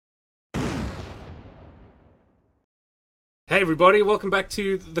Hey everybody, welcome back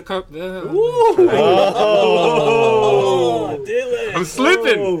to the Dylan. I'm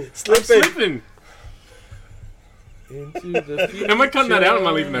slipping. Slipping. Into the future. Am I cutting that out or am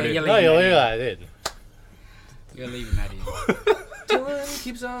I leaving that Yeah, in? you're No, you'll leaving leave that that in. You're leaving that in. Dylan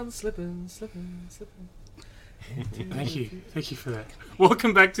keeps on slipping. Thank you for that.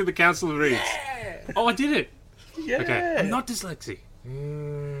 Welcome back to the Council of Reeds. Oh, I did it. Yeah. Okay, I'm not dyslexic.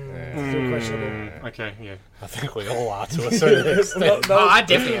 Still questionable. Okay, yeah. I think we all are to a certain extent. Oh, I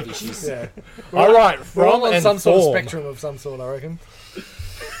definitely have issues. Yeah. All right, We're all from on and some sort of form. spectrum of some sort, I reckon.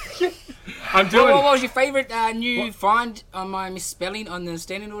 I'm doing. What was your favourite new find on my misspelling on the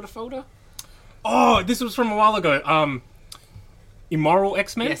standing order folder? Oh, this was from a while ago. Immoral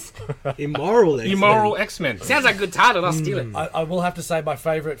X-Men. Yes. Immoral. Immoral X-Men. Sounds like a good title. I'll steal it. I will have to say my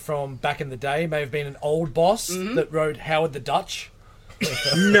favourite from back in the day may have been an old boss that rode Howard the Dutch.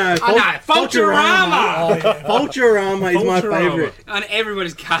 No, Oh, no, Fulturama! Oh, yeah. Fulturama is my Fulturama. favourite. And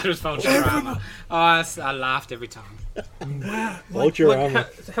everybody's card was Fulturama. I laughed every time. Fulturama.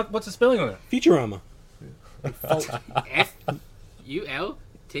 What's the spelling on it? Futurama.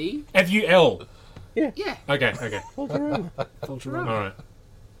 F-U-L-T? F-U-L. Yeah. Okay. Fulturama. Fulturama. All right.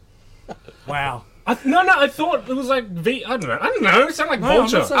 Wow. No, I thought it was like I don't know. It sounded like No, I'm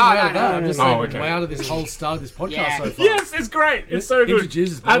Vulture. not saying Oh, wow no, to that. no. I'm just Oh, saying okay. wow to this whole start of this podcast Yeah. so far. Yes, it's great. It's so good.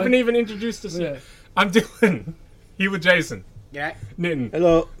 Introduce us, boy. I haven't even introduced us yet. Yeah. I'm Dylan. Here with Jason, Yeah. Nitin,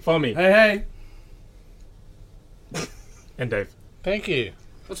 Hello. Fommy, Hey. and Dave. Thank you.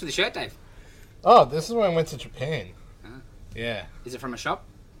 What's with the shirt, Dave? Oh, this is when I went to Japan. Yeah. Is it from a shop?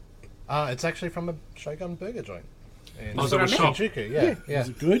 It's actually from a Shogun burger joint. In Oh, so it was shop. Shinjuku, yeah. Is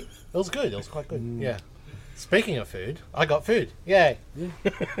it good? It was good. It was quite good. Yeah. Speaking of food, I got food. Yay.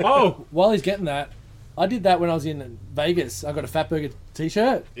 Oh, While he's getting that, I did that when I was in Vegas. I got a Fatburger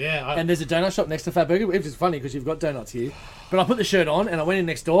t-shirt. Yeah. And there's a donut shop next to Fatburger, which is funny because you've got donuts here. But I put the shirt on and I went in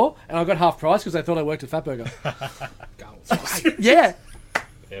next door and I got half price because they thought I worked at Fatburger. Yeah.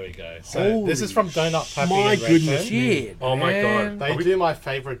 There we go. So Holy this is from Donut Pappy my in goodness. Redfern. Shit. Oh my man. God. They do my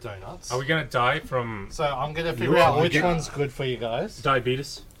favourite donuts. are we gonna die from So I'm going to figure out which one's good for you guys.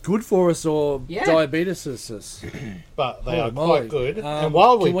 diabetes? Good for us or Yeah. diabetes? But they Holy are moly. quite good. And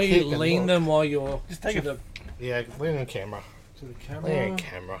while can we we pick and lean look- them while you're take to a- the, Yeah, lean on camera. to the Lean camera? on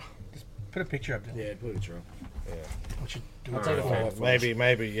camera. Put a picture up there. Yeah, put it through. Do I'll it. take a photo.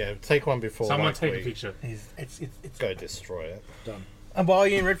 Maybe, yeah. Take one before. Someone like, take a we picture. It's Go destroy it. And why are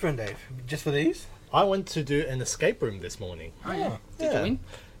you in Redfern, Dave? Just for these? I went to do an escape room this morning. Oh, yeah. Did Yeah. you win?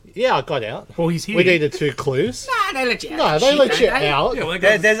 Yeah, I got out. Well, he's here. We needed 2 clues. Nah, they let you out. No, they Shit, let don't you they?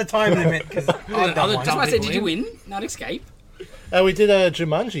 out. There's a time limit because I've done other one. That's why I said, did you People win? Not escape. We did a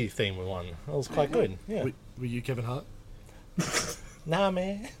Jumanji theme one. It was quite good. Yeah. Were you Kevin Hart? Nah,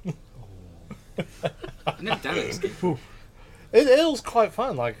 man. I've never done an escape. It was quite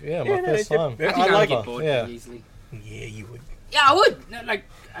fun. Like, yeah, my no, first it- time. it- I think I I like would it. get bored Yeah. pretty easily. Yeah, you would. Yeah, I would. No, like,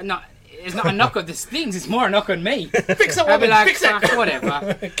 it's not a knock on the things. It's more a knock on me. Fix it, I'd be woman, like, fix it. "Fuck,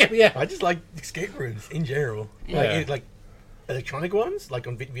 whatever. Yeah. I just like escape rooms in general. Yeah. Like electronic ones, like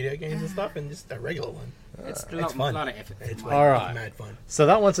on video games and stuff, and just a regular one. It's a It's lot fun. of effort. It's All right. It's mad fun. So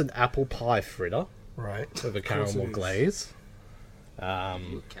that one's an apple pie fritter Right. with a course caramel it is. glaze.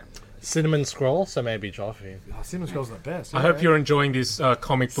 Okay. Cinnamon scroll, so maybe Joffy. Oh, Simmons Girl's the best. I hope you're enjoying this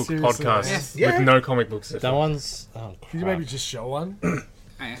comic book Seriously, podcast Yes. Yeah. with no comic books. That one's. Oh, Could you maybe just show one? Oh,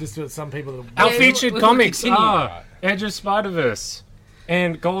 yeah. Just to some people that Our Yeah, featured we'll comics continue. are Edge of Spider-Verse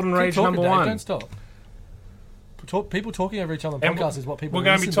and Golden Rage Keep talking, number Dave, 1. Don't stop. People talking over each other on And podcasts is what people we're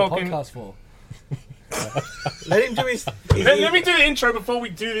gonna be listen talking- to podcasts for. Let him do his. Let me do the intro before we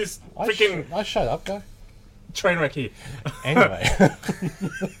do this freaking I shut up, guy. train wreck here. Anyway.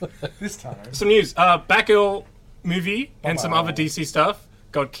 This time. Some news. Batgirl movie and some other DC stuff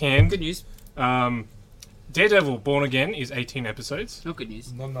got canned. Good news. Daredevil Born Again is 18 episodes. Not good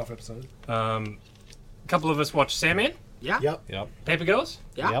news. Not enough episodes. A couple of us watched Sandman, Yeah. Yep. Yep. Paper Girls,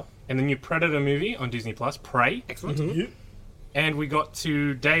 Yeah. Yep. and the new Predator movie on Disney Plus, Prey. Excellent. And we got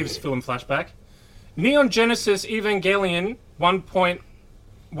to Dave's film flashback. Neon Genesis Evangelion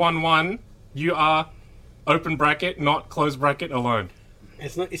 1.11. You are open bracket, not close bracket alone.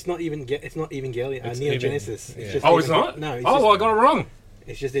 It's not even Evangelion. It's Neon even- Genesis. yeah. It's just Oh, it's not? No. It's oh, just, well, I got it wrong.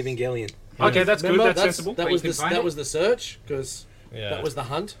 It's just Evangelion. Okay, that's good. That's sensible. That Wait, was you the can find it? search because Yeah. that was the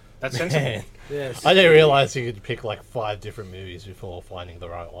hunt. That's sensible. Man. Yes. I didn't realize you could pick like 5 different movies before finding the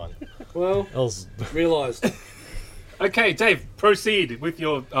right one. Well, It was. realised. Okay, Dave, proceed with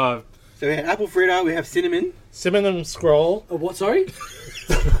your. So we have apple fritter. We have cinnamon. Cinnamon scroll. What? Sorry.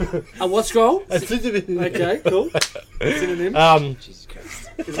 What scroll? Okay. Okay, cool. Synonym. Jesus Christ.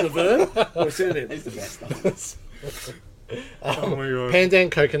 Is it a verb or a synonym? It's the best. Oh my god.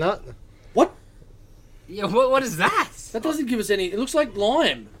 Pandan coconut. What? Yeah, what is that? That doesn't give us any. It looks like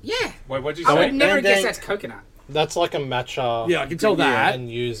lime. Yeah. Wait, what did you I say? would never And guess then- that's coconut. That's like a matcha. Yeah, I can tell that. And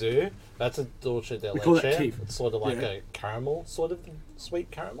yuzu. That's a dulce de call that leche. keef. It's sort of like Yeah. a caramel, sort of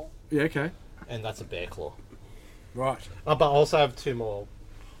sweet caramel. Yeah. Okay. And that's a bear claw. Right. But I also have 2 more.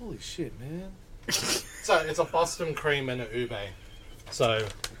 Holy shit, man. So it's a Boston cream and an ube. So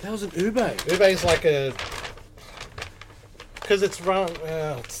That was an ube. ube is like a. Because it's run.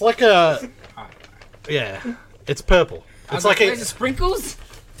 It's like a. Yeah. It's purple. It's like There's a. the sprinkles.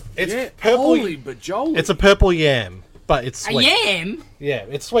 It's Yeah. purple. Holy bajoli. It's a purple yam, but it's A sweet. yam. Yeah,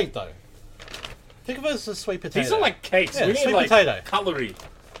 it's sweet though. Think of it as a sweet potato. These are like cakes. Yeah, we need sweet like potato. cutlery.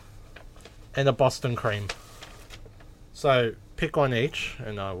 And a Boston cream. So pick one each,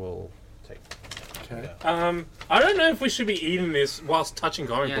 and I will take. Okay. I don't know if we should be eating this whilst touching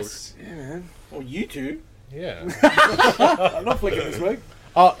comic books. Yes. Yeah, man. Or you two. Yeah. I'm not flicking this week.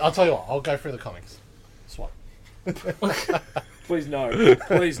 I'll tell you what. I'll go through the comics. Swap. Please no.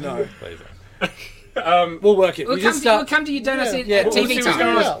 Please no. Please. We'll work it. We'll We come, just to, we'll start. come to you donuts at Yeah, we'll TV see what's time.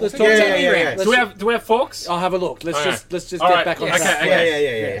 going on. Let's talk Yeah, about yeah, it. yeah. Let's- Do we have forks? I'll have a look. Let's Okay. just All get right. back on Yes. track.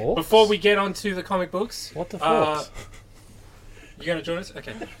 Okay. Yeah. Before we get on to the comic books, What the Uh, fuck? you gonna join us?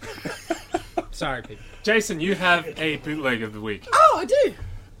 Okay. Sorry, people. Jason, you have a bootleg of the week. Oh, I do.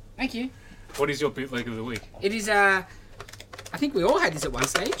 Thank you. What is your bootleg of the week? It is I think we all had this at one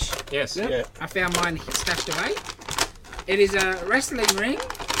stage. Yes. Yeah. I found mine stashed away. It is a wrestling ring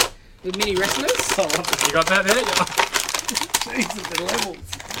with mini wrestlers. You got that there? Jesus, the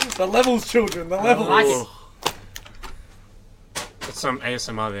levels. The levels, children. The levels. like it. It's some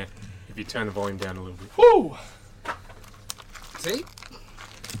ASMR there. If you turn the volume down a little bit. Woo! See?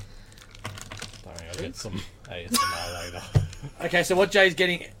 I'll get some ASMR later. Okay, so what Jay's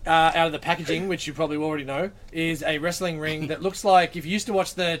getting out of the packaging, which you probably already know, is a wrestling ring that looks like, if you used to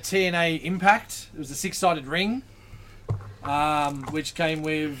watch the TNA Impact, it was a 6-sided ring, which came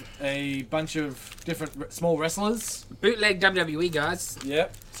with a bunch of different small wrestlers. Bootleg WWE guys.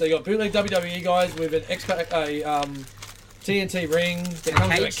 Yep. So you got bootleg WWE guys with an TNT ring that comes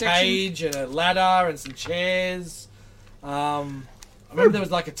with cage a section? cage and a ladder and some chairs. I remember there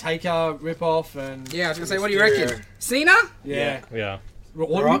was like a Taker rip-off and... Yeah, I was gonna say, what do you reckon? Cena? Yeah. Yeah. The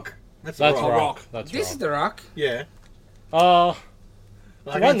Orton? Rock. That's That's the Rock. rock. That's This is rock. The Rock. Yeah. The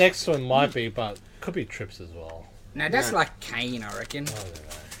Like one next to him might be, but could be Trips as well. Now that's Yeah. like Kane, I reckon. I don't know.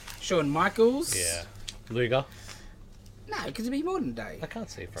 Shawn Michaels. Yeah. Luger. No, because it'd be modern day. I can't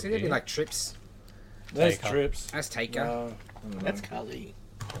see from So they'd here. be like Trips. There's Taker. Trips. That's Taker. No, That's Kali.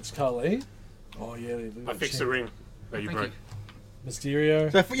 it's Carly. Oh, yeah. I fixed the ring that you Thank broke. you.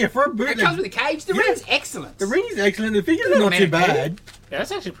 Mysterio. So for a It bootleg, comes with a cage. The Yeah. ring's excellent. the ring is excellent. The figures are Little not too man bad. Yeah,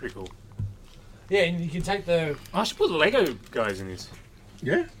 that's actually pretty cool. Yeah, and you can take the... I should put Lego guys in this.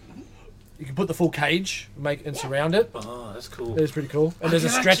 Yeah. You can put the full cage and surround it. Oh, that's cool. That is pretty cool. And there's a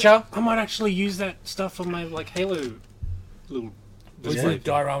could stretcher. I might actually use that stuff for my like Halo little With display. the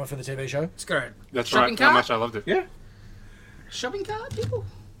diorama for the TV show. It's got a That's shopping right. How cart? much I loved it. Yeah. shopping cart, people.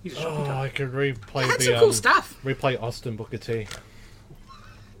 He's a shopping Oh, cart. I could replay That's the some cool stuff. replay Austin Booker T.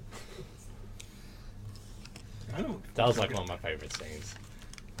 I don't. That was like one of my favorite scenes.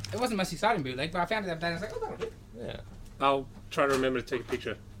 It wasn't the most exciting bootleg, but I found it the other day and I was like, oh, that'll do. Yeah. I'll try to remember to take a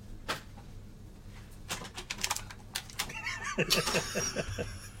picture.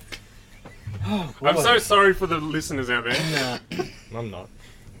 I'm so sorry for the listeners out there. I'm not.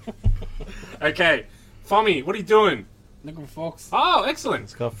 Okay, Fommy, what are you doing? Looking for forks. Oh, excellent.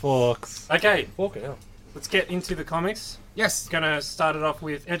 It's got forks. Okay, Fucking hell. let's get into the comics. Yes. Gonna start it off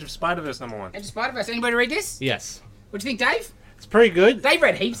with Edge of Spider-Verse #1. Edge of Spider-Verse. Anybody read this? Yes. What do you think, Dave? It's pretty good. Dave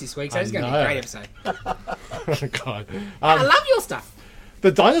read heaps this week, so I it's going to be know. a great episode. Oh, God. I love your stuff.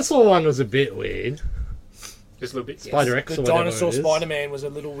 The dinosaur one was a bit weird. Just a little bit. Spider X The or whatever dinosaur it is. Spider-Man was a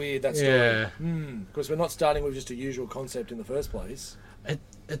little weird, that story. Yeah. Because we're not starting with just a usual concept in the first place.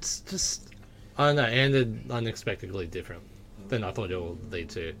 It's just, I don't know, ended unexpectedly different than I thought it would lead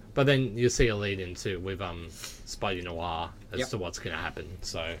to. But then you see a lead into with Spidey Noir as Yep. to what's going to happen.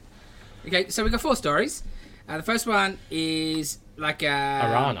 So Okay, so we've got 4 stories. The first one is like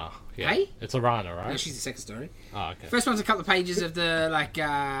Arana, yeah, hey? it's Arana, right? No, she's the second story. Oh, okay. First one's a couple of pages of the like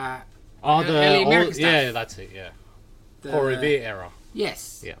Oh, early American stuff. yeah, that's it. Yeah, the, Paul Revere era.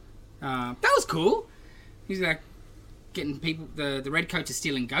 Yes. Yeah. That was cool. He's like getting people. The red coats are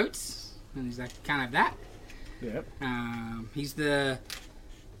stealing goats, and he's like, can't have that. Yep. He's the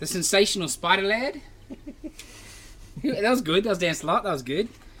sensational Spider Lad. That was good. That was Dan Slott. That was good.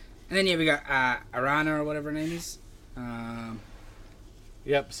 And then yeah, we got Arana or whatever her name is.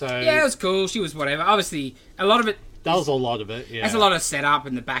 Yep. So Yeah, it was cool. She was whatever. Obviously, a lot of it That was a lot of it. Yeah. There's a lot of setup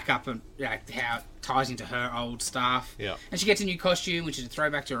and the backup and how it ties into her old stuff. Yeah. And she gets a new costume, which is a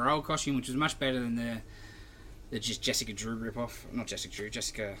throwback to her old costume, which was much better than the just Jessica Drew ripoff. Not Jessica Drew,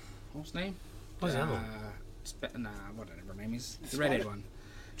 Jessica. What's her name? What's the other one? Whatever her name is. The redhead one.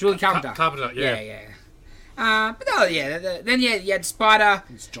 Julie Carpenter. Carpenter, yeah. But no, then you had Spider,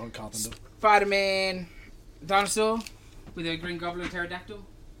 It's John Carpenter. Spider-Man, Dinosaur with a Green Goblin pterodactyl.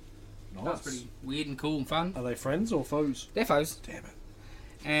 That was Nice. pretty weird and cool and fun. Are they friends or foes? They're foes. Damn it.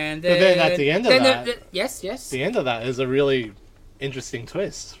 And But then at the end of that- yes. The end of that is a really interesting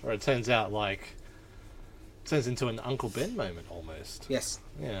twist, where it turns out turns into an Uncle Ben moment almost. Yes.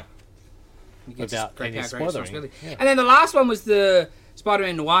 Yeah. You get Without great any power, great spoiling. responsibility. Yeah. And then the last one was the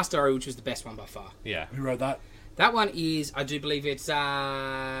Spider-Man Noir story, which was the best one by far. Yeah. Who wrote that? That one is, I do believe it's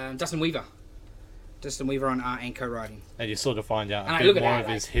Dustin Weaver. Dustin Weaver on art and co-writing. And you sort of find out And I a look bit at more that, of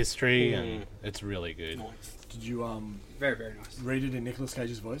like- his history, and it's really good. Did you Very, very nice. read it in Nicolas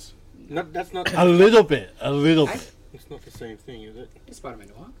Cage's voice? That's not. A little bit. Hey? It's not the same thing, is it? It's Spider-Man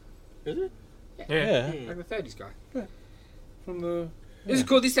Noir. Is it? Yeah. Like the 30s guy. From the... This is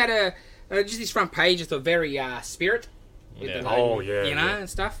cool. This had just this front page, just a very Spirit. With Yeah. the, Oh, yeah, You know, yeah. and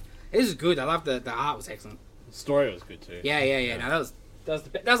stuff. This is good. I love the art was excellent. The story was good too. Yeah. No, that was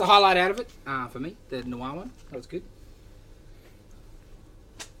the highlight out of it for me. The Noir one. That was good.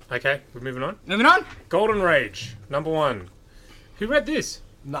 Okay, we're moving on. Moving on. Golden Rage, #1. Who read this?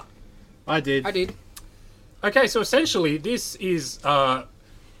 Nah. I did. I did. Okay, so essentially, this is the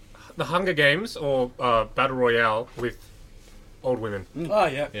Hunger Games or Battle Royale with old women. Oh,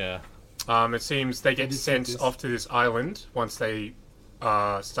 yeah. Yeah. It seems they get did see sent this. off to this island once they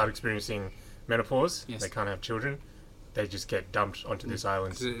start experiencing menopause. Yes. They can't have children. They just get dumped onto this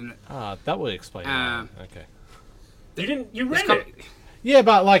island. That would explain it. Okay. You read it? Yeah,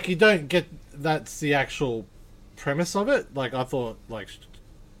 but like you don't get that's the actual premise of it. Like I thought, like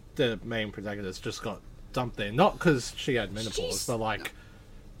the main protagonist just got dumped there, not because she had menopause, Jeez. but like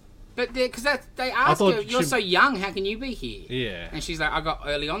But because they asked thought her, "You're she- so young. How can you be here?" yeah, And she's like, "I got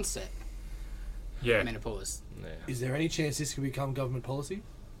early onset Yeah. menopause." Is there any chance this could become government policy?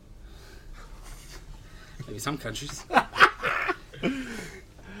 Maybe some countries.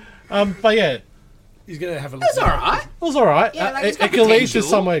 But yeah, it He's going to have a look. That's all right. was all right. Yeah, like, it's It got could lead to potential.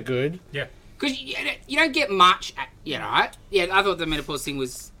 somewhere good. Yeah. Because you don't get much. Right? Yeah, I thought the menopause thing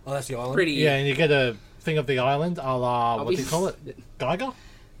was Oh, that's the island? pretty. Yeah, and you get a thing of the island, a la what do you call it, Geiger.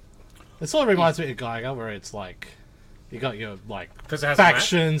 It sort of reminds me of Geiger, where it's like you got your like 'Cause it has a map?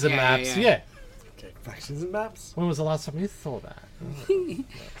 factions and Yeah, maps. yeah. Yeah. Factions and maps? When was the last time you thought that?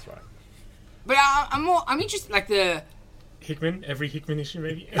 That's right. But I'm interested, like the Hickman, every Hickman issue,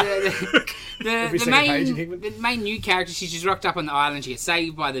 maybe. Every the second page in Hickman? main new character. She's just rocked up on the island. She gets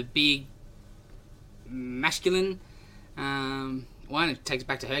saved by the big masculine one. It takes her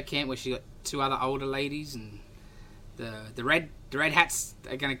back to her camp where she got two other older ladies, and the red hats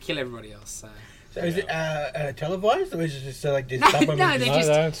are gonna kill everybody else. So. So is it televised or is it just like this? No, supplement? no, they No, just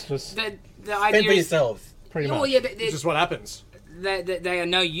no, it's just the Fend idea for is yourselves. pretty well, much. yeah, It's just what happens. they are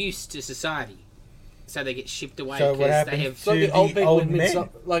no use to society, so they get shipped away So what because they happens? have. It's like To the old the people old in men. Midsummer.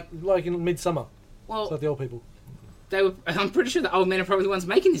 Like in Midsummer. Well, It's like the old people. they were. I'm pretty sure the old men are probably the ones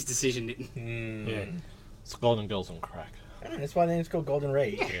making this decision. Yeah. It's Golden Girls on crack. Ah, that's why it's called Golden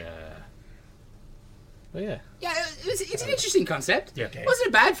Rage. Yeah. But yeah. Yeah, it's an interesting concept. Yeah. It wasn't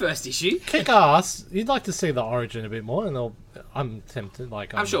a bad first issue. Kick ass. You'd like to see the origin a bit more, and I'm tempted.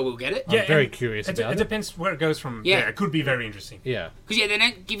 Like I'm sure we'll get it. I'm very and curious it, about it it. depends where it goes from. Yeah. Yeah, it could be very interesting. Yeah. Because they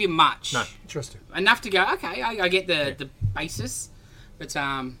don't give you much. No. Interesting. Enough to go. Okay, I get the basis, but the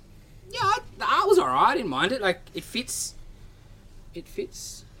art was alright. I didn't mind it. Like it fits. It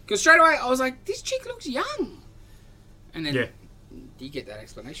fits. Because straight away I was like, this chick looks young, and then Yeah. you get that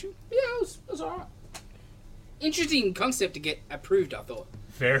explanation. Yeah, it was alright. Interesting concept to get approved, I thought.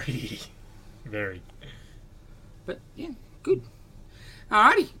 Very, very. But yeah, good.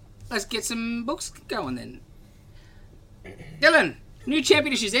 Alrighty, let's get some books going then. Dylan, new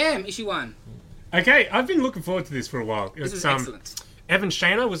champion of Shazam, issue 1. Okay, I've been looking forward to this for a while. This It's, was excellent. Evan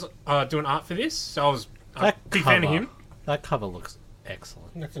Shana was doing art for this, so I was a That big fan of cover. him. That cover looks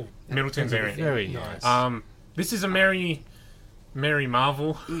excellent. That's a, Middleton variant. Very nice. This is a Mary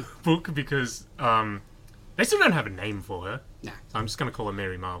Marvel book because they still don't have a name for her. Nah. So I'm just going to call her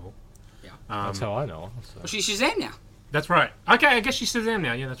Mary Marvel. That's how I know. So. Well, she's Shazam now. That's right. Okay, I guess she's Shazam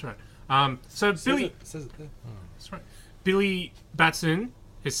now. Yeah, that's right. So Billy, Says it there. that's right. Billy Batson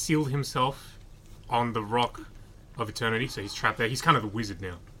has sealed himself on the Rock of Eternity, so he's trapped there. He's kind of the wizard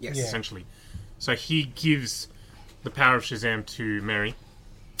now, Yes. Yeah. essentially. So he gives the power of Shazam to Mary,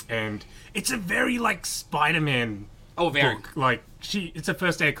 and it's a very like Spider-Man Oh, very. book. Like it's her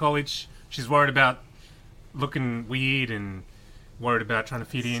first day of college. She's worried about looking weird and worried about trying to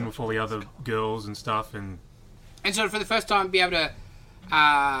fit in with all the other girls and stuff. And so for the first time, be able to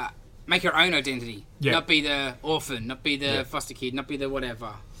make her own identity. Yeah. Not be the orphan, not be the Yeah. foster kid, not be the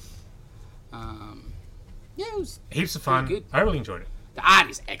whatever. Yeah, it was heaps of fun. good. I really enjoyed it. the art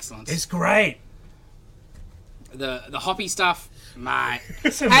is excellent. It's great. The hoppy stuff, mate.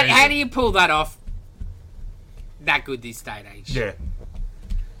 It's How amazing. do you pull that off that good this day and age? Yeah.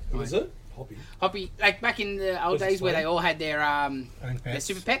 What is it? Hobby. Hoppy, like back in the old Was it days where Slade? they all had their Pets.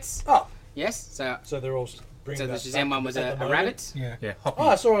 super pets. Oh, Yes, so so they're all bringing the that Shazam back one was at a the moment? rabbit. Yeah. Yeah. Oh, Hoppy.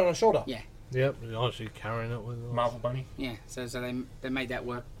 I saw it on her shoulder. Yeah. Yep. Oh, she's carrying it with her. Marvel Bunny. Yeah, so they made that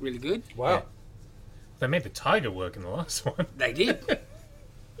work really good. Wow. Yeah. They made the tiger work in the last one. They did.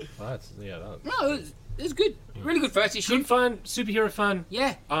 That's that. No, it was good. Really good first issue. Good fun, superhero fun.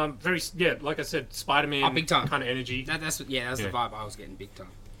 Yeah, Like I said, Spider-Man Oh, big time. kind of energy. that's the Yeah. vibe I was getting big time.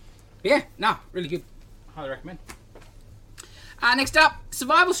 But yeah, no, really good. Highly recommend. Next up,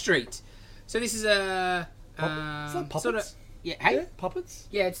 Survival Street. So this is a Is that puppets? sort of hey Yeah, puppets.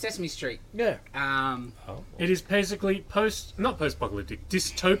 yeah, it's Sesame Street. Yeah. It is basically not post-apocalyptic,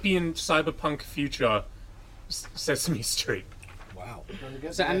 dystopian cyberpunk future Sesame Street. Wow.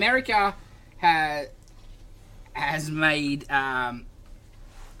 So America has made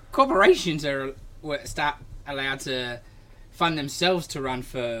corporations start allowed to fund themselves to run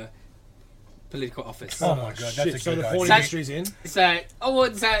for political office. Oh my god, that's a So good the idea. porn So- industry's in. So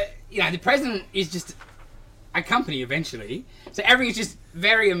the president is just a company eventually. So everything's just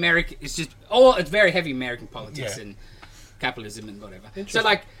very American. It's very heavy American politics Yeah. and capitalism and whatever. So Interesting.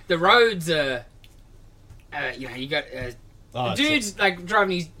 like the roads are, you got. Oh, Dude's like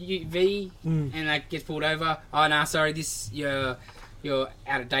driving his UV and like gets pulled over. Oh no, sorry, you're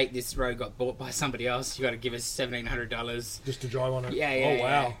out of date. This road got bought by somebody else. You got to give us $1,700. Just to drive on it. Yeah, yeah. Oh yeah.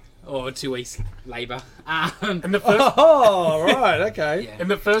 wow. Or 2 weeks labour. And the first Oh right. Okay. Yeah. in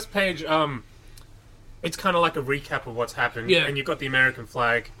the first page, it's kind of like a recap of what's happened. Yeah. And you've got the American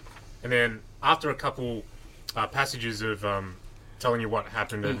flag, and then after a couple passages of telling you what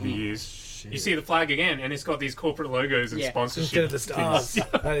happened over the years, you see the flag again, and it's got these corporate logos and Yeah. sponsorship. Instead of the stars.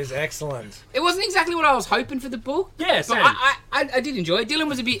 That is excellent. It wasn't exactly what I was hoping for the book. Yeah, But same. I did enjoy it. Dylan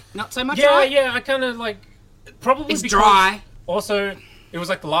was a bit not so much. Yeah, right? yeah. I kind of like probably It's because dry. Also, it was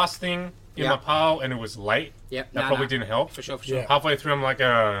like the last thing in Yeah. my pile, and it was late. Yep. That probably didn't help. For sure. Yeah. Halfway through, I'm like,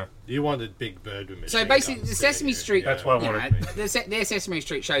 You wanted Big Bird with So machine basically, guns, the didn't Sesame you? Street. That's what I you wanted. know, their Sesame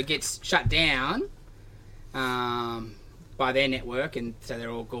Street show gets shut down by their network, and so they're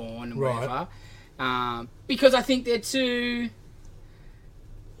all gone and Right. whatever. Because I think they're too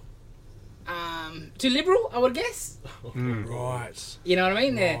liberal, I would guess. Right. You know what I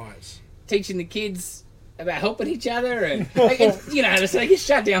mean? They're Right. teaching the kids about helping each other, and like, so they get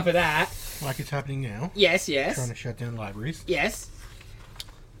shut down for that. Like it's happening now. Yes, Trying yes, to shut down libraries. yes.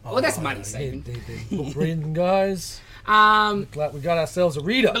 Well, that's money saving. Book reading, guys. Um, Glad we got ourselves a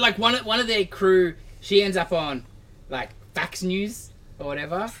reader. But like one of their crew, she ends up on like Fax News or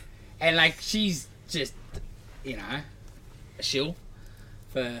whatever, and like she's just a shill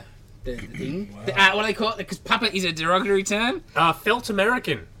for the thing. What do they call it? Because puppet is a derogatory term. Felt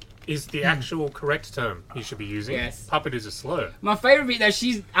American is the actual correct term you should be using. Yes. Puppet is a slur. My favorite bit though,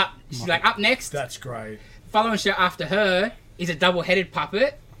 she's like up next. That's great. Following shot after her is a double-headed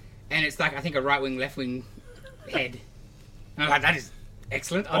puppet, and it's like I think a right wing, left wing head. And I'm like, that is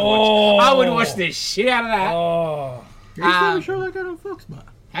excellent. I would watch the shit out of that. Oh. They used to have Um, a show like that on Fox, man.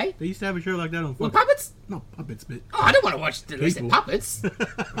 Hey, They used to have a show like that on with Fox. puppets? No, puppets, but Oh, I don't want to watch the rest of People. puppets.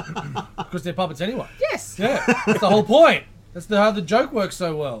 Because they're puppets anyway. Yes. Yeah, that's the whole point. That's how the joke works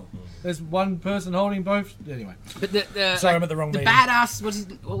so well. There's one person holding both. Anyway, But the Sorry, I'm at the wrong the meeting. badass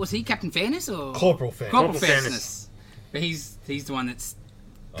what was he? Captain Fairness or Corporal fan. Corporal Corporal Fairness? But he's the one that's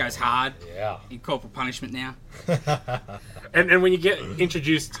goes hard Yeah. in corporal punishment now. And when you get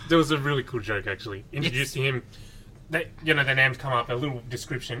introduced, there was a really cool joke actually. Introduced to him, their names come up, a little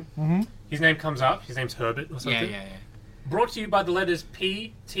description. Mm-hmm. His name comes up. His name's Herbert or something. Yeah. Brought to you by the letters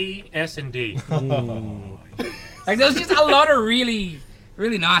P, T, S, and D. Like there was just a lot of really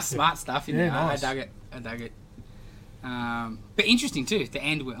nice, smart stuff in there. nice. I dug it. But interesting too. The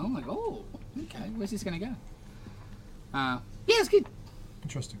end well. I'm like, oh, okay, where's this gonna go? Yeah, it's good.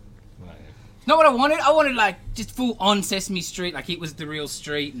 Interesting. Not what I wanted. I wanted like just full on Sesame Street, like it was the real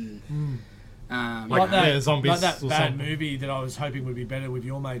street, and like that, yeah, zombies like that or bad something. movie that I was hoping would be better with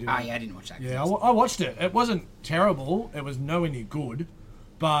your mate. I didn't watch that. Yeah, I watched it. It wasn't terrible. It was nowhere near good,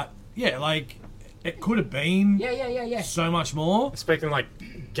 but yeah, like it could have been yeah. so much more. Expecting like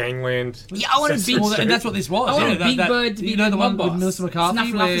Gangland. Yeah, I want a big. Well, and that's what this was. I want yeah, a big bird to be you know the one mob with boss. Melissa McCarthy,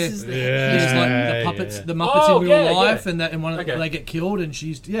 Snuffleupagus where is the it's like the Yeah, puppets, yeah. the Muppets in real yeah, life, yeah. and when Okay. they get killed, and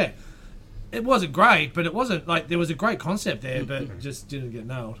she's It wasn't great, but it wasn't like there was a great concept there, but just didn't get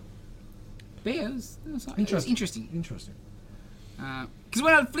nailed. But yeah, it was interesting. Interesting. Because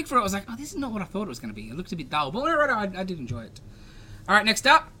when I flicked for it, I was like, oh, this is not what I thought it was going to be. It looked a bit dull, but whatever, I did enjoy it. All right, next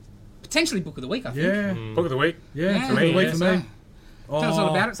up, potentially Book of the Week, I think. Yeah, Book of the week. yeah. for me, Wait yeah. for me. Tell us all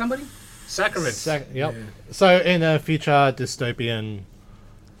about it, somebody. Sacraments. Yep. Yeah. So in a future dystopian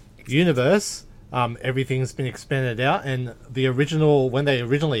universe, everything's been expanded out, and when they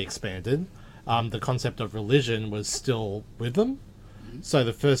originally expanded, the concept of religion was still with them. So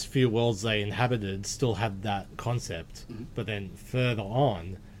the first few worlds they inhabited still had that concept, but then further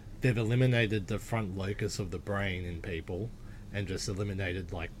on, they've eliminated the front locus of the brain in people, and just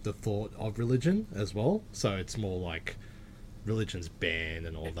eliminated like the thought of religion as well. So it's more like religion's banned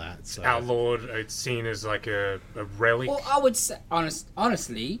and all that. So Outlawed. It's seen as like a relic. Well, I would say,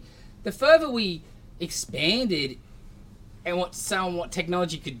 honestly, the further we expanded and what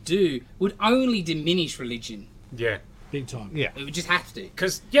technology could do would only diminish religion. Yeah. Big time. yeah, It would just have to.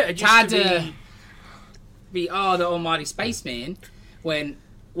 Because, yeah, it It's used hard to to be, the almighty spaceman when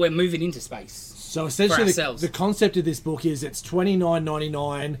we're moving into space. So essentially, ourselves. the concept of this book is it's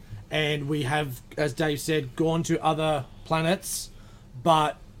 $29.99, and we have, as Dave said, gone to other planets,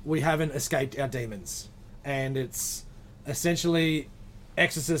 but we haven't escaped our demons, and it's essentially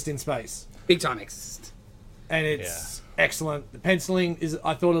Exorcist in space. Big time Exorcist. And it's excellent. The penciling is,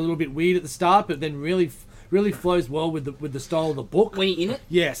 I thought, a little bit weird at the start, but then really flows well with the style of the book. When you're in it,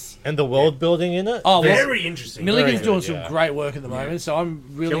 Yes. and the world building in it. Oh, well, Very interesting. Milligan's Very doing good, some yeah. great work at the moment, so I'm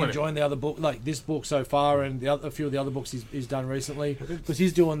really Killing it. enjoying the other book, like this book so far, and a few of the other books he's done recently, because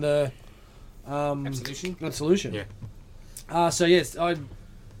he's doing the Absolution. Absolution. Yeah. So yes,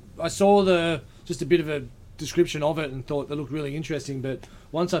 I saw just a bit of a description of it and thought that looked really interesting, but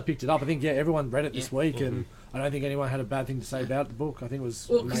once I picked it up, I think everyone read it this week, and I don't think anyone had a bad thing to say about the book. I think it was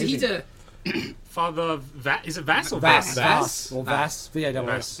Well, because amazing. he's a Father Is it Vass or Vass, Vass? or Vass,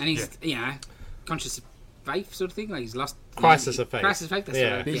 VASS. and he's conscious of faith sort of thing. Like he's lost Crisis of faith. Crisis of faith. That's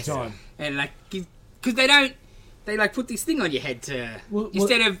Yeah. what Big yes. time. And like because they like put this thing on your head to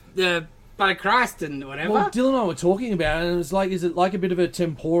instead of the blood of Christ and whatever. Well, Dylan and I were talking about it, and it was like, is it like a bit of a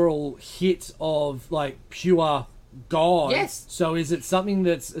temporal hit of like pure God? Yes. So is it something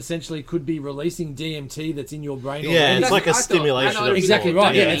that's essentially could be releasing DMT that's in your brain? Yeah, already? it's like a I thought- stimulation I thought of it'd be Exactly like a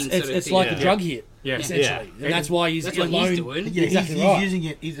right. Yeah, dopamine it's sort of it's thing. like Yeah. a drug hit, Yeah. essentially, Yeah. and that's why he's That's what alone. he's doing. Yeah, Exactly he's right. using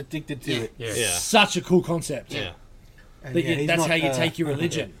it. He's addicted to it. Yeah. Yeah. Such a cool concept. Yeah. And That yeah, he's that's not, how you take your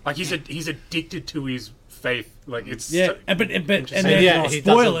religion. Like he's addicted to his faith. Like it's Yeah, so- but and Interesting. then Yeah, he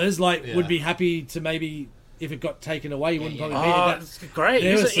spoilers like yeah. would be happy to maybe if it got taken away, you wouldn't yeah. probably be Oh, that. it's great.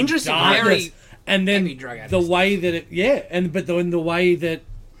 There It's was some interesting. darkness. Very And then heavy drug the addict. way that but the way that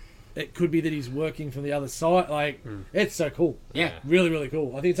it could be that he's working from the other side, like it's so cool. Yeah. Really, really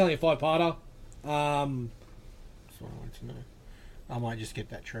cool. I think it's only a 5-parter. That's what I wanted to know. I might just get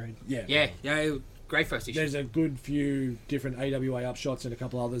that trade. Yeah. Yeah, great first issue. There's a good few different AWA upshots and a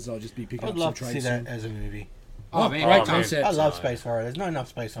couple others. I'll just be picking I'd up love some to see trades that soon. as a movie. Oh, man, great man. concept. I love space horror. There's not enough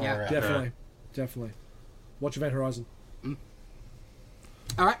space horror Yeah. out there. Definitely. Watch Event Horizon.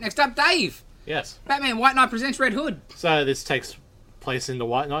 All right, next up, Dave. Yes. Batman White Knight presents Red Hood. So this takes place in the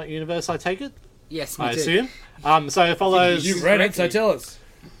White Knight universe, I take it. Yes, me I too. assume. So it follows You read it, so tell us.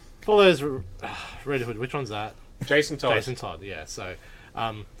 Red Hood. Which one's that? Jason Todd. Jason Todd. Yeah. So,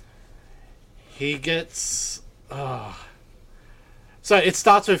 he gets. So it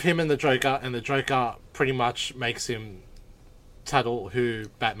starts with him and the Joker pretty much makes him tattle who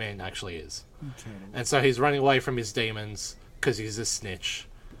Batman actually is, and so he's running away from his demons because he's a snitch,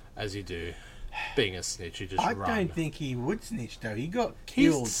 as you do. Being a snitch, you just I run. don't think he would snitch though. He got He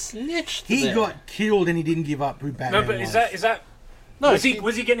killed. snitched. He there. got killed and he didn't give up who Batman No, but was. is that no. was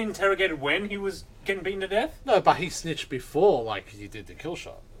he getting interrogated when he was getting beaten to death? No, but he snitched before, like he did the kill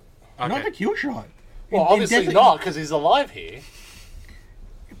shot. Okay. Not the kill shot. Well, It obviously definitely- not, because he's alive here.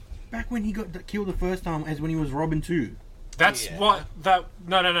 Back when he got killed the first time, as when he was Robin too. That's Yeah. what that.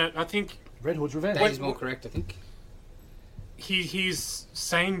 No. I think Red Hood's Revenge. Dave's more correct, I think. he's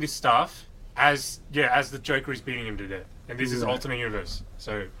saying this stuff as the Joker is beating him to death, and this is Right. alternate universe.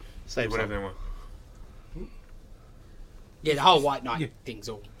 So Save whatever they want. Yeah, the whole White Knight Yeah. thing's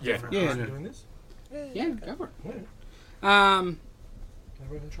all Yeah. different. Yeah. Doing this? Yeah, go for it. Can I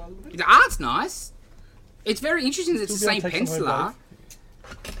go ahead and try a little bit? The art's nice. It's very interesting that it's the Still be same able to take some penciler, home,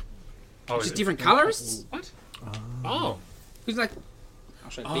 Oh, just is it? different colours. What? Oh. Because like, I'll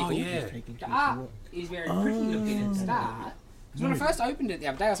show the Oh people. yeah. The art is very pretty looking at the start, Because when I first opened it the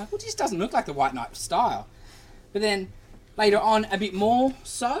other day, I was like, well, this doesn't look like the White Knight style. But then later on, a bit more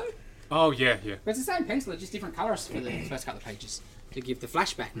so. Oh, yeah, yeah. But it's the same pencil, just different colours for the first couple of pages to give the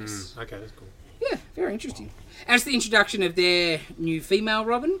flashbackness. Okay, that's cool. Yeah, very interesting. And it's the introduction of their new female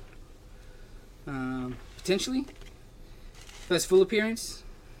Robin. Potentially. First full appearance.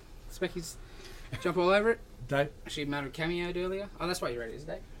 Specky's jump all over it. Dave? She might have cameoed earlier. Oh, that's why you read it, isn't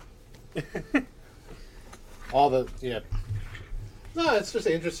it? Yeah. No, it's just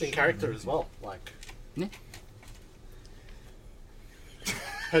an interesting character as well. Like, Yeah.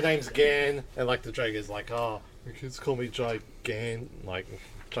 her name's Gan, and like the joke is like, oh, the kids call me gigantic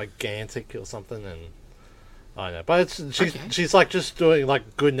or something, and I don't know. But she's like just doing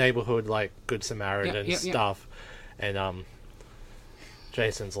like good neighborhood, like good Samaritan stuff, and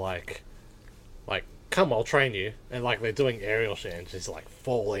Jason's like, come, I'll train you, and like they're doing aerial shit, and she's like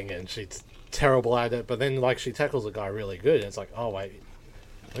falling, and she's terrible at it. But then like she tackles a guy really good, and it's like, oh wait,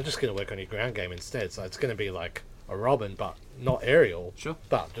 we're just gonna work on your ground game instead. So it's gonna be like a Robin, but not aerial, Sure.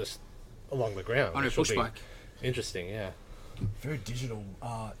 but just along the ground. On a which will push be bike. Interesting, yeah. Very digital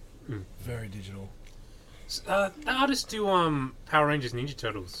art. Very digital. The artists do Power Rangers Ninja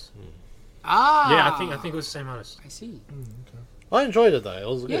Turtles. Ah! Yeah, I think it was the same artist. I see. I enjoyed it though. It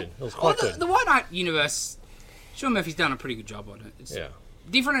was Yeah. good. It was quite the, good. the White Knight universe, Sean Murphy's done a pretty good job on it. It's Yeah.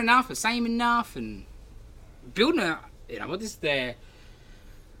 different enough, the same enough, and building a, what is their...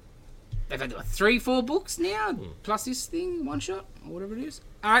 They've had 3-4 books now, plus this thing, one shot, or whatever it is.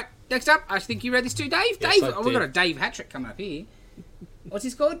 Alright, next up, I think you read this too, Dave. Yes, Dave, I we've got did. a Dave hat-trick coming up here. What's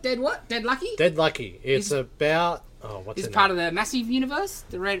this called? Dead what? Dead Lucky? Dead Lucky. It's Is- about what's Is it it part of the Massive universe?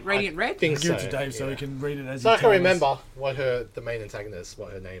 The Radiant Red? think Give so. it to Dave so yeah. he can read it as So he I can tells us. remember what the main antagonist,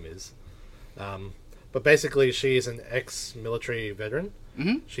 what her name is. But basically, she is an ex-military veteran.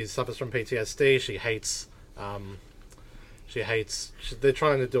 Mm-hmm. She suffers from PTSD. She hates. They're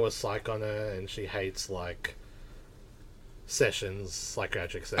trying to do a psych on her, and she hates like sessions,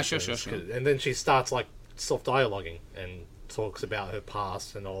 psychiatric sessions. Sure. And then she starts like self-dialoguing and talks about her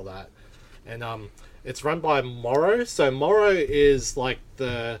past and all that. And it's run by Morrow. So Morrow is like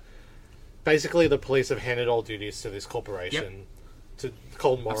basically the police have handed all duties to this corporation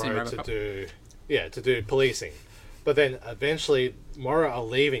called seen Morrow Robocop. to do policing. But then eventually Morrow are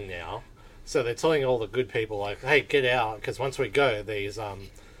leaving now, so they're telling all the good people like, "Hey, get out!" Because once we go, these I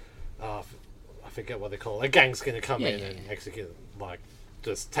forget what they call it. A gang's going to come in and execute, like,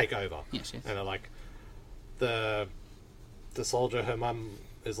 just take over. Yes. And they're like, the soldier, her mum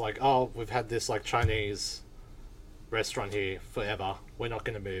is like, "Oh, we've had this like Chinese restaurant here forever. We're not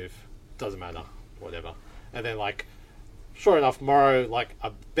going to move. Doesn't matter, whatever." And then like, sure enough, Morrow like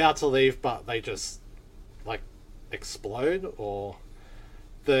about to leave, but they just like explode, or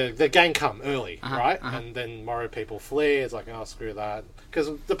the gang come early, right? And then Morrow people flee. It's like, oh, screw that, because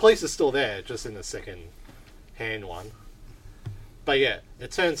the police are still there, just in the second hand one. But yeah,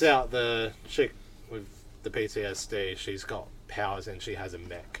 it turns out the chick with the PTSD, she's got powers and she has a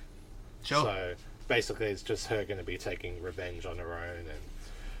mech. Sure. So basically, it's just her going to be taking revenge on her own, and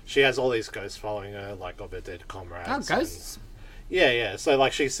she has all these ghosts following her, like of her dead comrades. Oh, and- ghosts? yeah. So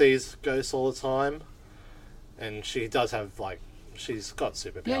like, she sees ghosts all the time, and she does have like, she's got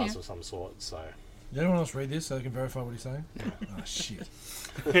superpowers Yeah. of some sort. So Did anyone else read this so they can verify what he's saying? Oh, shit.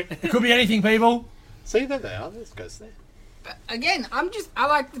 It could be anything, people. see, there they are. There's ghosts there. Again, I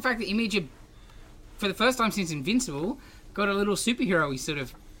like the fact that Image, for the first time since Invincible, got a little superhero-y sort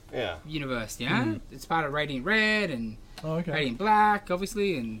of Yeah. universe, you know? It's part of Radiant Red and Oh, okay. Radiant Black,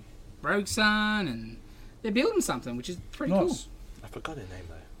 obviously, and Rogue Sun, and they're building something, which is pretty cool. Nice. I forgot her name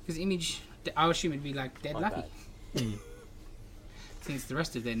though. Because Image, I would assume it'd be like Dead My Lucky, bad. since the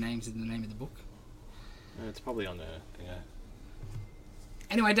rest of their names are the name of the book. It's probably on the thing.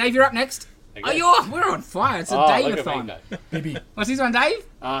 Anyway, Dave, you're up next. Okay. We're on fire. It's a Oh, look at me Dave-a-thon. go. Maybe. What's this one, Dave?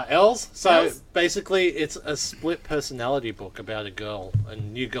 Els. So Els? basically, it's a split personality book about a girl, a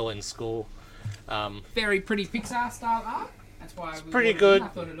new girl in school. Very pretty Pixar style art. That's why we pretty brought it in. good. I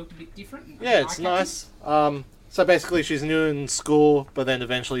thought it looked a bit different. Yeah, it's Eye-catching. nice. So basically, she's new in school, but then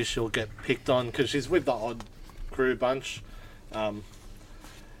eventually she'll get picked on because she's with the odd crew bunch.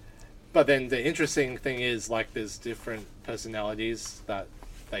 But then the interesting thing is, like, there's different personalities that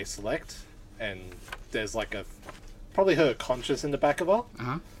they select, and there's like probably her conscious in the back of her,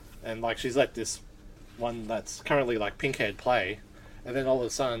 Uh-huh. and like she's let this one that's currently like pink-haired play, and then all of a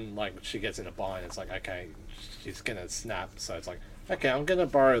sudden like she gets in a bind. It's like, okay, she's gonna snap, so it's like, okay, I'm gonna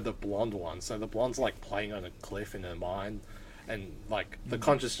borrow the blonde one. So the blonde's like playing on a cliff in her mind, and like the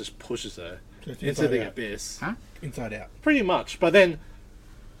conscious just pushes her So it's into inside the out. abyss. Huh? Inside Out. Pretty much. But then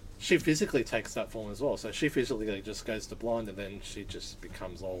she physically takes that form as well. So she physically just goes to blind, and then she just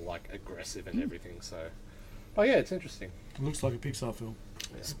becomes all like aggressive and everything. So, but yeah, it's interesting. It looks like a Pixar film.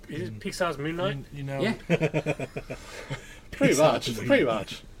 Is it Pixar's Moon Knight? You know. Yeah. Pretty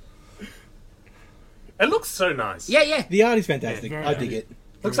much. It looks so nice. Yeah. The art is fantastic. Yeah, I very dig it.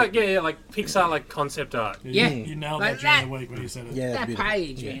 Looks like like Pixar like concept art. Yeah. You nailed Like that during that. the week when you said it. Yeah, that's That beautiful.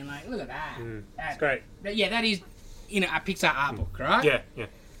 page, Yeah. man. Like, look at that. It's great. That is, a Pixar art book, right? Yeah. Yeah.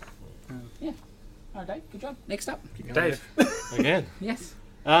 All right, Dave. Good job. Next up. Dave. Again. Yes.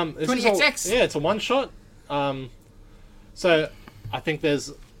 This is all- 20XX. Yeah, it's a one shot. So I think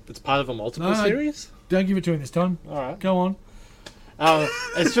it's part of a multiple No. series. Don't give it to him this time. All right. Go on.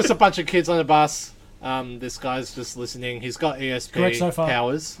 It's just a bunch of kids on a bus. This guy's just listening. He's got ESP Correct so far.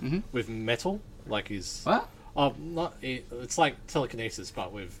 powers with metal, like he's. What? Oh, not. It's like telekinesis,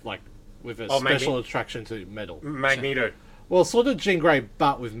 but with a Oh, special Magneto. attraction to metal. Magneto. Well, sort of Jean Grey,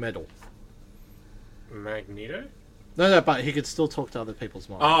 but with metal. Magneto? No, but he could still talk to other people's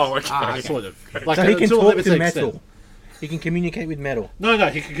minds. Oh, okay. okay. Sort of. Like So he can to a talk limited to extent. metal. He can communicate with metal. No,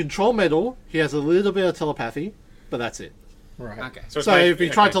 he can control metal. He has a little bit of telepathy, but that's it. Right. Okay. it's So if he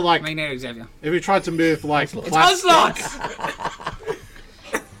tried to Magneto Xavier. if he tried to move like It's plastic- Ocelot!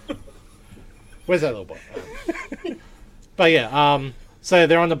 Where's that little boy? But yeah, so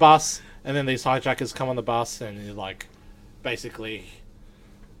they're on the bus, and then these hijackers come on the bus, and you're like, basically,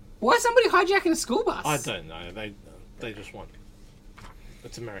 Why is somebody hijacking a school bus? I don't know. They just want.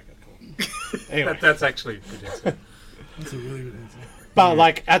 It's America. Come on. Anyway, That's actually a good answer. That's a really good answer. but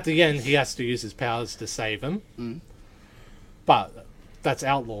like at the end, he has to use his powers to save him. But that's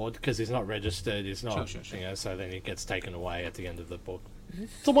outlawed because he's not registered. He's not, Sure. you know. So then he gets taken away at the end of the book.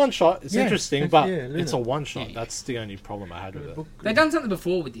 It's a one shot. It's Yeah, interesting, that's- but yeah, Luna. it's a one shot. Yeah. That's the only problem I had with it. They've done something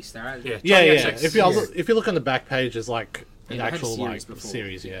before with this, though. Right? Yeah. Yeah, Johnny yeah. XX. If you look on the back page, there's like an Yeah, they had a actual series like before.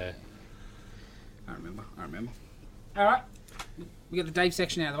 series. Yeah. I remember. All right. We got the Dave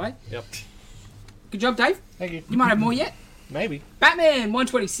section out of the way. Yep. Good job, Dave. Thank you. You might have more yet. Maybe. Batman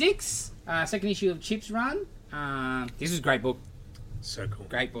 126, second issue of Chip's run. This is a great book. So cool.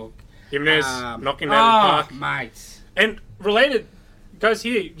 Great book. Jimenez knocking down the park. Mate. And related, goes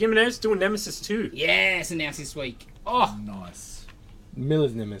here, Jimenez doing Nemesis 2. Yes, announced this week. Oh, Nice.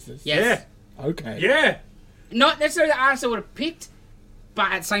 Miller's Nemesis. yes. Okay. Yeah. Not necessarily the artist I would have picked,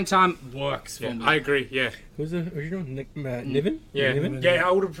 but at the same time, works for Yeah, me. I agree, yeah. Who's the original? Niven? Yeah. Niven? Yeah,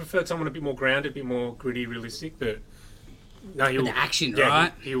 I would have preferred someone a bit more grounded, a bit more gritty, realistic, but no, he'll the action, yeah,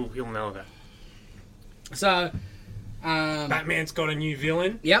 right? He'll nail that. So, Batman's got a new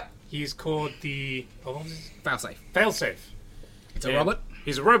villain. yep, He's called the what was his? failsafe. Failsafe. It's a Yeah. robot.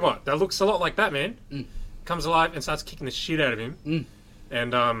 He's a robot that looks a lot like Batman. Comes alive and starts kicking the shit out of him.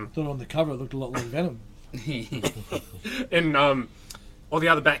 And Thought on the cover it looked a lot like Venom. all the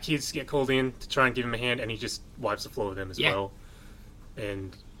other Bat kids get called in to try and give him a hand, and he just wipes the floor with them as Yeah. well.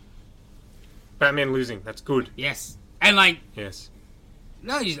 And Batman losing, that's good. Yes, and like, Yes.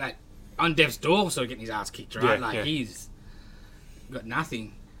 no, he's like on death's door, so getting his ass kicked, right? Yeah, like yeah. he's got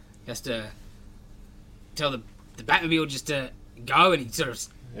nothing. He has to tell the Batmobile just to go, and he sort of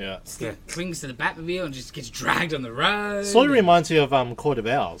Yeah. Yeah. clings to the Batmobile and just gets dragged on the road. Sort of reminds you of Court of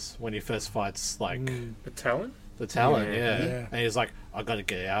Owls when he first fights like The talent? the Talon. Yeah. Yeah. Yeah. And he's like, I got to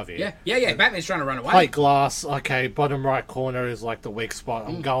get out of here. Yeah. Batman's trying to run away. Plate glass. Okay, bottom right corner is like the weak spot.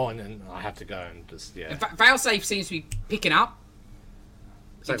 I'm going, and I have to go and just And yeah. Failsafe seems to be picking up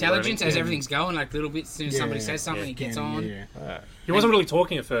like intelligence learning, as yeah. everything going, like little bits. As soon as somebody says something, he gets on. Yeah. He wasn't really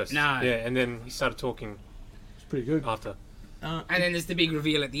talking at first. No. Yeah, and then he started talking It's pretty good. after. And then there's the big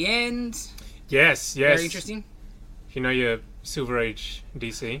reveal at the end. Yes. Very interesting. If you know your Silver Age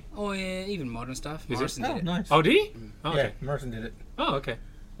DC. Oh yeah, even modern stuff. Is it? Morrison Oh, did it. nice. Oh, did he? Oh, Yeah, okay. Morrison did it. Oh, okay.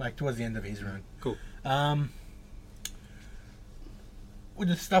 Like towards the end of his run. Cool. With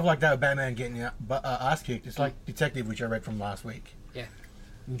the stuff like that, with Batman getting ass kicked, it's like Detective, which I read from last week.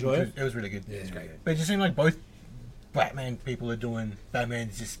 Enjoy it. It was really good. Yeah, it's great. But it just seemed like both Batman people are doing.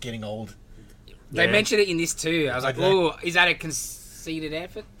 Batman's just getting old. They Yeah. mentioned it in this too. I was like, Like that. oh, is that a conceited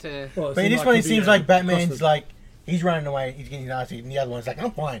effort to? Well, But in this one, it seems like Batman's like he's running away, he's getting his ass kicked, and the other one's like,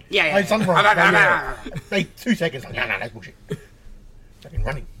 I'm fine. Yeah. Like, something's wrong. Like 2 seconds. Like, no, that's bullshit. Fucking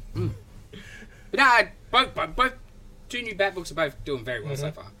running. But no, both two new Bat books are both doing very well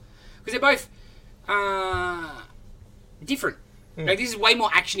so far because they're both different. Like this is way more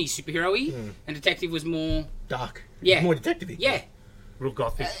actiony, superhero-y, and Detective was more Dark. Yeah. More detective-y. yeah. Real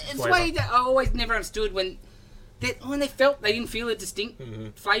gothic. It's the flavour. way that I always never understood when they didn't feel a distinct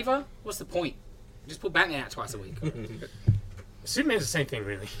flavour. What's the point? Just put Batman out twice a week. Superman's the same thing,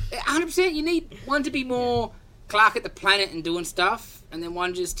 really. 100%. You need one to be more Clark at the planet and doing stuff, and then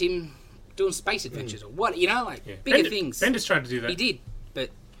one just him doing space adventures or what, you know, like bigger things. Bendis tried to do that. He did, but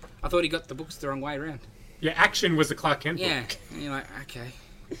I thought he got the books the wrong way around. Yeah, Action was the Clark Kent book. Yeah, and you're like, okay.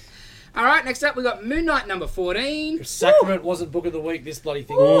 All right, next up we got Moon Knight number 14. If Sacrament wasn't book of the week, this bloody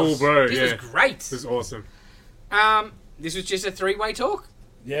thing Oh, was. bro, This yeah. was great. This is awesome. This was just a 3-way talk.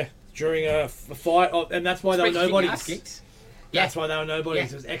 Yeah, during a fight, and that's why they were Speaking of nobodies. ass kicks. That's why they were nobodies. Yeah.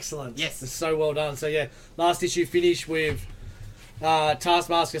 It was excellent. Yes. It's so well done. So yeah, last issue finished with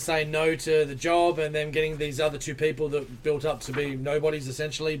Taskmaster saying no to the job, and then getting these other two people that built up to be nobodies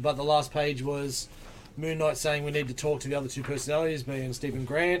essentially. But the last page was Moon Knight saying we need to talk to the other two personalities, being Stephen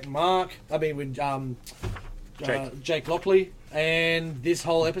Grant and Mark. I mean, with Jake Lockley. And this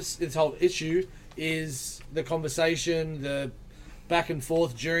whole issue is the conversation, the back and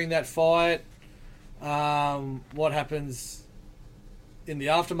forth during that fight. What happens in the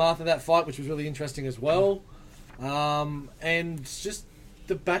aftermath of that fight, which was really interesting as well. And just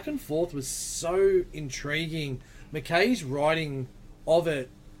the back and forth was so intriguing. McKay's writing of it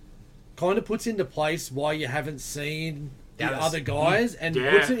kind of puts into place why you haven't seen the Dallas. other guys, and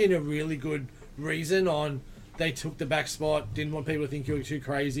Yeah. puts it in a really good reason on they took the back spot, didn't want people to think you were too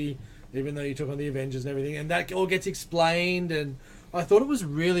crazy, even though you took on the Avengers and everything, and that all gets explained. And I thought it was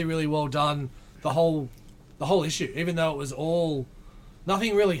really, really well done. The whole issue, even though it was all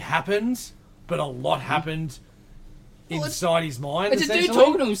nothing really happened, but a lot happened inside his mind. It's a dude essentially.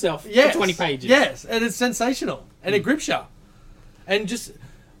 talking to himself Yes. for 20 pages. Yes, and it's sensational. And it grips you. And just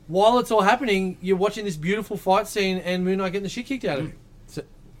while it's all happening, you're watching this beautiful fight scene and Moon Knight getting the shit kicked out of him. So,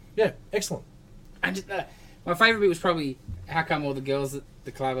 yeah, excellent. And just, my favourite bit was probably how come all the girls at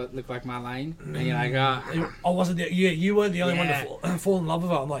the club look like Marlene? And you're like, oh, I wasn't there. Yeah, you weren't the only Yeah. one to fall in love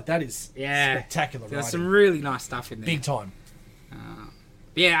with her. I'm like, that is yeah. spectacular There's writing. some really nice stuff in there. Big time.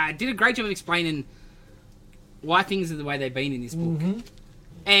 But yeah, I did a great job of explaining why things are the way they've been in this book. Mm-hmm.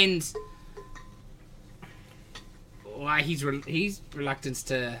 And why his reluctance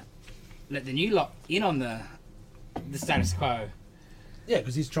to let the new lot in on the status quo. Yeah,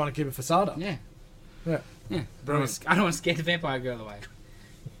 because he's trying to keep a facade. Yeah. Yeah. Yeah. I don't want to scare the vampire girl away.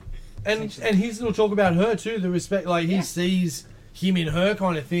 And his little talk about her too, the respect, like he Yeah. sees him in her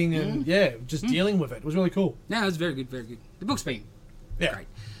kind of thing, and just dealing with it. It was really cool. No, it was very good, very good. The book's been Yeah. great.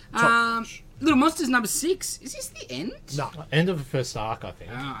 Top Little Monsters number 6. Is this the end? No. End of the first arc, I think.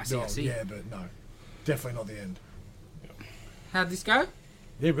 Oh, I see, No, I see. yeah, but no. Definitely not the end. How'd this go?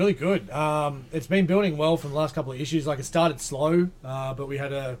 Yeah, really good. It's been building well from the last couple of issues. Like, it started slow, but we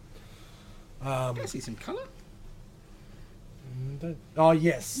had a... I see some colour. Oh,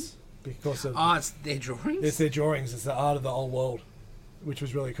 yes. Because of... Oh, it's their drawings? It's their drawings. It's the art of the old world, which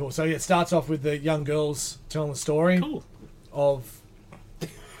was really cool. So, yeah, it starts off with the young girls telling the story Cool. of...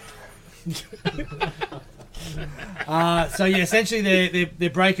 So yeah, essentially they're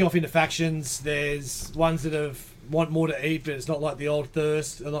breaking off into factions. There's ones that want more to eat, but it's not like the old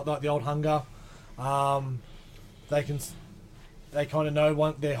thirst, not like the old hunger. They kind of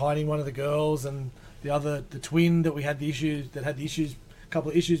know they're hiding one of the girls, and the twin that had the issues a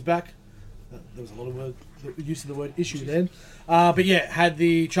couple of issues back. There was a lot of use of the word issue then, but yeah, had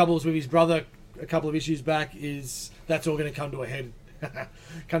the troubles with his brother a couple of issues back. That's all going to come to a head.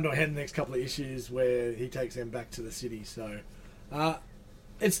 In the next couple of issues where he takes them back to the city. So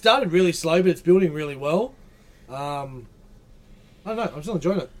it started really slow, but it's building really well. I don't know, I'm still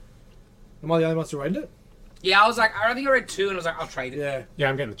enjoying it. Am I the only one to read it? Yeah, I think I read 2 and I was like, I'll trade it. Yeah, Yeah,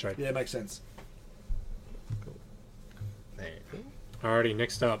 I'm getting the trade. yeah, it makes sense. Alrighty,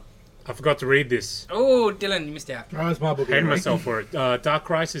 next up. I forgot to read this. Oh, Dylan, you missed out. Oh, it's my book. Hated anyway. myself for it. Dark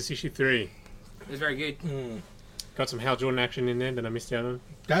Crisis issue 3. It was very good. Got some Hal Jordan action in there that I missed out on.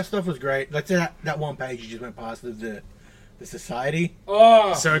 That stuff was great. Let's say that one page you just went past of the society.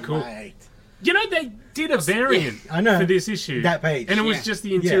 Oh, So cool. Mate. You know, they did a variant I know. for this issue. That page. And it was Yeah. just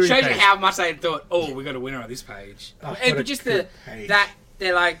the interior shows you page. how much they thought, oh, we got a winner on this page. Oh, And what a just good page.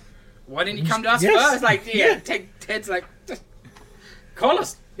 they're like, why didn't you come to us Yes. first? Like, Yeah. Ted's like, just call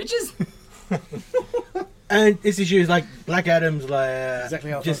us, bitches. And this issue is like Black Adam's like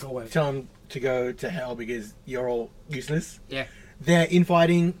Exactly how I just thought it went. tell him to go to hell because you're all useless. Yeah. Their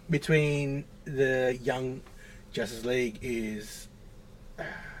infighting between the young Justice League is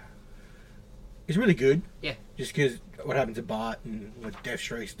really good. Yeah. Just because what happened to Bart and what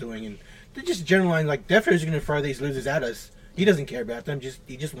Deathstroke's doing, and they're just generalizing like Deathstroke's going to throw these losers at us. He doesn't care about them.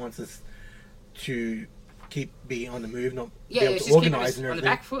 He just wants us to keep being on the move, not Yeah, be able it's to just keeping organize us and on everything. the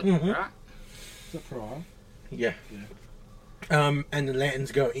back foot, Mhm. right? Is that Pariah? Yeah. And the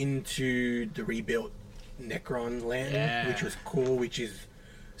lanterns go into the rebuilt Necron lantern, Yeah. which was cool, which is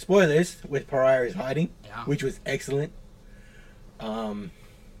Spoilers, with Pariah is hiding, Yeah. which was excellent.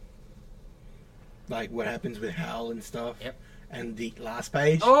 Like what happens with Hal and stuff. Yep. And the last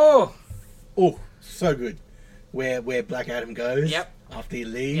page. Oh, Oh, so good. Where Black Adam goes. Yep. After he yeah.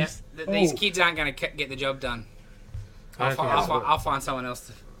 leaves. These Oh, kids aren't going to get the job done. I don't think that's what- I'll find someone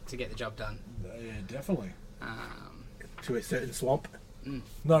else to get the job done. Yeah, definitely. to a certain swamp.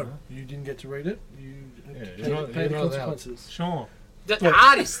 No, you didn't get to read it. You you're pay, not- pay you're the not allowed. consequences. Sure. The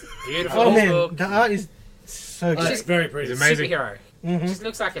art is beautiful. Oh man, Look, the art is so good. It's very pretty. It's amazing. superhero. Mhm. Just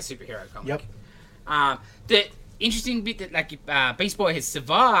looks like a superhero comic. Yep. The interesting bit that like Beast Boy has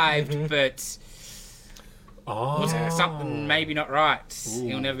survived, Mhm. but Oh. something maybe not right.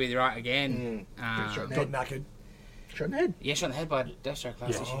 He'll never be the right again. Sure. Got knackered. Shot in the head. Yeah, shot in the head by Deathstroke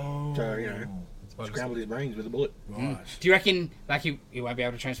last issue. Oh, So, you know, scrambled his brains with a bullet. right. Do you reckon like he won't be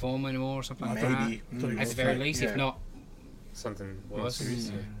able to transform anymore or something like Maybe. that. At the very least, Yeah. if not. Something more Worse. serious.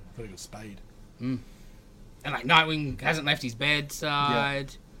 I thought he got spayed. And like Nightwing hasn't left his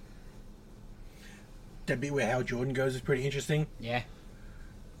bedside. That bit where Hal Jordan goes is pretty interesting. Yeah.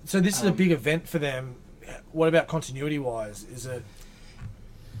 So this is a big event for them. What about continuity wise? Is it?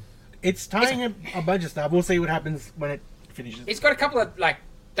 It's tying a bunch of stuff. We'll see what happens when it finishes. It's got a couple of like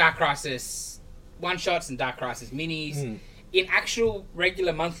Dark Crisis one shots and Dark Crisis minis. In actual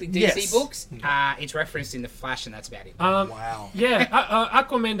regular monthly DC Yes. books, it's referenced in the Flash, and that's about it. Wow. Yeah,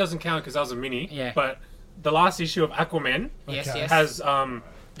 Aquaman doesn't count because that was a mini. Yeah. But the last issue of Aquaman Yes, Okay. yes. has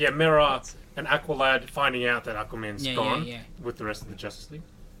Mera and Aqualad finding out that Aquaman's Yeah, gone yeah. with the rest of the Justice League.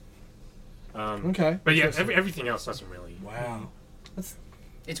 Okay. But yeah, Interesting. everything else doesn't really. Wow.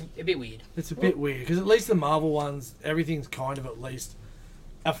 It's a bit weird. It's a bit weird because at least the Marvel ones, everything's kind of at least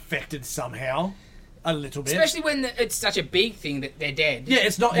affected somehow, a little bit. Especially when it's such a big thing that they're dead. yeah,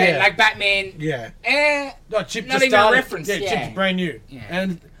 it's not. Yeah, Yeah, like Batman. Yeah. no, Chip not just even a started. reference, Yeah, yeah. Chip's brand new. Yeah.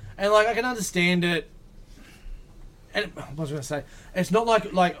 And like I can understand it. And what was I going to say? It's not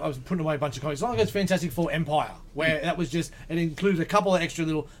like I was putting away a bunch of comics. It's not like it's Fantastic Four Empire, where that was just it included a couple of extra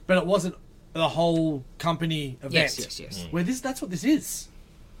little, but it wasn't the whole company event. Yes. Where that's what this is.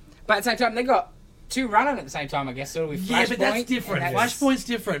 But at the same time, they got two running at the same time, I guess. So with Yeah, but that's Flashpoint, different. and that's- Flashpoint's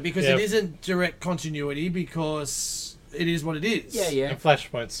different because Yeah. it isn't direct continuity because it is what it is. Yeah. And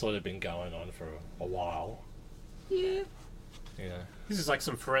Flashpoint's sort of been going on for a while. Yeah. Yeah. This is like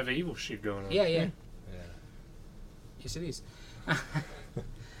some Forever Evil shit going on. Yeah. Yeah. Yes, it is.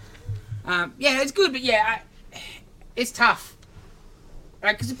 Yeah, it's good, but yeah, it's tough.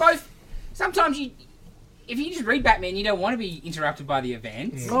 Right, because both. Sometimes if you just read Batman, you don't want to be interrupted by the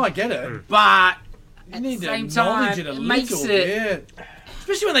events. Oh, I get it. But You at need the to same acknowledge time, it a it makes little it. bit.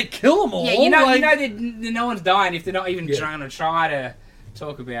 Especially when they kill them all. Yeah, you know like, that no one's dying if they're not even trying to try to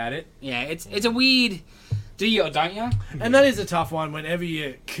talk about it. Yeah, it's a weird. Do you or don't you? And that is a tough one whenever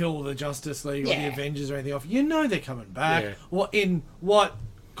you kill the Justice League or the Yeah. Avengers or anything off. You know they're coming back. Yeah. What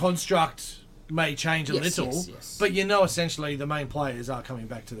construct may change a Yes, little, yes. but you know essentially the main players are coming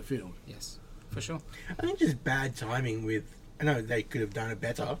back to the field. Yes, for sure. I think just bad timing with. I know they could have done it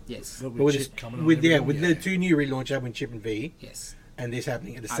better. Yes, But But with, shit coming on with every yeah, day. with the two new relaunch albums, Chip and V, yes. and this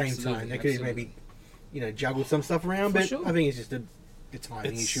happening at the same Absolutely, time, they could have absolutely. maybe, juggled some stuff around. For But sure. I think it's just a timing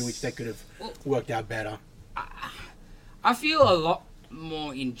It's- issue which they could have Well- worked out better. I feel a lot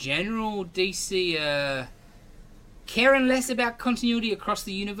more in general DC caring less about continuity across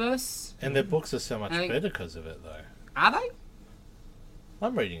the universe. And their books are so much I think- better because of it, though. Are they?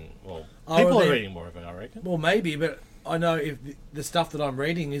 I'm reading. Well, Oh, people are are they- reading more of it, I reckon. Well, maybe, but I know if the stuff that I'm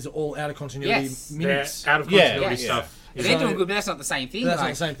reading is all out of continuity Yes. They're minutes. out of Yeah, continuity yeah. stuff. They're So- doing good, but that's not the same thing. But that's not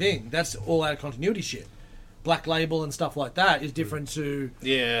like, the same thing. That's all out of continuity shit. Black Label and stuff like that is different to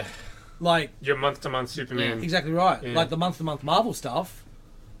Yeah. like Your month-to-month Superman. exactly right. Yeah. Like the month-to-month Marvel stuff,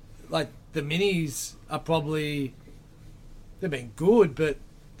 like the minis are probably they've been good, but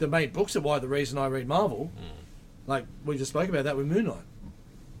the main books are why the reason I read Marvel. Like we just spoke about that with Moon Knight.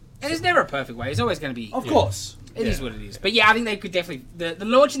 And there's never a perfect way. It's always going to be. Of course. It is what it is. But yeah, I think they could definitely the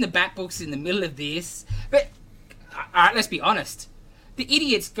launching the Bat books in the middle of this. But all right, let's be honest. The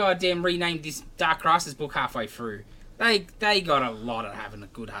idiots goddamn renamed this Dark Crisis book halfway through. They got a lot of having a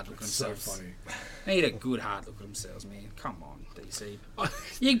good hard look at So themselves. funny. They need a good hard look at themselves, man. Come on, DC.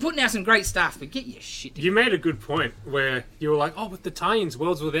 You're putting out some great stuff, but get your shit together. You made a good point where you were like, "Oh, with the tie-ins,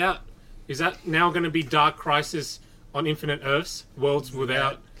 Worlds Without, is that now going to be Dark Crisis on Infinite Earths? Worlds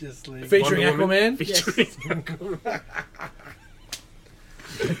Without Just like Featuring Wonder Woman?" Aquaman. Featuring Aquaman.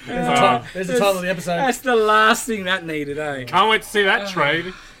 There's the title of the episode. That's the last thing that needed, eh? Can't wait to see that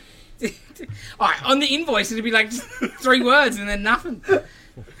trade. Alright, on the invoice it'd be like just 3 words and then nothing.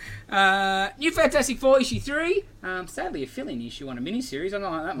 New Fantastic Four issue 3. Sadly, a fill-in issue on a miniseries. I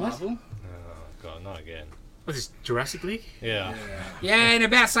don't like that, Marvel. Oh god, not again. What's this, Jurassic League? Yeah. Yeah, and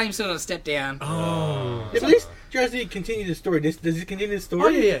about same sort of step down. Oh. Yeah, but at least Jurassic continue the story. Does it continue the story? Oh,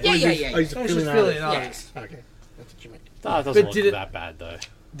 yeah, Yeah, Or is yeah, this- yeah, oh, it's It's filling just out. filling Yeah. artists. Okay, that's what you meant. That doesn't But look did it- that bad though.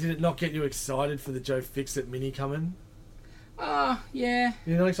 Did it not get you excited for the Joe Fixit mini coming? Yeah.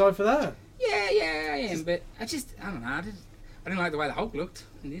 You're not excited for that? Yeah, I am. But I don't know. I didn't like the way the Hulk looked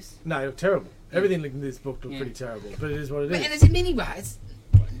in this. No, terrible. Everything in this book looked Yeah. pretty terrible, but it is what it And is. there's a mini bar.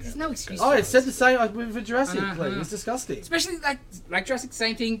 There's no excuse. Oh, for it said the same with Jurassic. Uh-huh. League. It's disgusting. Especially like Jurassic,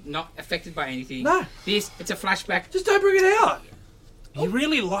 same thing, not affected by anything. No. This, it's a flashback. Just don't bring it out. He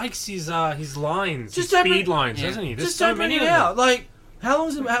really likes his lines, Just his don't speed bring- lines, Yeah. doesn't he? There's Just so don't bring many it of them. out. Like, how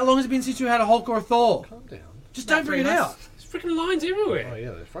long has it been since you had a Hulk or a Thor? Calm down. Just About don't bring it 3 months. out. There's freaking lines everywhere. Oh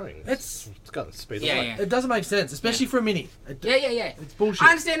yeah, they're throwing. It's It's got the speed. Yeah, of light. yeah. it doesn't make sense, especially for a mini. Yeah. It's bullshit.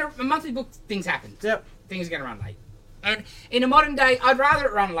 I understand a monthly book, things happen. Yep. Things are going to run late. And in a modern day, I'd rather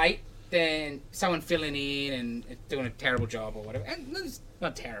it run late than someone filling in and doing a terrible job or whatever. And it's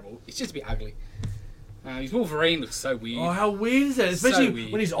not terrible. It's just a bit ugly. His Wolverine looks so weird. Oh, how weird is that? So Especially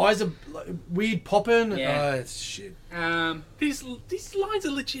weird. when his eyes are like, weird popping. Yeah. Oh, it's shit. These lines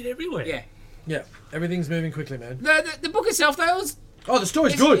are legit everywhere. Yeah. Yeah, everything's moving quickly, man. The book itself, though, was Oh, the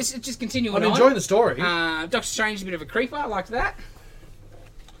story's good. It's just continuing I'm on. enjoying the story. Doctor Strange is a bit of a creeper. I liked that.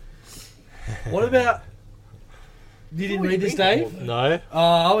 What about? You didn't read this, Dave? No.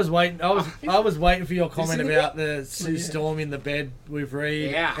 I was waiting. I was waiting for your comment in the about the Sue Storm in the bed with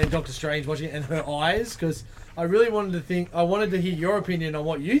Reed Yeah. and Doctor Strange watching it and her eyes, because I really wanted to think. I wanted to hear your opinion on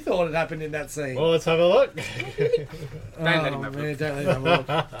what you thought had happened in that scene. Well, let's have a look. Don't let him have a man, look. don't let him have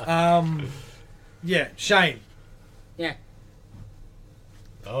a look. Yeah, Shane. Yeah.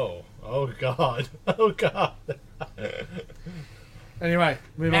 Oh god. Oh god. Anyway,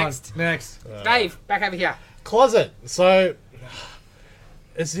 move Next. on. Next. Dave, back over here. Closet. So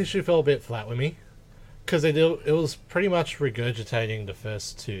this issue fell a bit flat with me because it was pretty much regurgitating the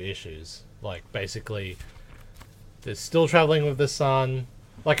first 2 issues. Like basically, they're still traveling with the sun.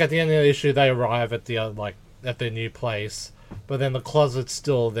 Like at the end of the issue, they arrive at at their new place, but then the closet's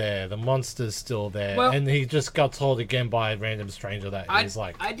still there, the monster's still there, Well- and he just got told again by a random stranger that I he's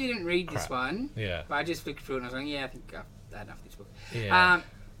like, I didn't read this crap. one, yeah, but I just flicked through it and I was like, yeah, I think I've had enough of this book. yeah.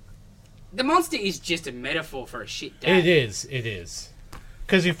 The monster is just a metaphor for a shit dad. It is.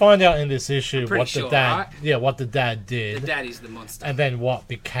 Because you find out in this issue pretty what the sure, dad, right? yeah, what the dad The did, dad is the monster. and then what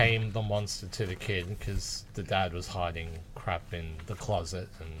became the monster to the kid. Because the dad was hiding crap in the closet,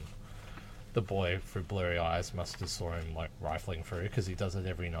 and the boy through blurry eyes must have saw him like rifling through because he does it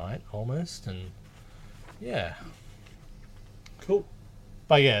every night almost, and yeah. Cool.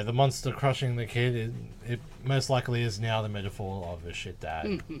 But yeah, the monster crushing the kid, it most likely is now the metaphor of a shit dad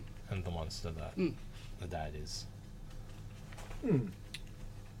and the monster that the dad is.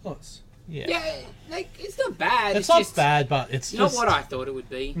 Nice. Yeah. Yeah, like it's not bad. It's not just bad, but it's not just what I thought it would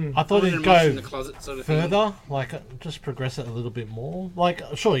be. I thought wanted it'd a monster in go the closet sort of thing. further, like just progress it a little bit more. Like,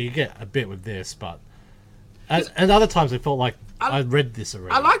 sure, you get a bit with this, but and other times it felt like I read this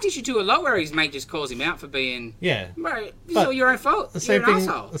already. I liked issue 2 a lot where his mate just calls him out for being, Yeah, bro, this is But all your own fault. the You're same an thing.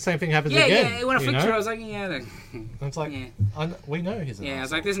 asshole. The same thing happens Yeah, again. yeah. When I you flicked know? through, I was like, yeah, And it's like yeah. we know he's an yeah. I was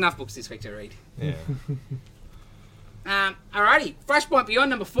asshole. like, there's enough books this week to read. Yeah. Alrighty, Flashpoint Beyond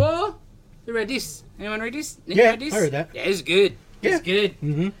number 4. Who read this? Anyone read this? Nick Yeah, read this? I read that. Yeah, it's good. Yeah. It's good.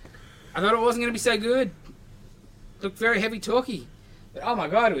 Mm-hmm. I thought it wasn't going to be so good. Looked very heavy talky. But oh my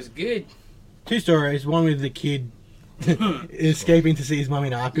god, it was good. 2 stories. One with the kid escaping to see his mum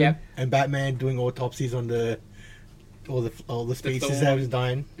in Arkham, Yep. and Batman doing autopsies on all the species that Thorn. was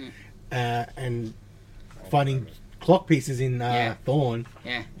dying, and finding clock pieces in Yeah. Thorn,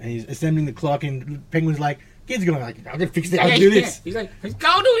 Yeah. and he's assembling the clock. And Penguin's like, "Kid's going like, I'm gonna fix it. I'll do this. He's like,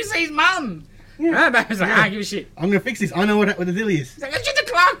 go do see his mum. Yeah. Batman's like, I don't give a shit. I'm gonna fix this. I know what the deal is." He's like, it's just a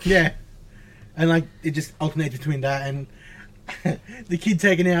clock. Yeah, and like it just alternates between that and the kid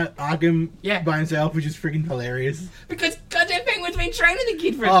taking out Arkham Yeah. by himself, which is freaking hilarious. Because goddamn Penguin's been training the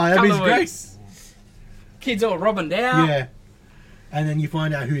kid for a Oh, that couple was of great. weeks. Kid's all robbing down. Yeah, and then you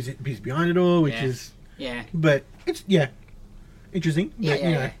find out who's behind it all, which Yeah. is, Yeah. but it's interesting. Yeah, but, yeah,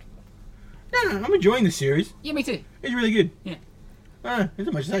 you know, no, I'm enjoying the series. Yeah, me too. It's really good. Yeah. There's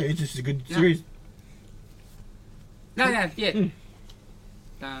not much to say. It's just a good No. series. No, yeah. Mm.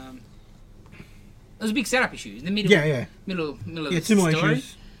 It was a big setup issue. In the middle, Yeah. middle of Yeah, the 2 more story.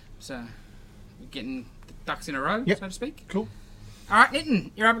 issues. So, we're getting the ducks in a row, Yep. so to speak. Cool. All right,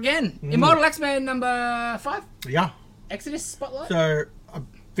 Nitin, you're up again. Immortal X-Men number 5, Yeah. Exodus Spotlight. So I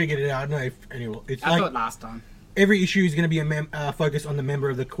figured it out. I don't know if anyone. It's I like thought last time. every issue is going to be focused on the member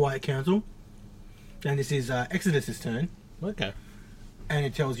of the Quiet Council. And this is Exodus's turn. Okay. And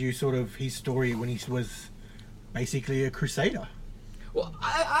it tells you sort of his story when he was basically a crusader. Well,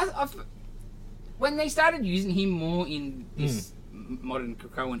 when they started using him more in this modern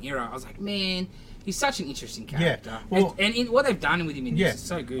Krakoan era, I was like, man, he's such an interesting character. well- and in what they've done with him in this is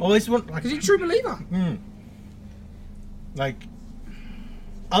so good. Well, this one, like, Because he's a true believer. like,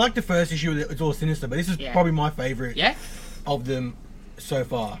 I like the first issue. It's all sinister, but this is Yeah. probably my favorite Yeah? of them so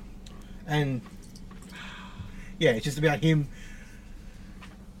far. And yeah, it's just about him.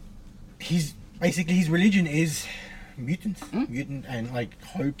 He's basically, his religion is mutant, and like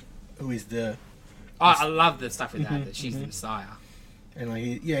Hope, who is the I love the stuff with that she's the Messiah. and like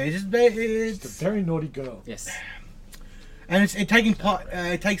it's just it's It's a very naughty girl. Yes. and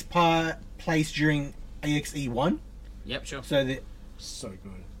it takes place during AXE1, Yep, sure. so that So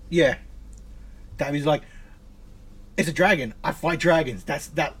good. yeah, that was like, it's a dragon. I fight dragons.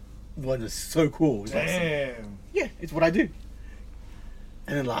 That one is so cool. It's like, Damn. yeah, it's what I do.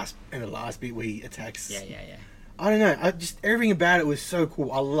 And then the last bit where he attacks. Yeah. I don't know. Everything about it was so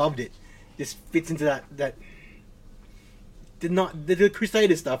cool. I loved it. Just fits into that. The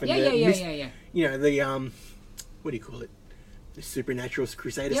Crusader stuff and Yeah. You know, the what do you call it? The supernatural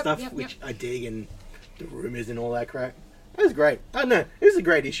Crusader Yep, stuff, yep, which I dig, and the rumors and all that crap. That was great. I don't know. It was a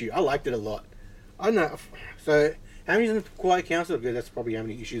great issue. I liked it a lot. I don't know. So how many's in the Quiet Council? Because that's probably how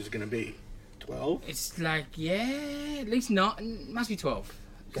many issues it's going to be. 12. It's like, at least not. Must be 12.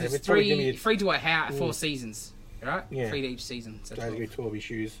 Okay, It's it's probably gonna be free to a 4 seasons, right? Yeah. Free to each season. So So it's going 12. to be 12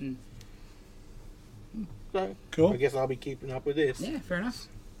 issues. Mm. So Cool. I guess I'll be keeping up with this. Yeah, fair enough.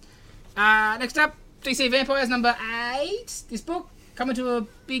 Next up, DC Vampires number 8. This book coming to a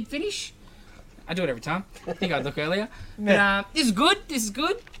big finish. I do it every time. I think I'd look earlier. But, this is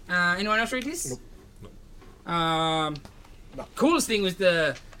good. Anyone else read this? Nope. Coolest thing was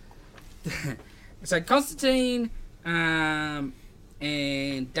the so Constantine and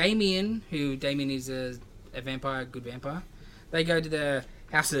Damien, who Damien is a vampire, good vampire. They go to the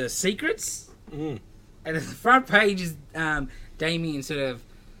House of Secrets, and the front page is Damien sort of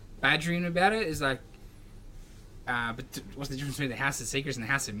badgering about it. Is like, what's the difference between the House of Secrets and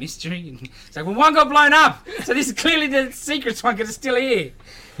the House of Mystery? And it's like, well, one got blown up, so this is clearly the Secrets one because it's still here.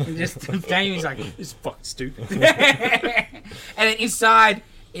 And just Damien's like, this is fucking stupid. And then inside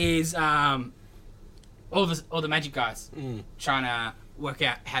is all the magic guys trying to work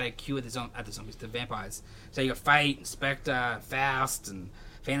out how to cure the vampires. So you got Fate, Spectre, Faust, and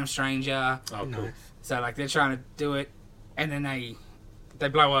Phantom Stranger. Oh, cool. So like they're trying to do it, and then they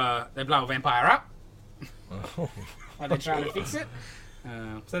blow a vampire up. While they're trying to fix it.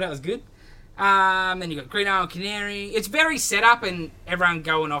 So that was good. Then you got Green Arrow and Canary. It's very set up, and everyone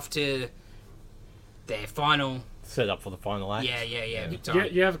going off to their final. Set up for the final act. Yeah, big time.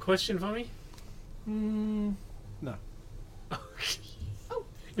 You have a question for me? No.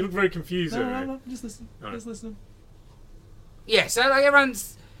 You look very confused. No. Just listen. Alright. Just listen. Yeah, so like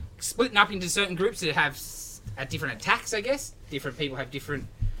everyone's splitting up into certain groups that have different attacks, I guess. Different people have different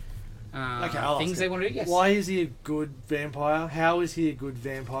Okay, I'll things ask they it. want to do. Yes. Why is he a good vampire? How is he a good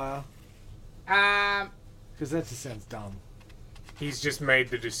vampire? Because that just sounds dumb. He's just made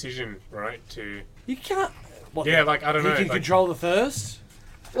the decision, right? To You can't. What, yeah, like I don't he know. can like, control the thirst.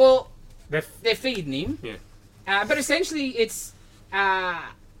 Well, they're they're feeding him. Yeah. But essentially, it's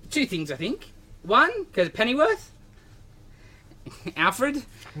two things, I think. One, because Pennyworth, Alfred,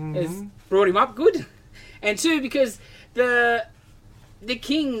 has brought him up good. And two, because the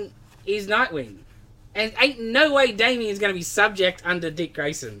king is Nightwing. And ain't no way Damien's going to be subject under Dick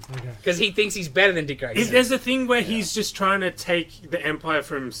Grayson. Because he thinks he's better than Dick Grayson. There's a thing where he's just trying to take the Empire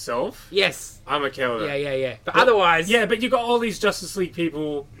for himself. Yes. I'm okay with that. Yeah. But otherwise... Yeah, but you got all these Justice League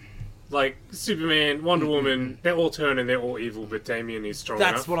people, like Superman, Wonder Woman. They're all turn and they're all evil, but Damien is strong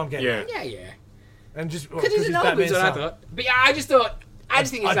That's enough. what I'm getting Yeah. at. Yeah. And just Because he's an old Batman's what I son. thought. But yeah, I just think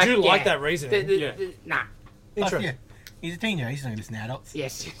it's I like... do like yeah, that reasoning. Yeah. Nah. Interesting. Yeah. He's a teenager. He's not listening to adults.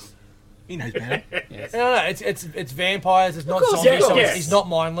 Yes. He knows better. Yes. No, it's vampires. It's not course, zombies. yeah, So of course. he's not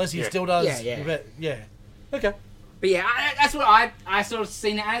mindless. He Yeah. still does. Yeah. Yeah. Okay. But yeah, that's what I sort of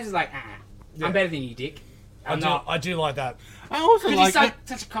seen it as. Like, I'm better than you, Dick. I'm not. I do like that. I also Because like he's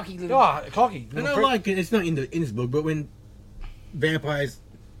such a cocky little... Oh, cocky. And I like it. It's not in this book, but when vampires,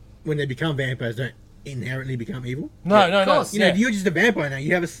 when they become vampires, don't inherently become evil. No. Of course. You know, if you're just a vampire now,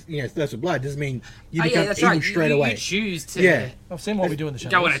 you have a thirst of blood. Doesn't mean you Oh, become yeah, that's evil right. straight you, away. You choose to... Yeah. I've seen what we do in the show.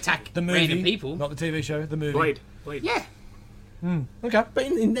 Go and attack the movie, random people. not the TV show. The movie. Blade. Yeah. Okay. But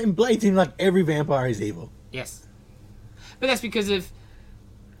in Blade, it seems like every vampire is evil. Yes. But that's because of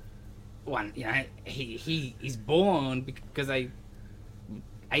one, you know, he's born because they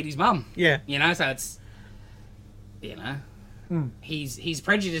ate his mum. Yeah. You know, so it's, you know, his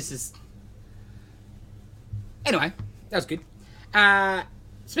prejudices. Anyway, that was good.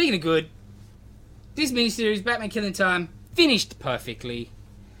 Speaking of good, this miniseries, Batman Killing Time, finished perfectly.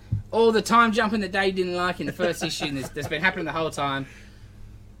 All the time jumping that Dave didn't like in the first issue, and that's been happening the whole time.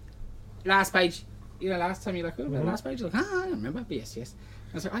 Last page, you know, last time you're like, oh, last page, you're like, I don't remember, but yes.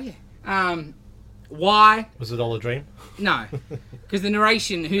 I was like, oh yeah. Why? Was it all a dream? No, because the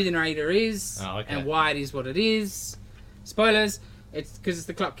narration, who the narrator is, okay. and why it is what it is. Spoilers. It's because it's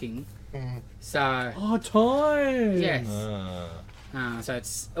the Clock King. So Oh, time. yes. So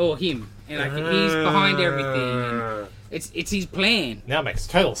it's all him, and like he's behind everything. And it's his plan, Now it makes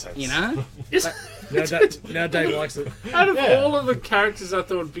total sense. you know. Now Dave likes it. Out of Yeah. all of the characters I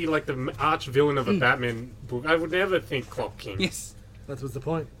thought would be like the arch villain of a Batman book, I would never think Clock King. Yes. That was the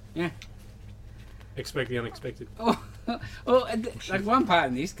point. Yeah. Expect the unexpected. Oh, well, like one part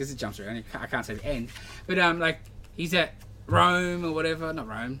in this, because it jumps around, I can't say the end, but like he's at Rome or whatever, not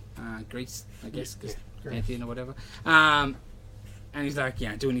Rome, Greece, I guess, because Pantheon or whatever, and he's like, you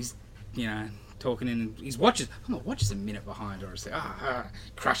know, doing his, you know, talking in his watches. Oh, my watch is a minute behind, or it's like,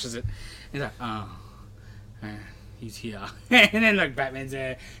 crushes it. He's like, he's here, and then like Batman's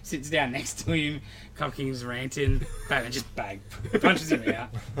there, sits down next to him, Clock King's ranting, Batman just punches him out.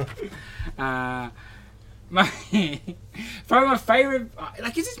 Probably my favorite,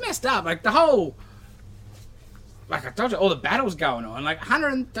 like, it's just messed up, like the whole, like I told you, all the battles going on, like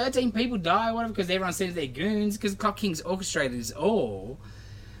 113 people die or whatever because everyone sends their goons because Clock King's orchestrated this all.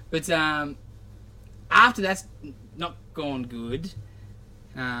 But after that's not gone good,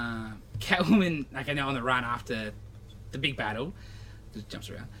 Catwoman, like I know, on the run after the big battle, just jumps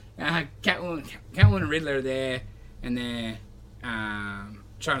around. Catwoman and Riddler are there, and they're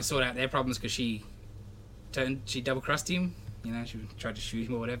trying to sort out their problems because she double crossed him. You know, she tried to shoot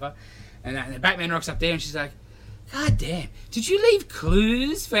him or whatever. And the Batman rocks up there, and she's like, God damn, did you leave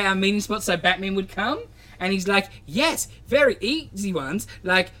clues for our meeting spot so Batman would come? And he's like, yes, very easy ones,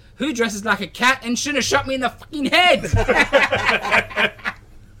 like who dresses like a cat and shouldn't have shot me in the fucking head.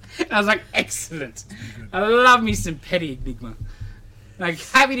 I was like, excellent. I love me some petty enigma. Like,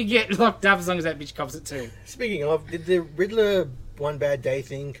 happy to get locked up as long as that bitch cops it too. Speaking of, did the Riddler One Bad Day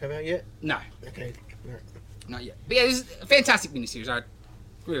thing come out yet? No, Okay. Alright. not yet. But yeah, this is a fantastic miniseries. I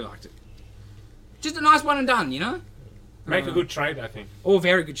really liked it. Just a nice one and done, you know? Make a good trade, I think. Or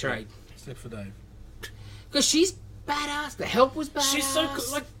very good trade. Except for Dave. Because she's badass. The Help was badass. She's so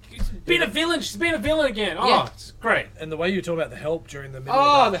cool. Like, been a villain. She's been a villain again. Oh, Yeah. it's great. And the way you talk about the help during the middle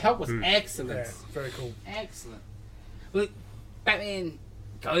Oh, of The that. Help was excellent. Yeah, very cool. Excellent. Well, Batman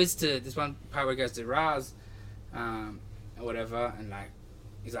goes to this one part where he goes to Raz, or whatever, and like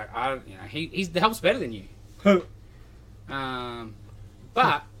he's like, he's the Help's better than you.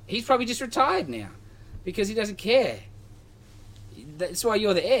 But he's probably just retired now because he doesn't care. That's why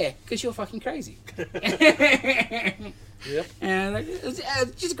you're the heir, because you're fucking crazy. Yep. And like, it's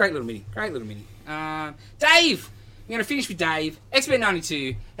just a great little mini. Dave! We're going to finish with Dave. X-Men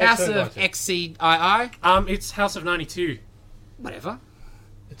 92, House X-Men of 92. XCII. It's House of 92. Whatever.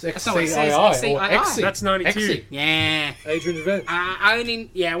 It's That's not what it says. XCII or XCII. XC. That's 92. XC. Yeah. Adrian Event.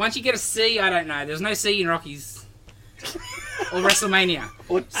 Once you get a C, I don't know. There's no C in Rockies. Or WrestleMania.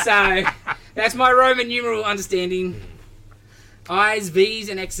 So, that's my Roman numeral understanding. I's, V's,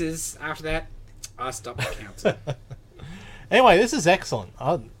 and X's. After that, I stop counting. Anyway, this is excellent.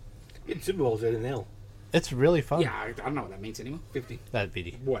 It's Super Bowl's at an L. It's really fun. Yeah, I don't know what that means anymore. 50. That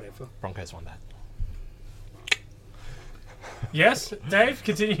video. Whatever. Broncos won that. Yes, Dave,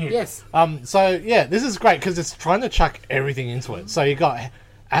 continue. Yes. So yeah, this is great because it's trying to chuck everything into it. So you got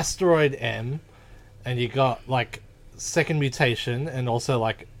Asteroid M, and you got like Second Mutation, and also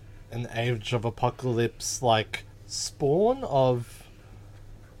like an Age of Apocalypse like spawn of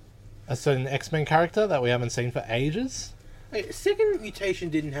a certain X-Men character that we haven't seen for ages. Wait, Second Mutation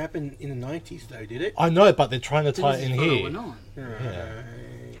didn't happen in the 90s, though, did it? I know, but they're trying to tie it in here. On.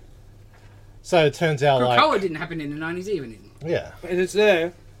 Right. So it turns out Krakoa like didn't happen in the 90s even. yeah, And it's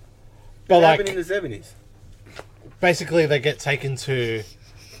there. but It like happened in the 70s. basically they get taken to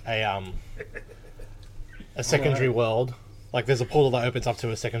a secondary world. Like there's a portal that opens up to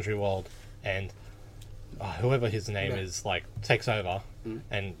a secondary world, and whoever his name is like takes over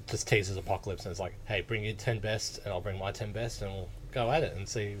and just teases Apocalypse and is like, "Hey, bring your 10 best, and I'll bring my 10 best, and we'll go at it and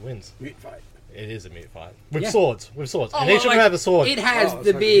see who wins." Mute fight. It is a mute fight with Yeah. swords, and each well, of them have a sword. It has Oh, the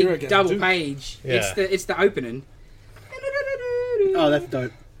it's like a hero big game double too. page. Yeah. It's the opening. Oh, that's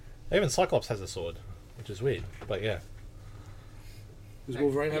dope. Even Cyclops has a sword, which is weird, but yeah. Does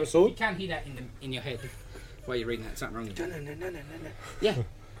Wolverine have a You sword? can't hear that in your head while you're reading that. Something wrong with you. No. Yeah.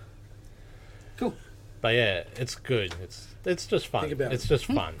 Cool. But yeah, it's good. It's just fun. Think about It's it. just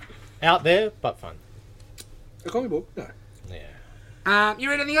fun. Out there, but fun. A comic book? No. Yeah. You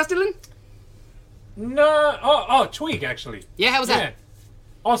read anything else, Dylan? No. Oh, Twig actually. Yeah, how was Yeah. that?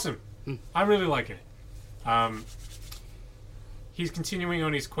 Awesome. I really like it. He's continuing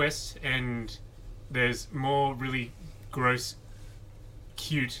on his quest, and there's more really gross,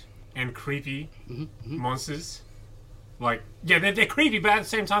 cute, and creepy monsters. Like, yeah, they're creepy, but at the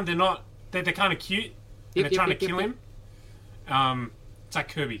same time, they're not. They're kind of cute, and they're trying to kill him. It's like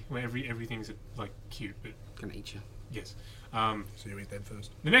Kirby, where everything's like cute, but Gonna eat you. yes. So you eat them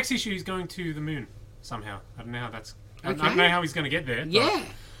first. The next issue is going to the moon somehow. I don't know how that's. I Okay. don't know how he's going to get there. but Yeah.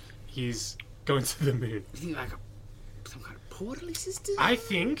 he's going to the moon. You think like some kind of portal system? I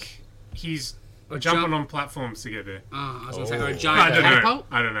think he's Or jumping jump- on platforms to get there. I was gonna say, or a I giant don't know. catapult.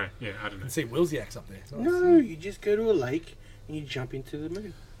 I don't know. Yeah, I don't know. And see, Wilsiak's up there. It's nice. No, you just go to a lake and you jump into the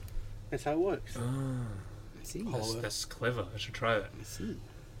moon. That's how it works. I see. That's clever. I should try that. I see.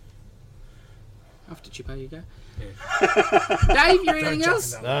 After Chippo, you go. Yeah. Dave, you read anything jump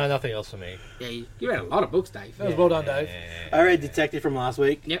else? in No, nothing else for me. Yeah, you read a lot of books, Dave. That was well done, Dave. I read Detective from last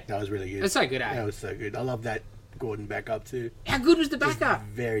week. Yep. That was really good. It's so good, eh? That was so good. I love that Gordon backup too. How good was the backup?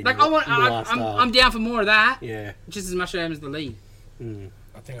 Very Like, noir I'm down for more of that. Yeah. Just as much as the lead. I think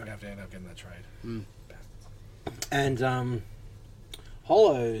I'm going to have to end up getting that trade. And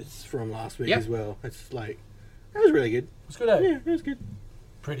Hollows from last week Yep. as well. It's like that was really good. It's good, eh? Yeah, it was good.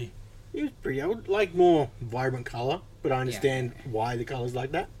 Pretty. It was pretty. I would like more vibrant color, but I understand why the color's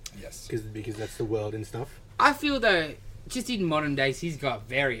like that Yes. because that's the world and stuff. I feel though, just in modern days, he's got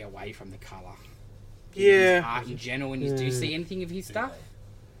very away from the colour. Yeah. His art in general, when you do see anything of his stuff,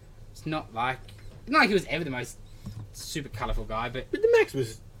 it's not like he was ever the most super colourful guy, but But the Max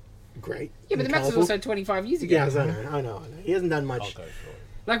was great. yeah, but the and Max was colourful. also 25 years ago. Yeah, I know. He hasn't done I'll much. go for it.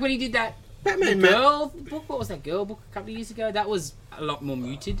 Like when he did that Batman, girl book, what was that girl book a couple of years ago? That was a lot more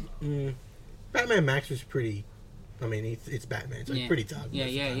muted. Batman Max was pretty. I mean, it's Batman, so Yeah. it's pretty tough. Yeah, most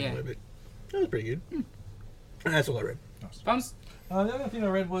of the yeah, time, yeah. But that was pretty good. And that's all I read. Bums? The other thing I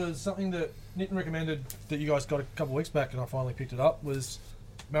read was something that Nitin recommended that you guys got a couple of weeks back, and I finally picked it up, was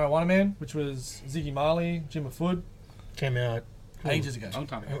Marijuana Man, which was Ziggy Marley, Jim Food, Came out ages ago. Long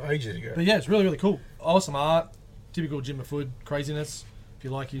time ago. ages ago. But yeah, it's really, really cool. Awesome art, typical Jim Food craziness. If you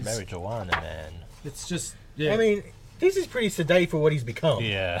like his... Marijuana Man. It's just, yeah. I mean, this is pretty sedate for what he's become.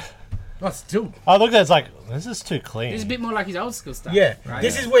 Yeah. But still, I looked at it, it's like, this is too clean. It's a bit more like his old school stuff. Yeah, Right?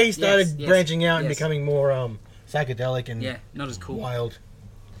 this is where he started Yes, branching out and yes. becoming more psychedelic and Yeah, not as cool. wild.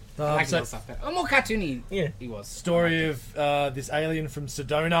 I like his so old stuff better. Oh, more cartoony Yeah. he was. story of this alien from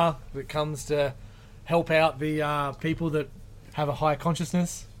Sedona that comes to help out the people that have a higher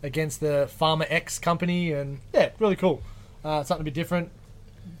consciousness against the Pharma X company, and yeah, really cool. Something a bit different.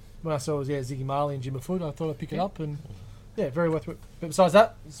 When I saw it was Ziggy Marley and Jim Food, I thought I'd pick it up, and yeah, very worth it. But besides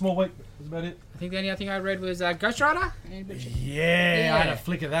that, small week. That's about it. I think the only other thing I read was Ghost Rider. Anybody- Yeah, I had Yeah. a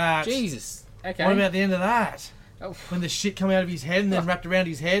flick of that. Jesus. Okay. What about the end of that? Oh. When the shit come out of his head and then wrapped around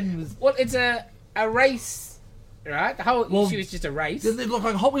his head and was, Well, it's a race, right? The whole Well, issue is just a race. they look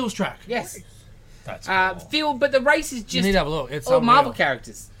like a Hot Wheels track. Yes. That's cool. Phil, but the race is You just need to have a look. It's all unreal. Marvel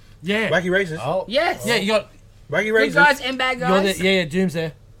characters. Yeah. Wacky Races. Oh. Yes. Yeah, you got Wacky Good Races. guys and bad you're guys. the, yeah, Doom's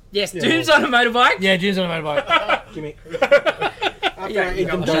there. Yes, Doom's on a motorbike. Yeah, Doom's on a motorbike. Give me. Yeah, you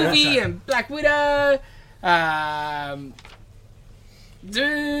got Sylvie and Black Widow.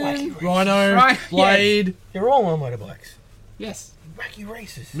 Doom. Rhino, Right, Blade, They're all on motorbikes. Yes. Wacky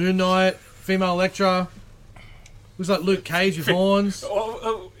Races. Moon Knight, female Elektra. Looks like Luke Cage with horns.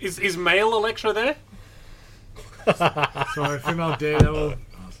 Oh, is male Electra there? Sorry, female Daredevil.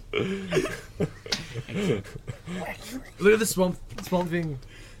 Look at the swamp thing.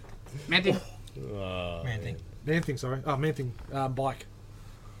 Man Thing. Man thing. Man thing, sorry. Oh, man thing. Bike.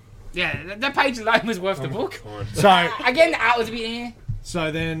 Yeah, that page alone was worth the book. So, Again, the art was a bit eh.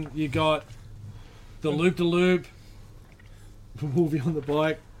 so then you got the loop-de-loop. Wolvie on the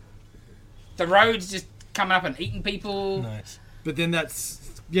bike. The road's just coming up and eating people. Nice. But then that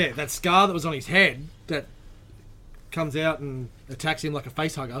scar that was on his head that comes out and attacks him like a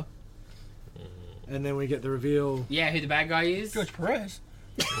face hugger. And then we get the reveal. Yeah, who the bad guy is. George Perez.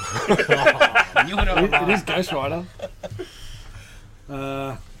 You know It is Ghost Rider.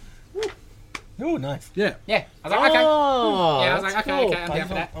 Oh, nice. Yeah. Yeah, I was like, okay. Oh, Yeah, I was like, that's okay, cool. okay, I'm down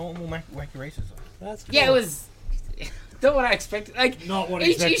for that. I want more Wacky Races. That's cool. Yeah, it was not what I expected. Like, Not what I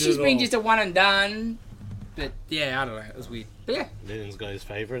each expected issue's at been all. just a one and done. But yeah, I don't know. It was weird. But yeah, Lynn's got his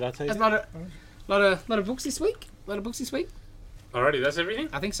favourite, I'll tell you. there's a lot of books this week. A lot of books this week. Alrighty, that's everything?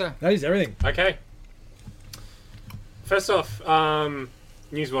 I think so. That is everything. Okay. First off,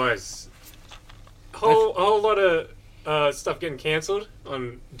 news-wise, a whole lot of stuff getting cancelled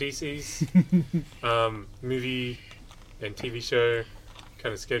on DC's movie and TV show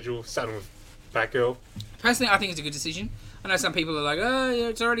kind of schedule, starting with Batgirl. Personally, I think it's a good decision. I know some people are like, oh, yeah,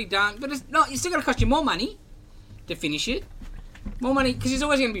 it's already done. But it's not. It's still going to cost you more money to finish it. More money, because there's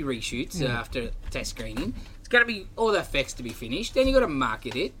always going to be reshoots after test screening. It's got to be all the effects to be finished. Then you got to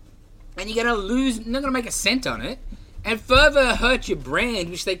market it. And you're going to lose, not going to make a cent on it. And further hurt your brand,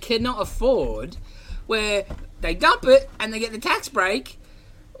 which they cannot afford, where they dump it and they get the tax break.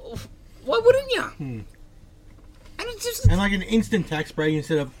 Why wouldn't you? And it's just... And like an instant tax break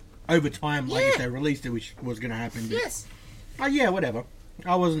instead of over time, like if Yeah. they released it, which was going to happen. But, Yes. oh yeah, whatever.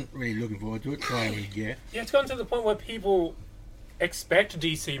 I wasn't really looking forward to it, so I was, yeah. Yeah, it's gotten to the point where people expect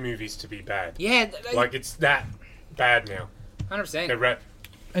DC movies to be bad. Yeah. Like, it's that bad now. 100%. They rep.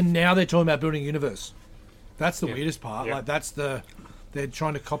 And now they're talking about building a universe. That's the Yeah. weirdest part. Yeah. Like they're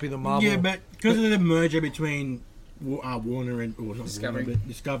trying to copy the Marvel. Yeah, but because of the merger between Warner and not Discovery. Warner, but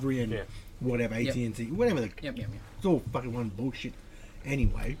Discovery and Yeah. whatever AT&T, whatever. Yep. It's all fucking one bullshit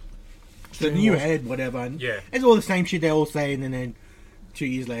anyway. So Streaming new wars. head, whatever. And Yeah. it's all the same shit they all say, and then 2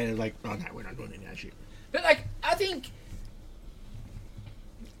 years later, it's like, oh no, we're not doing any of that shit. But like, I think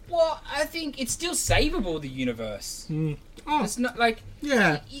it's still savable. The universe. Oh, It's not like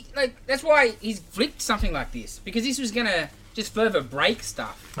yeah. like that's why he's flipped something like this, because this was gonna just further break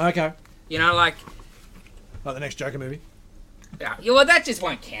stuff. Okay. You know, like Like the next Joker movie. yeah, well that just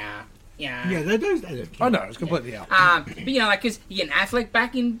won't count. Yeah. Yeah, they don't I know it's completely out. But you know, like, because you get Affleck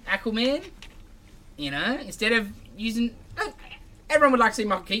back in Aquaman. You know, instead of using, everyone would like to see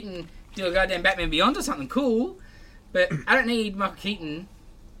Michael Keaton do a goddamn Batman Beyond or something cool, but I don't need Michael Keaton.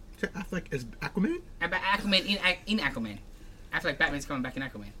 So Affleck as Aquaman? About Aquaman in Aquaman. Affleck Batman's coming back in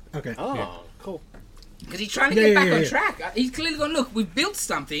Aquaman. Okay. Oh, cool. Because he's trying to Yeah, get yeah, back on yeah. track. He's clearly gone, look, we've built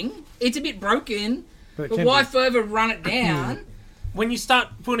something. It's a bit broken, But it but can why be. further run it down? When you start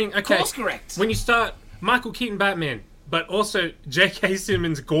putting... Okay, Course correct. when you start Michael Keaton Batman, but also J.K.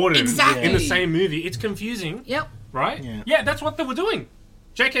 Simmons Gordon Exactly. in the same movie, it's confusing, Yep. right? Yeah. That's what they were doing.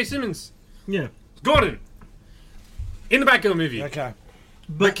 J.K. Simmons Yeah. Gordon in the Batgirl movie. Okay.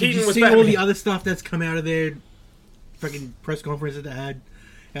 But did Keaton you was see all Batman. the other stuff that's come out of their fucking press conference that they had?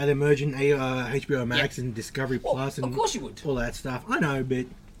 How they're merging HBO Max and Discovery Plus and Of course you would. all that stuff. I know, but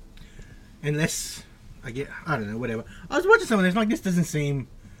unless I don't know, whatever. I was watching some of this, like, this doesn't seem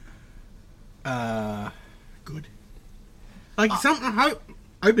good. Like, I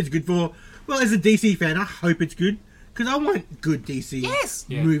hope it's good for. Well, as a DC fan, I hope it's good because I want good DC Yes.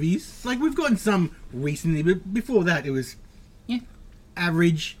 Yeah. movies. Like, we've gotten some recently, but before that, it was Yeah.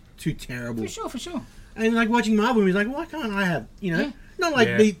 average to terrible. For sure. And like watching Marvel movies, like, why can't I have, Yeah. not like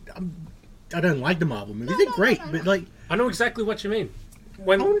Yeah. I don't like the Marvel movies. They're great, but like, I know exactly what you mean. I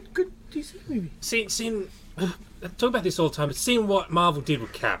When want a good DC movie. seeing I talk about this all the time, but seeing what Marvel did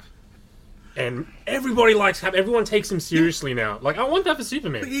with Cap, and everybody likes Cap. Everyone takes him seriously now. Like, I want that for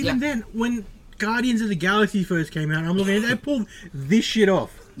Superman. But even Yeah. then, when Guardians of the Galaxy first came out, I'm looking at it, they pulled this shit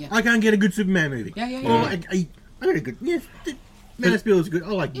off. Yeah. I can't get a good Superman movie. Yeah. Or I got a good. Yes, Man of Steel is good. I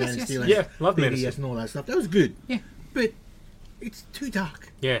like Yes, Man of yes. Steel. And Yeah, love Man of BDS Steel. and all that stuff. That was good. Yeah. But it's too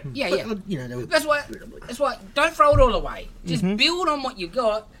dark. Yeah. Yeah. But, they were That's why. good. I'm like, That's why. Don't throw it all away. Just build on what you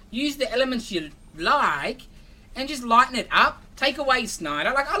got. Use the elements you like, and just lighten it up. Take away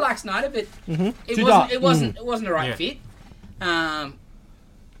Snyder. Like, I like Snyder, but it Too wasn't. dark. It wasn't. It wasn't the right Yeah. fit.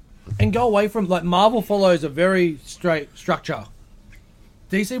 And go away from, like, Marvel follows a very straight structure.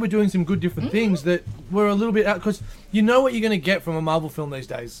 DC were doing some good different things that were a little bit out, because you know what you're going to get from a Marvel film these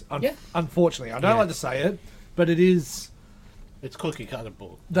days. Yeah. Unfortunately, I don't like to say it, but it is. It's cookie cutter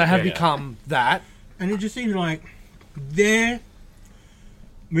book. They have Yeah. become that. And it just seems like their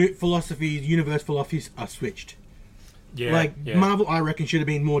philosophies, universe philosophies, are switched. Yeah. yeah. Marvel, I reckon, should have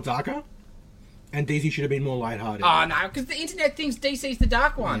been more darker, and DC should have been more lighthearted. Oh no, because the internet thinks DC's the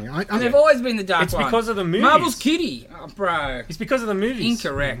dark one. Yeah, And they've always been the dark It's one. because of the movies. Marvel's kitty, oh, bro. It's because of the movies.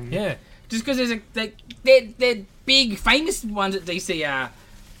 Incorrect. Yeah. Just because they're big famous ones at DC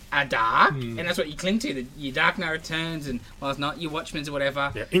are dark, and that's what you cling to. Your Dark Knight Returns, and well, it's not your Watchmen's or whatever.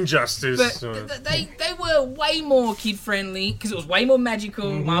 Yeah. Injustice. But they were way more kid friendly because it was way more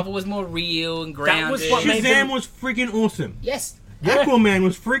magical. Marvel was more real and grounded. was what made them- Shazam was freaking awesome. Yes. Yeah. Aquaman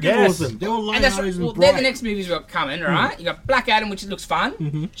was freaking Yes. awesome. They were And that's lighthearted and well, they're bright. the next movies we've got coming, right? You got Black Adam, which looks fun.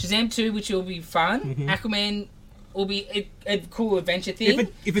 Shazam 2, which will be fun. Aquaman will be a cool adventure thing.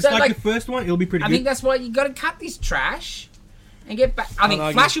 If it's So, like the first one, it'll be pretty I good. think that's why you got to cut this trash and get back. I think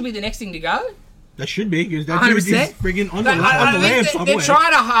argue. Flash will be the next thing to go. That should be because that dude is 100%. friggin' on But the I lamp think somewhere. they're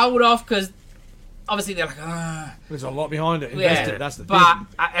trying to hold off because obviously they're like, There's a lot behind it. yeah. Invested. That's the But thing.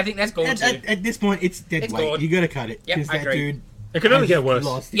 I think that's gone At, too. at this point, it's dead It's weight. gone. You gotta cut it Yep, because I that agree. dude. It could only has get worse.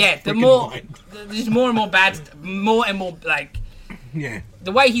 lost his Yeah, the frickin' more, mind. there's more and more bad, more and more like Yeah,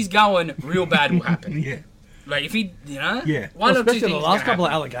 the way he's going, real bad will happen. yeah, Like if he, Yeah. one or two Especially things. the is last gonna couple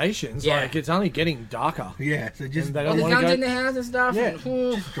of happen. allegations, Yeah. like it's only getting darker. yeah. So just, And they Well, don't the want to guns go. in the house and stuff. Yeah. And,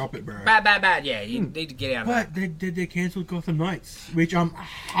 ooh, just drop it, bro. bad. Yeah, you need to get out of that. But they cancelled Gotham Knights, which I'm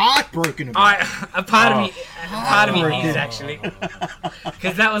heartbroken about. A part of me is actually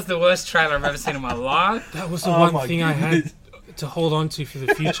because that was the worst trailer I've ever seen in my life. That was the Oh one my thing I goodness. had to hold on to for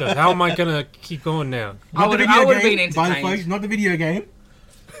the future. How am I gonna keep going now? I Not would the have video been game, by the entertained. folks, not the video game,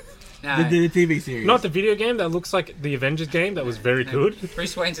 No. the TV series. Not the video game that looks like the Avengers game. That was very good.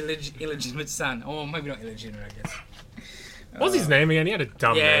 Bruce Wayne's illegitimate son, or maybe not illegitimate, I guess. What's his name again? He had a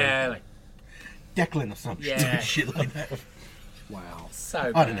dumb name. Yeah, like Declan or some Yeah. stupid shit like that. Wow. so.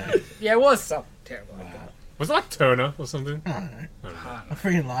 I Bad. don't know. Yeah, it was so terrible. Like that. Was it like Turner or something? I don't know. A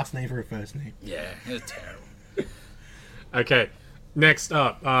freaking last name for a first name. Yeah, it was terrible. Okay, next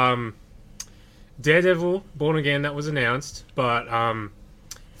up, Daredevil Born Again. That was announced, but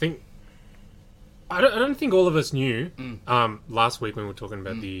I don't think all of us knew last week when we were talking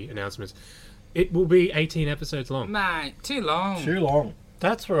about the announcements. It will be 18 episodes long. Mate, too long. Too long.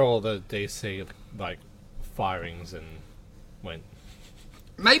 That's where all the DC like firings and went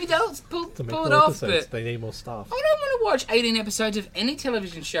Maybe they'll pull to make it more off, episodes. but They need more staff. I don't want to watch 18 episodes of any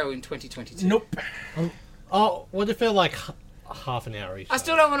television show in 2022. Nope. Oh, what if they're like half an hour each? I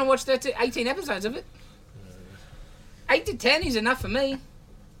still don't want to watch 18 episodes of it. 8 to 10 is enough for me.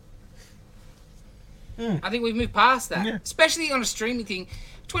 I think we've moved past that. Yeah. Especially on a streaming thing.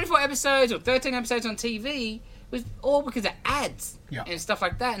 24 episodes or 13 episodes on TV was all because of ads Yeah. and stuff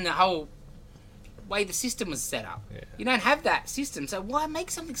like that and the whole way the system was set up. Yeah. You don't have that system, so why make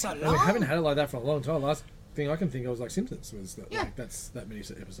something so long? We haven't had it like that for a long time. Last thing I can think of was like Simpsons. Was that, Yeah. like that's that many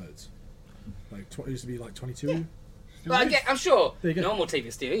episodes. Like it used to be like 22. Well, I'm sure There you go. normal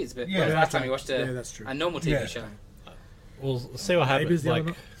TV still is, but Yeah, when was the last that's time right. you watched Yeah, that's true. a normal TV Yeah. show? We'll see what happens. Maybe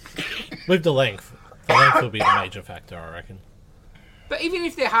Like the with the length, will be the major factor, I reckon. But even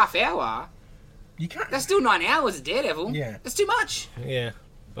if they're half hour, You can't. that's still 9 hours of Daredevil. Yeah. That's too much. Yeah,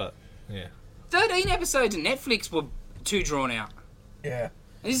 but yeah. 13 episodes of Netflix were too drawn out. Yeah.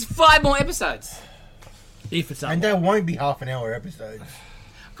 And this is 5 more episodes. If it's And there won't be half an hour episodes.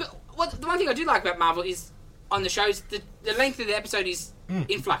 The one thing I do like about Marvel is on the shows, the length of the episode is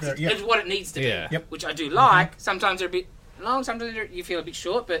in flux. Yeah. It's what it needs to Yeah. be, Yep. which I do like. Sometimes they're a bit long, sometimes you feel a bit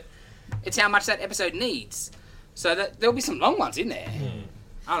short, but it's how much that episode needs. So that there'll be some long ones in there.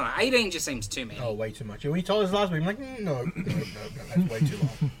 I don't know, 18 just seems too many. Oh, way too much. And when you told us last week, I'm like, no, that's way too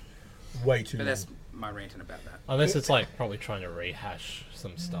long. Way too But long. that's my ranting about that. Unless it's like probably trying to rehash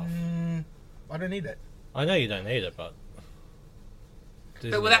some stuff. I don't need that. I know you don't need it, but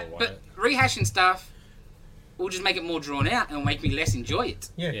Disney But with will that, want but it. rehashing stuff will just make it more drawn out and will make me less enjoy it.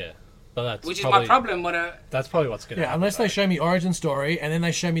 Yeah, but that's Which is probably, my problem. That's probably what's gonna. Yeah, happen, unless they though. show me origin story and then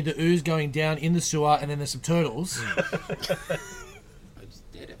they show me the ooze going down in the sewer and then there's some turtles.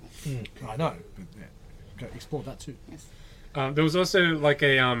 Daredevil. I know, but yeah, go explore that too. There was also like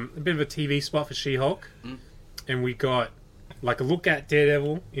a bit of a TV spot for She-Hulk, and we got like a look at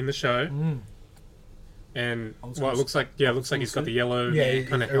Daredevil in the show. And Oh, it's well, it got looks like he's got the yellow Yeah,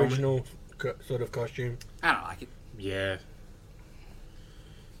 kind of his helmet. original sort of costume. I don't like it. Yeah.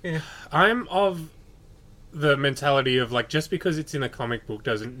 Yeah. I'm of the mentality of like just because it's in a comic book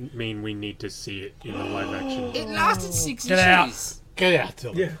doesn't mean we need to see it in the live action. It lasted 6 Get out. issues. Get out,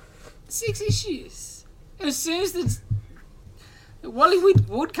 Dylan. Yeah. 6 issues. And as soon as the Wally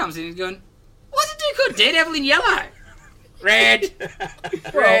Wood comes in, he's going, "What's it do called Daredevil in yellow? Red,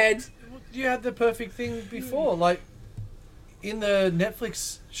 red." You had the perfect thing before, like in the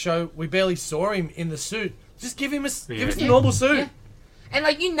Netflix show, we barely saw him in the suit. Just give him give us the Yeah. normal suit, Yeah. And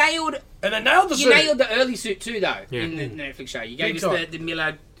like you nailed and they nailed the You suit. nailed the early suit too, though, Yeah. in the Netflix show. You gave Big us time. the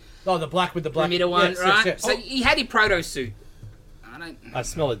Miller, Oh, the black with the the black middle one, Yes, right? yes, yes. So he had a proto suit. I don't. I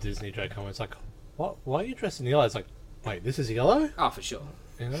smell a Disney joke coming. It's like, what? Why are you dressed in yellow? It's like, wait, this is yellow? Oh, for sure.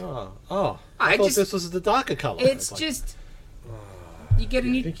 Oh, I it thought just- this was the darker color. It's like, just you get a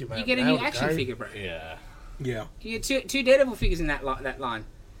new think you may you have get a new nailed it, action Dave. figure, bro. yeah. Yeah. You get two Daredevil figures in that line.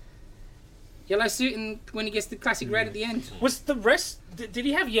 Yellow suit and when he gets the classic red at the end. Was the rest? Did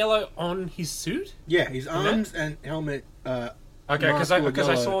he have yellow on his suit? Yeah, his arms and helmet. Okay, because mask were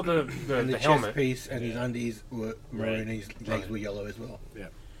I saw yellow, the and the chest helmet piece and his undies were maroon Right. and his legs were yellow as well.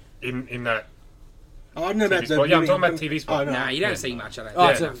 in that Oh, I don't know about TV spot. Yeah, I'm talking about movie. TV spot. Oh, no. Nah, you don't see much of that. Oh,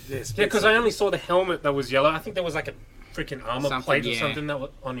 Yeah. it's a, yes, Yeah, because I only saw the helmet that was yellow. I think there was like a freaking armor Something, plate or yeah. something that was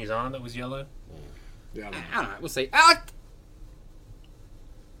on his arm that was yellow. yeah, I don't know. We'll see. I'm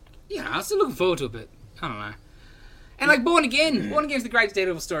still looking forward to it, but I don't know. And like Born Again's the greatest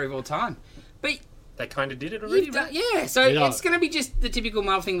Daredevil story of all time. But They kind of did it already, you've right? done, yeah, so Yeah. it's going to be just the typical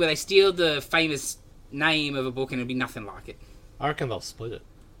Marvel thing where they steal the famous name of a book and it'll be nothing like it. I reckon they'll split it,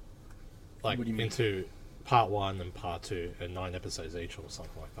 like What do you mean? into part 1 and part 2, and 9 episodes each or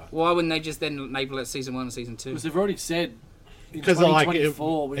something like that. Why wouldn't they just then label it season 1 and season 2? because they've already said in 'Cause they're like,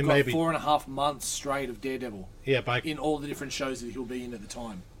 2024 it we've may got be- 4.5 months straight of Daredevil Yeah, but in all the different shows that he'll be in at the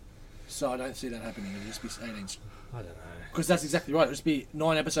time. So I don't see that happening. It'll just be 18. I don't know. Because that's exactly right. It'll just be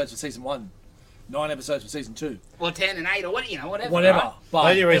 9 episodes for season 1, 9 episodes for season 2. Or 10 and 8 or whatever. Whatever. right? But The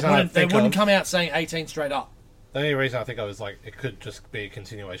only reason I they think wouldn't of- come out saying 18 straight up. The only reason I think I was like, it could just be a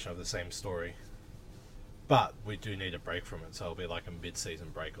continuation of the same story. But we do need a break from it, so it'll be like a mid-season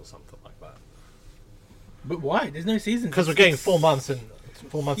break or something like that. But why? There's no season. Because we're getting 4 months, and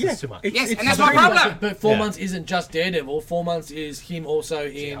 4 months is too much. Yes, it's and that's my pretty much problem. But 4 Yeah. months isn't just Daredevil. 4 months is him also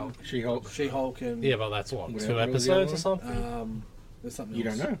in She-Hulk. She-Hulk and Yeah, but that's what, Whatever 2 was the other episodes or one? something? there's something You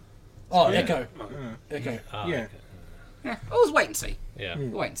else. don't know. Oh, Yeah. Echo. Uh, Echo. Ah, yeah. okay. Yeah, we'll wait and see. Yeah.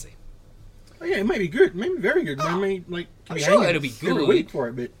 We'll wait and see. Oh, yeah, it may be good. Maybe very good. I mean, like, I'm keep sure hanging it'll be every good. week for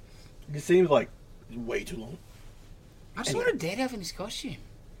it, but it seems like it's way too long. I just wanted Daredevil in his costume.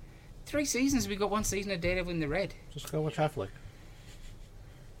 3 seasons, we got 1 season of Daredevil in the red. Just go watch Affleck.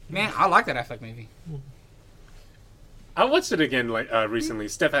 Man, I like that Affleck movie. I watched it again like recently.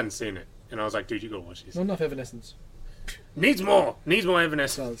 Steph hadn't seen it, and I was like, "Dude, you gotta watch this. Not enough Evanescence. Needs more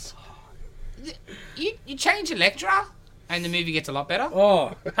Evanescence." Does. You change Elektra, and the movie gets a lot better.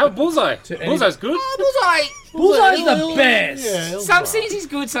 Oh, How Bullseye? any- Bullseye's good. Oh, Bullseye's Bullseye, the best. Yeah, Some scenes he's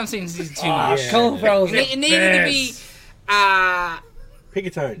good, some scenes he's too Ah, much. Colin Farrell's the It needed to be, best. Pick a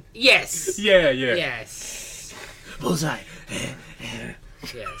tone. yes. Yeah. Yes. Bullseye.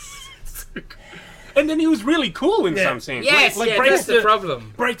 Yes. And then he was really cool in Yeah. some scenes. Yes, like yeah, breaks that's the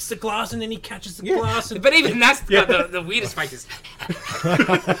problem. breaks the glass, and then he catches the Yeah. glass. And But even that's got the weirdest faces.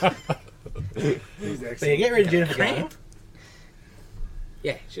 So you get rid of Jennifer Garner.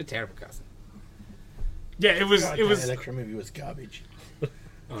 Yeah, she's a terrible cousin. yeah, it was. God, It that was. Electra movie was garbage.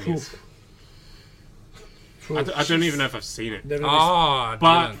 Oh, yes. I don't even know if I've seen it, Never Oh,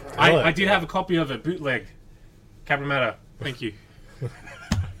 but Dylan. I did have a copy of it bootleg. Cabramatta. Thank you.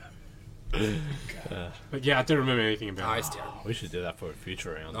 But yeah, I don't remember anything Oh, about it. it's terrible. We should do that for a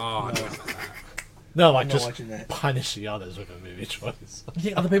future round. Oh, no. No, like I'm not just watching that. punish the others with a movie choice. You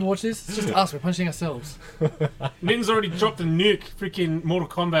think other people watch this? It's just us. We're punching ourselves. Nin's already dropped a nuke. Freaking Mortal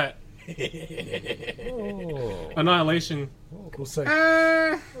Kombat. Annihilation. We'll see.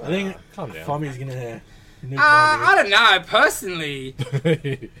 I think Calm down. Fami's gonna. nuke I Barbie. don't know.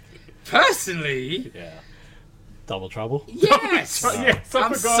 Personally, Yeah. Double trouble. yes. Yes, I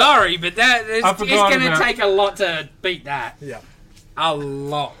I'm forgot. sorry, but it's I forgot going to about- take a lot to beat that. Yeah. A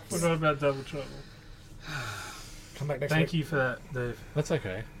lot. Forgot about Double Trouble. Come back next Thank week. you for that, Dave. That's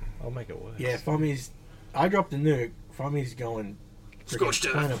okay. I'll make it work. Yeah, Fami's. I dropped the nuke. Fami's going. Scorched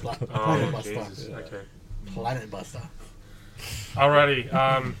earth. Planet, Oh, Planet Buster. Jesus. Okay. Planet Buster.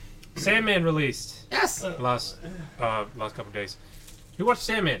 Alrighty. Sandman released Yes. last couple of days. Who watched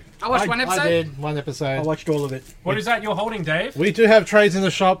Sandman? I watched one episode. I did one I episode. watched all of it. What is that you're holding, Dave? We do have trades in the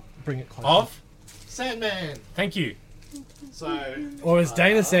shop. Bring it closer. Of? Sandman. Thank you. So Or as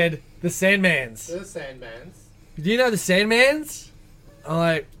Dana said, the Sandmans. the Sandmans. Do you know the Sandmans? I'm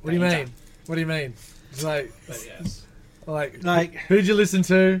like, what do you Danger. mean? What do you mean? It's like, But yes. Like, who'd you listen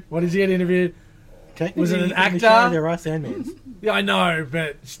to? What did you get interviewed? technically, Was it an in the actor? show, there are Sandmans. Yeah, I know,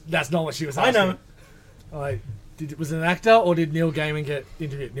 but that's not what she was I asking. know. Like, was it an actor or did Neil Gaiman get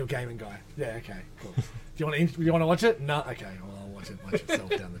interviewed? Neil Gaiman guy. Yeah, okay, cool. Do you want to watch it? No, okay. Well, I'll watch it myself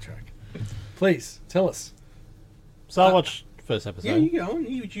down the track. Please tell us. So I watched first episode. Yeah, you go on.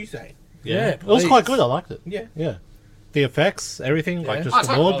 You what you say. Yeah, it was please. quite good. I liked it. Yeah. Yeah. The effects, everything, like Yeah. just Oh, it's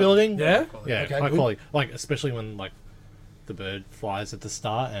the high world quality. building. Yeah. Yeah, Okay, high good. quality. Like especially when like the bird flies at the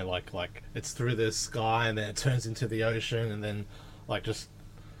start and like it's through the sky and then it turns into the ocean and then like just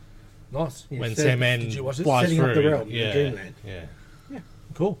Nice. Yeah, when set- Sandman did you watch it? flies Setting up through. the realm, the yeah, dreamland. yeah.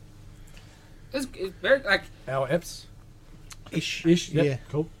 Cool. It's very like Our eps. Ish. Ish. Yep. Yeah.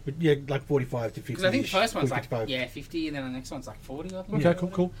 Cool. But yeah, like 45 to 50. because I think the first one's like 55. 50, and then the next one's like 40. I think. Okay. Cool.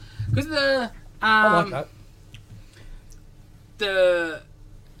 Cool. Because the I like that. the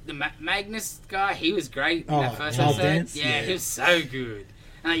Magnus guy, he was great in Oh, that first Charles episode. Dance? Yeah, Yeah. he was so good.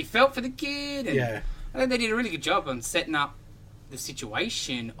 And you felt for the kid. And Yeah. I think they did a really good job on setting up the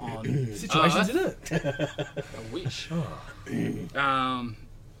situation on Situations in Earth. it. I wish.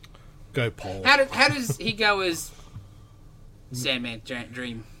 Go Paul. How does he go as Sandman,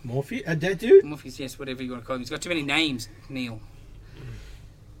 Dream, Morpheus, that dude, Morpheus? Yes, whatever you want to call him. He's got too many names. Neil.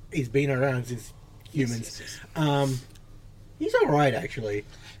 he's been around since humans. Yes. He's all right actually.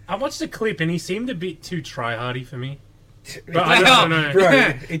 I watched the clip and he seemed a bit too try-hardy for me. But Well, I don't know.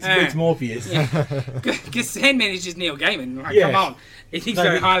 Bro, it's Morpheus. Because Sandman is just Neil Gaiman. Like, Yeah. come on. He thinks No,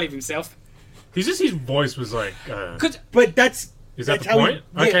 very but- highly of himself. He's just his voice was like. But that's Is that that's the how point?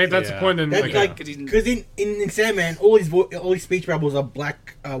 yeah, Okay, that's Yeah. the point. Then That's okay. like 'Cause he's- because in Sandman, all his speech bubbles are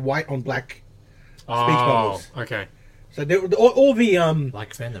black, white on black. oh, bubbles. okay. So all the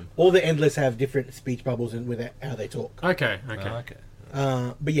Like Venom. all the Endless have different speech bubbles and with how they talk. Okay. Okay.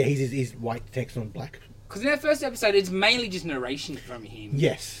 But yeah, he's white text on black. Because in that first episode, it's mainly just narration from him.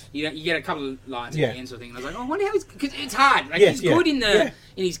 Yes. You get a couple of lines Yeah. at the end, sort of thing. And I was like, I wonder how he's. Because it's hard. Like, Yes, he's yeah, good in yeah.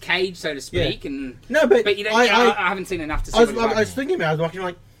 his cage, so to speak. And No, but you don't, I I haven't seen enough to see. was, what he's I like. was thinking about it. I was watching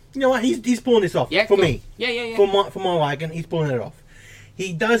like, you know what? He's pulling this off Yeah, for cool. me. Yeah. For my liking, he's pulling it off.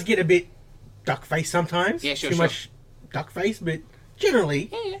 He does get a bit duck face sometimes. Yeah, sure, Too sure. much duck face, but generally,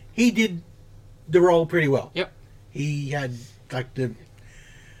 Yeah. he did the role pretty well. Yep. He had like the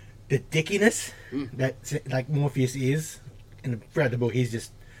dickiness that like Morpheus is, and throughout the book, he's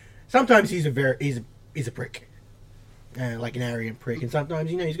just sometimes he's a prick, like an arrogant prick, and sometimes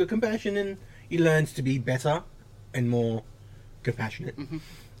he's got compassion and he learns to be better and more compassionate.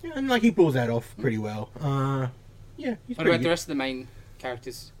 Yeah, and like he pulls that off pretty well. Yeah, he's What pretty about good. the rest of the main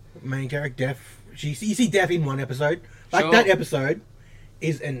characters? Main character Death. You see Death in one episode. Like Sure. that episode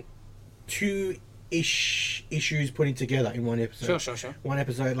is an two-ish issues putting together in one episode. Sure. One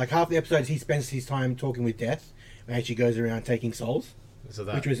episode, like half the episodes, he spends his time talking with Death, and actually goes around taking souls. So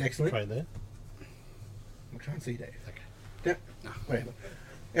that Which was excellent. Right there. I can't see Dave. Okay. Yeah, whatever.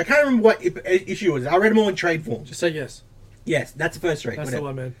 I can't remember what issue it was. I read them all in trade form. Just say yes. Yes, that's the first trade. That's Whatever. the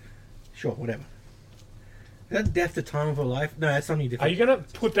one, man. Sure, whatever. Is that Death the Time of Her Life? No, that's something Are different. you gonna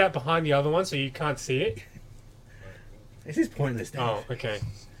put that behind the other one so you can't see it? This is pointless, Dave. Oh, okay.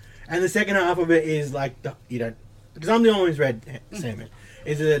 And the second half of it is like you don't, because I'm the only one who's read Sandman.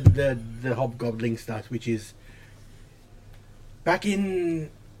 Is the Hobgoblin stuff, which is back in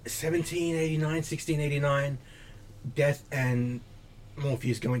 1689, Death and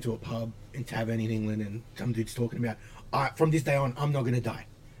Morpheus going to a pub in tavern in England, and some dude's talking about, from this day on, I'm not going to die.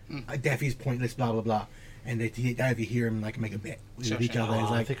 Death is pointless, blah blah blah, and they overhear him like make a bet with Sure, each sure. other. It's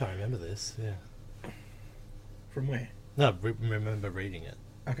I like, think I remember this. Yeah. from where? No, remember reading it.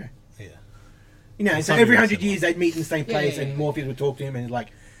 Okay. Yeah. So Something every like 100 similar. years they'd meet in the same place, Yeah. and Morpheus would talk to him, and he's like,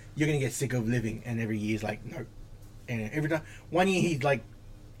 "You're gonna get sick of living." And every year he's like, "No." And every time, one year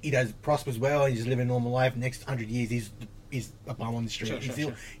he does prospers well, and he's living a normal life. Next 100 years he's a bum on the street.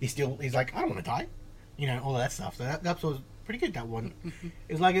 Sure, He's like, I don't want to die, all of that stuff. So that was pretty good. That one,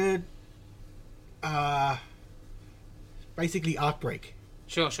 it was like a basically arc break,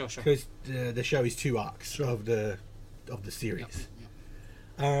 Sure. because the show is 2 arcs of the series.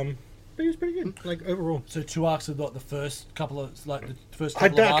 But it was pretty good, like overall. So 2 arcs have got the first couple of the first I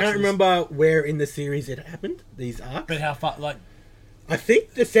couple of arcs. can't remember where in the series it happened. These arcs. But how far? I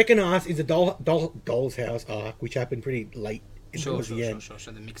think the second arc is the Doll's House arc, which happened pretty late towards the end. Sure.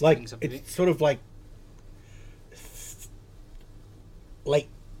 The mix Like things up a bit. it's sort of like late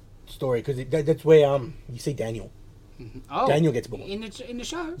story, because that's where you see Daniel. Oh, Daniel gets born. in the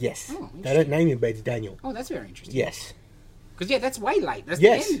show. Yes, Oh, they don't name him, but it's Daniel. Oh, that's very interesting. Yes, Because that's way late. That's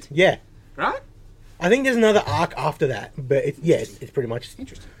yes, the end, yeah. right? I think there's another arc after that, but it's pretty much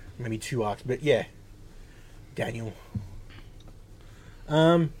Interesting. maybe 2 arcs, but yeah, Daniel.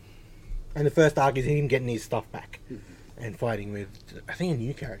 And the first arc is him getting his stuff back and fighting with, I think, a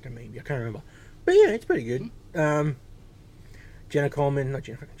new character, maybe, I can't remember, but yeah, it's pretty good. Jenna Coleman, not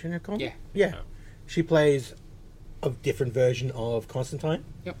Jenna Coleman. Yeah. She plays a different version of Constantine.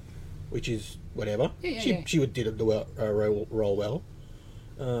 Yep. Which is whatever. Yeah. She did the role well.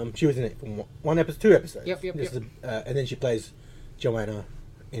 She was in it for 1 episode, 2 episodes. Yep. And then she plays Joanna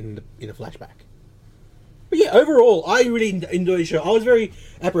in a flashback. But yeah, overall, I really enjoyed the show. I was very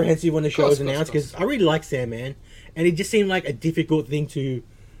apprehensive when the show was announced, because I really like Sandman, and it just seemed like a difficult thing to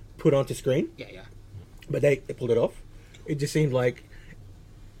put onto screen. Yeah. But they pulled it off. It just seemed like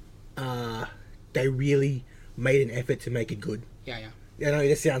they really made an effort to make it good. Yeah. I know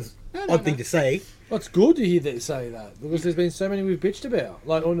that sounds No, odd thing to say. Well, it's good to hear that say that, because there's been so many we've bitched about,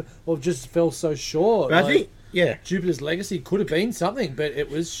 or just fell so short. But I think, yeah, Jupiter's Legacy could have been something, but it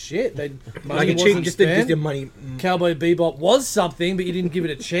was shit. like Money a cheap, wasn't just spent. the money. Cowboy Bebop was something, but you didn't give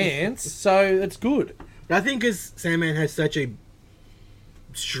it a chance, so it's good. But I think because Sandman has such a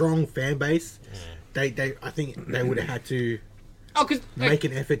strong fan base, I think they would have had to Oh, because make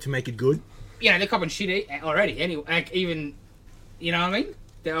an effort to make it good. you know they're copping shit already. Anyway, like even you know what I mean?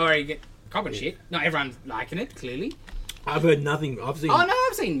 They already get copping shit. Not everyone's liking it clearly. I've heard nothing. I've seen. Oh no,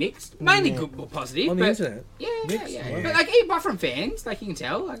 I've seen mixed, mainly good but positive. On the but, internet? Yeah, Mixed? yeah. Wow. But like even from fans, like you can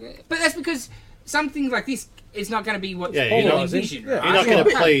tell. Like, but that's because some things like this is not going to be what's Yeah, all you're not- envisioned. yeah, right? You're not So- going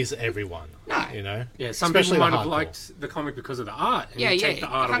to please everyone. No. You know? Yeah, some Especially people the might have hardcore. liked the comic because of the art. And Yeah, you yeah, take the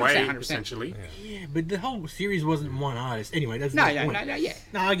art 100%, away, 100%. essentially. Yeah, but the whole series wasn't one artist. Anyway, that's No, the no, point. no, no, yeah.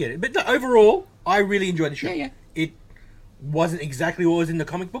 No, I get it. But overall, I really enjoyed the show. Yeah, yeah. It wasn't exactly what was in the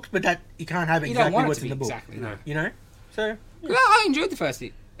comic books, but that you can't have You don't exactly want it what's to in be the book. exactly. No. You know, so Well, I enjoyed the first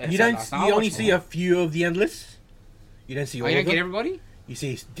episode you don't. last night. You I'll only watch see more. a few of the endless. You don't see all Oh, you of don't them. get everybody? You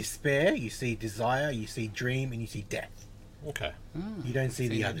see despair. You see desire. You see dream, and you see death. Okay. You don't see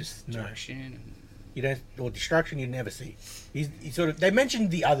the See, others. No, Direction and... you don't. Or destruction. You never see. He's sort of. They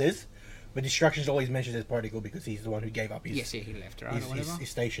mentioned the others, but destruction's always mentioned as particle because he's the one who gave up his Yes, yeah, he left, right, or his, whatever. his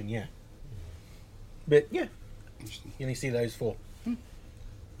station. Yeah. But yeah, Interesting. you only see those four.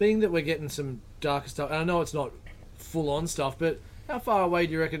 Being that we're getting some darker stuff, and I know it's not full on stuff, but how far away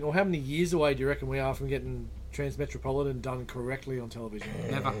do you reckon, or how many years away do you reckon we are from getting Transmetropolitan done correctly on television?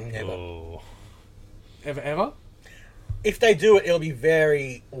 Never. Never. Oh. Ever? If they do it, it'll be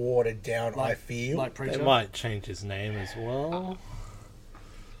very watered down. I feel. Like They Preacher? might change his name as well.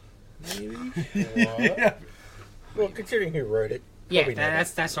 Well, considering who wrote it, Yeah, probably never.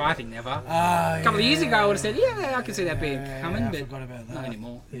 that's what I think, never. Ah, A couple of years ago, I would have said, yeah, I can see that being yeah, coming, I but forgot about that. not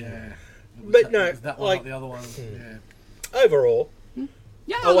anymore. Yeah. But no, It was that one, like not the other one. Yeah. overall,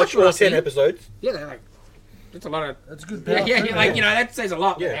 Yeah, I watched what all I 10 see. episodes. Yeah, they're like, that's a lot of... That's good. Yeah, power yeah, too, yeah, like, man. you know, that says a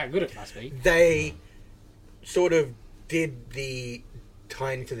lot about Yeah. how good it must be. They sort of did the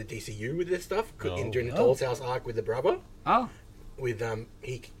tying into the DCU with this stuff during the Doll's House arc with the brother. Oh, With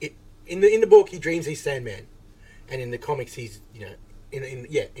in the book he dreams he's Sandman, and in the comics he's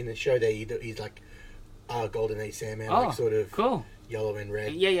in the show there he's like Golden Age Sandman, oh, like sort of cool. yellow and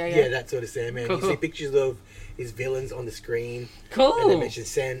red. Yeah. that sort of Sandman. Cool, You cool. see pictures of his villains on the screen. Cool. And they mentioned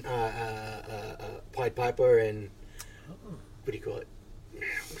Pied Piper and what do you call it?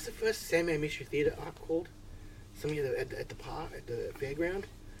 What's the first Sandman Mystery Theater arc called? Something at the park, at the fairground.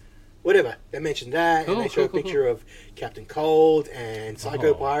 Whatever. They mentioned that, Cool, and they show cool, a picture of Captain Cold and Psycho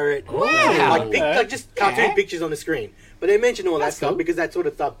Oh. Pirate. Wow. Like just cartoon Yeah. pictures on the screen. But they mentioned all That's that stuff cool. because that sort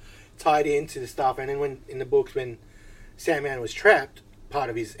of stuff tied into the stuff. And then when in the books, when Sandman was trapped,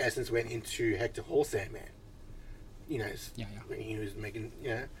 part of his essence went into Hector Hall Sandman. You know, Yeah. when he was making,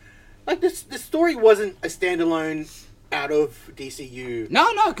 like this. The story wasn't a standalone out of DCU.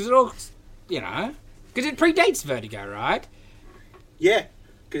 No, because it all, you know, because it predates Vertigo, right? Yeah,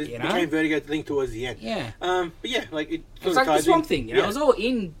 because it You know? became Vertigo Link towards the end. Yeah. But yeah, like it. It's sort like of the ties Swamp in. Thing, you know, Yeah. it was all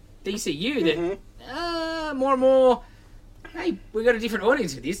in DCU that Mhm. more and more, hey, we got a different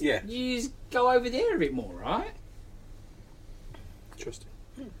audience for this. Yeah. You just go over there a bit more, right? Interesting.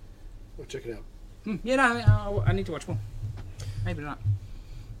 We'll check it out. You know, I need to watch more. Maybe not.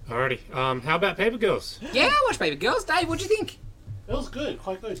 Alrighty. How about Paper Girls? Yeah, I watched Baby Girls. Dave, what'd you think? It was good,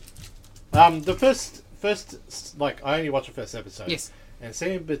 quite good. The first, like, I only watched the first episode. Yes. And it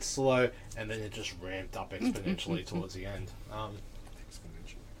seemed a bit slow, and then it just ramped up exponentially towards the end.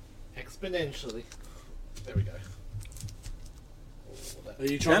 Exponentially. There we go. Are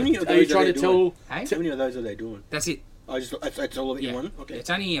you How many of trying, are you those are trying they to tell... Hey? How many of those are they doing? That's it. That's all of it Yeah. in one. Okay. It's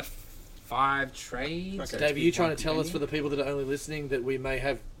only a 5 trades. Okay. Dave, are you trying to tell us, for the people that are only listening, that we may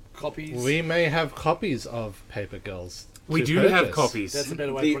have copies? We may have copies of Paper Girls. We to do have purchase. copies. That's a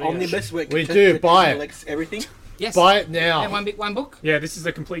better way The of putting it. omnibus where We do, buy it. collects everything. Yes. Buy it now. And one book. Yeah, this is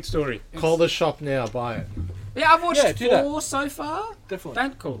the complete story. Call the shop now. Buy it. Yeah, I've watched Yeah, do that. 4 so far. Definitely.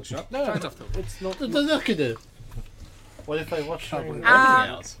 Don't call the shop. No, Phone's off the hook. it's not... Look at it. What if they watch everything Um,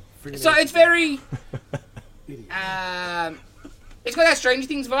 else? So it's very. It's got that Stranger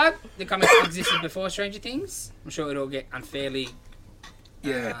Things vibe. The comics existed before Stranger Things. I'm sure it'll get unfairly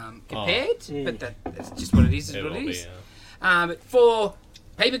compared, but that's just what it is. Is It what will it be, is. But for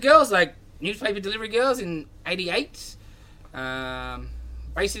paper girls, like newspaper delivery girls in '88,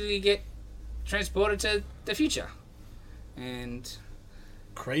 basically get transported to the future, and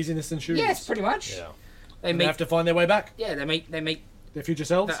Craziness ensues. yes, pretty much. Yeah. They And they meet. have to find their way back. Yeah, they meet. Their future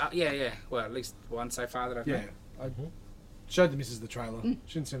selves. Yeah. Well, at least one so far that I've Yeah. met. I showed the missus the trailer. She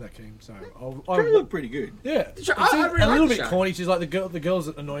didn't seem that keen, so They look pretty good. yeah. show- It's I really a like little the bit show. corny. She's like the girls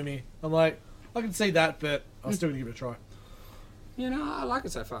that annoy me. I'm like, I can see that, but I'm still gonna give it a try. You know, I like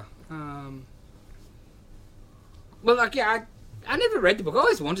it so far. Well, like, yeah, I never read the book. I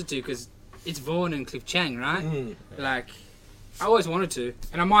always wanted to because it's Vaughan and Cliff Chang, right? Like, I always wanted to,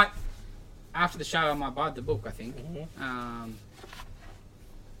 and I might after the show. I might buy the book. I think.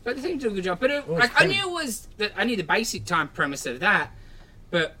 But they seem to do a good job. But I knew it was I knew the basic time premise of that.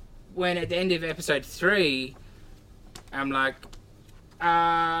 But when at the end of episode 3, I'm like,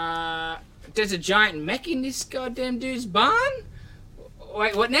 there's a giant mech in this goddamn dude's barn.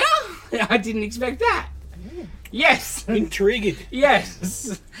 Wait, what now? I didn't expect that. Yes. Intrigued.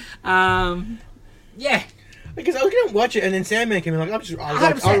 Yes. Yeah. Because I was gonna watch it and then Sandman came in, like I'd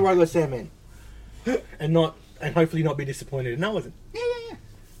rather go Sandman, and hopefully not be disappointed. And I wasn't. Yeah.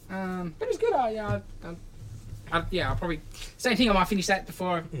 But it was good. I'll probably same thing. I might finish that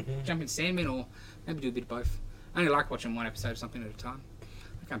before I jump into Sandman, or maybe do a bit of both. I only like watching one episode of something at a time.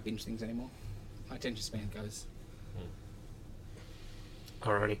 I can't binge things anymore. My attention span goes.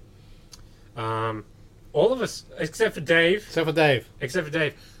 Alrighty. All of us, except for Dave,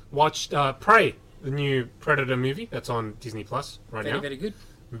 watched Prey, the new Predator movie that's on Disney Plus right now. Very good.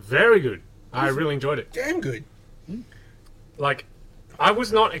 Very good. I really enjoyed it. Damn good. Like, I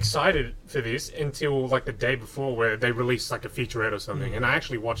was not excited for this until like the day before, where they released like a featurette or something, and I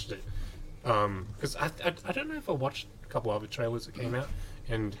actually watched it because I don't know if I watched a couple other trailers that came out,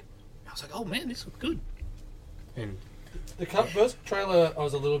 and I was like, oh man, this looks good. And The first trailer, I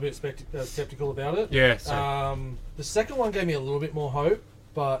was a little bit skeptical about it. yeah, so, The second one gave me a little bit more hope,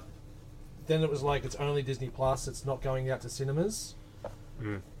 but then it was like it's only Disney Plus. It's not going out to cinemas.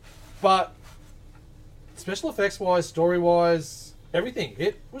 But special effects wise, story wise, everything,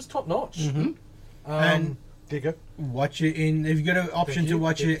 it was top notch. And there you go. watch it in. If you got an option to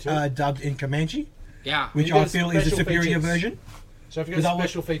watch it dubbed in Comanche, Yeah. which You I get feel is a special superior features. version. So if you Because got I was-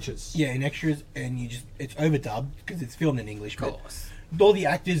 special features, Yeah, in extras, and it's overdubbed because it's filmed in English. Of course. But all the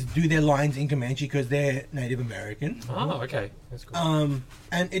actors do their lines in Comanche because they're Native American. oh, okay, that's cool.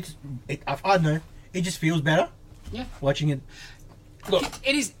 And I don't know, it just feels better. Yeah. Watching it.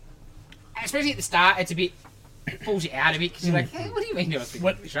 It is, especially at the start. It's a bit pulls you out of it because you're like, hey, what do you mean there was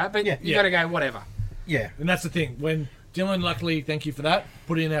English, right? But Yeah. you got to go whatever. Yeah. and that's the thing. When Dylan, luckily, thank you for that,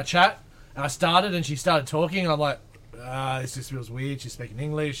 put it in our chat, and I started, and she started talking, and I'm like, this just feels weird. She's speaking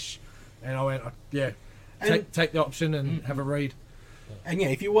English, and I went, yeah, And- take the option and have a read. And yeah,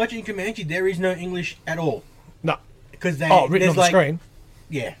 if you're watching Comanche, there is no English at all No, because they written there's on the screen.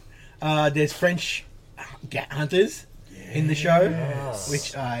 Yeah, there's French hunters in the show,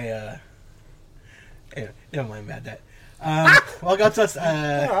 which anyway, never mind about that. Well, I got us.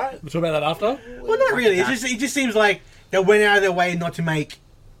 We'll talk about that after. Well, not really. It just seems like they went out of their way not to make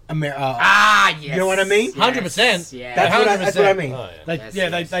America. Yes. You know what I mean? 100%. Yeah. That's what I mean. Oh, yeah.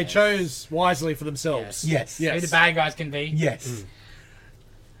 They chose wisely for themselves. Yes. Yes. Who the bad guys can be. Yes.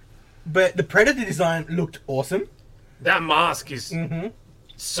 But the Predator design looked awesome. That mask is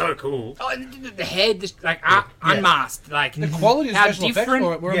so cool. Oh, and the head, just like unmasked, like The quality of how special effects different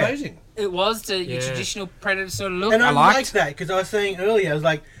for it were Yeah. amazing. it was to your Yeah. traditional Predator sort of look. And I liked. like that because I was saying earlier, I was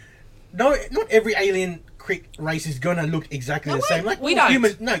like, no, not every alien race is gonna look exactly No, the same. Like we don't.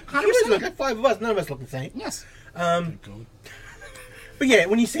 humans, no, 100%. humans look like 5 of us. None of us look the same. Yes. But yeah,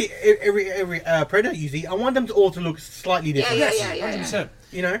 when you see every Predator you see, I want them to all to look slightly different. Yeah. 100%.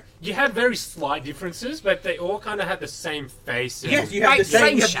 You know? You had very slight differences, but they all kind of had the same face. And, Yes, you have the Same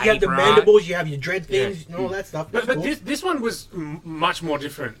same. You have the shape, right? mandibles. You have your dread things Yeah. and all that stuff. But That's cool. this one was much more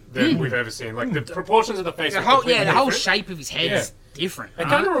different than we've ever seen. Like the proportions of the face. The were whole completely the whole different. shape of his head's different. It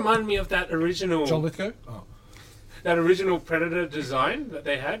kind of reminded me of that original John Lithgow? Oh. Predator design that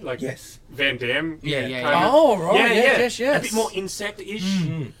they had, like Yes. Van Damme. Yeah. kind of. Oh, right. Yeah, yeah. Yes. A bit more insect-ish.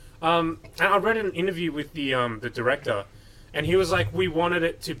 And I read an interview with the director, and he was like, "We wanted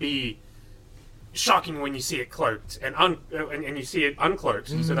it to be shocking when you see it cloaked, and you see it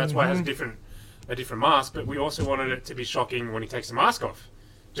uncloaked, so that's why it has a different mask. But we also wanted it to be shocking when he takes the mask off,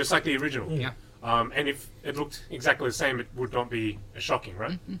 just like the original. Yeah. And if it looked exactly the same, it would not be as shocking,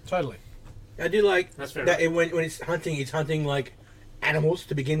 right? Totally. I do like That's fair that when it's hunting like animals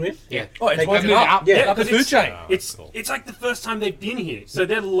to begin with. Yeah. Oh, it's They working come up. Yeah, Up the because food chain. It's like the first time they've been here, so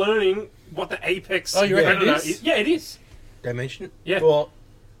they're learning what the apex. Oh, you reckon it predator is? Yeah, it is. Dimension. Yeah. Well,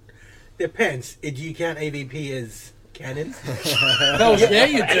 depends. Do you count AVP as canon? Yeah,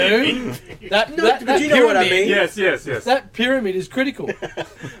 you do. That but you know what I pyramid- mean. Yes. That pyramid is critical.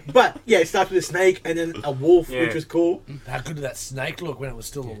 But yeah, it starts with a snake and then a wolf, Yeah. which was cool. How good did that snake look when it was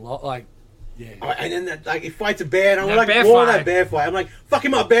still a lot? Like, yeah. And then like it fights a bear, and I'm That like, bear more of fight. that bear fight. I'm like, fuck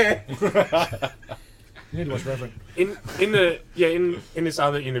him up, bear. You need to watch Reverend. In this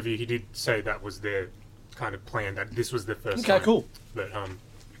other interview, he did say that was their kind of plan, that this was the first Okay, time. cool. But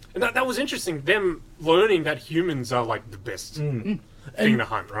and that was interesting. Them learning that humans are like the best thing to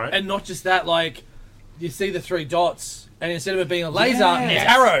hunt, right? And not just that, like, you see the 3 dots, and instead of it being a laser, Yes.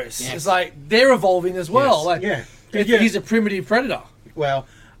 it's arrows. Yes. It's like they're evolving as well. Yes. Like, Yeah. he's a primitive predator. Well,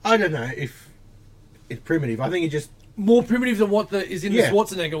 I don't know if it's primitive. I think it just. More primitive than what is in the Yeah.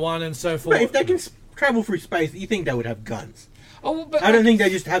 Schwarzenegger one and so forth. But if they can travel through space, you think they would have guns? Oh, but I don't think they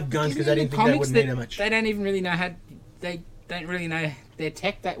just have guns because isn't they it in didn't think they comics wouldn't need that much. They don't even really know how. They don't really know their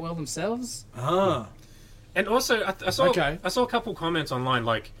tech that well themselves. Ah. And also, I saw Okay. I saw a couple comments online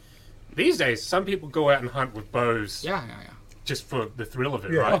like, these days some people go out and hunt with bows Yeah. just for the thrill of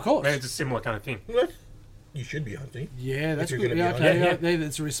it, Yeah. right? Of course. And it's a similar kind of thing. Well, you should be hunting. Yeah, that's you're good. gonna Yeah, be okay, honest. yeah,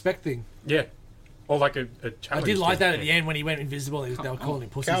 that's a respect thing. Yeah. Or like a I challenge. did like thing. that at the end when he went invisible. They were calling him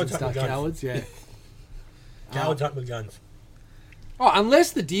pussies Cowards and hunt stuff. with guns. Cowards, yeah. Cowards hunt with guns. Oh,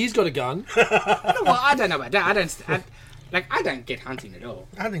 unless the deer's got a gun. Well, I don't know about that. I don't get hunting at all.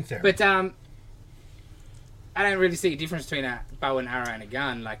 I think so. But I don't really see a difference between a bow and arrow and a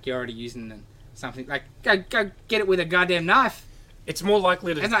gun. Like you're already using something. Like go get it with a goddamn knife. It's more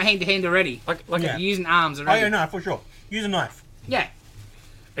likely to That's not hand to hand already. like Yeah. You're using arms oh already. yeah, no, for sure. Use a knife. Yeah.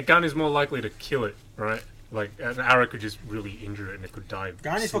 a gun is more likely to kill it, right? Like an arrow could just really injure it and it could die.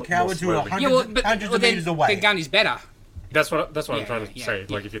 Gun is for more cowards who are slowly. hundreds of then meters away. the gun is better. That's what I'm Yeah, trying to yeah, say.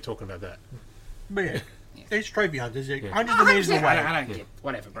 yeah. Like if you're talking about that. But yeah, there's trophy hunters. They're Yeah. hundreds of meters 100%. away. I don't get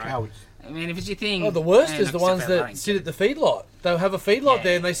whatever, bro. Cowards. I mean, if it's your thing. Oh, the worst and is the like, ones stuff like that sit at the feedlot. They'll have a feedlot Yeah.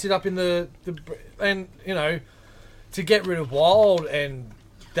 there and they sit up in the and you know, to get rid of wild and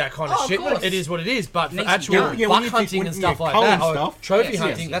that kind of Oh, of shit. course. It is what it is. But for Needs to be actual done. Yeah, buck when you hunting when and you stuff like cull that, and or stuff. trophy Yes,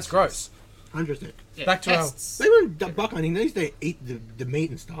 hunting, yes, that's yes. gross. 100%. Yeah, Back to our- pests. They weren't buck hunting. They used to eat the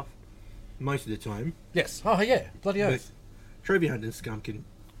meat and stuff most of the time. Yes. Oh yeah. Bloody But oath. trophy hunting skunk can.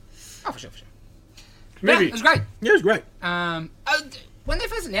 Oh, for sure. Maybe. Yeah, it was great. Yeah, it was great. When they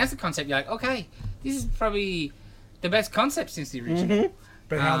first announced the concept, you're like, okay, this is probably the best concept since the original.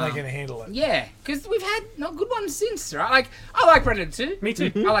 But how are they going to handle it? Yeah, because we've had not good ones since, right? Like, I like Predator 2. Me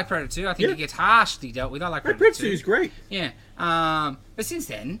too. I like Predator 2. I think Yeah. it gets harshly dealt with. I like Red Predator 2. is great. Yeah. But since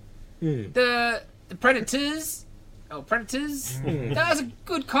then, the Predators. Oh, Predators. That was a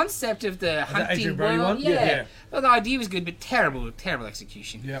good concept of the hunting Adrian Brody world. one? Yeah. Yeah. Well, the idea was good, but terrible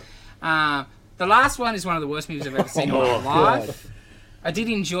execution. Yep. The last one is one of the worst movies I've ever seen in my life. I did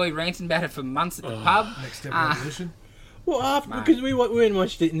enjoy ranting about it for months at the pub. Next step Uh, revolution. Well, after because we went and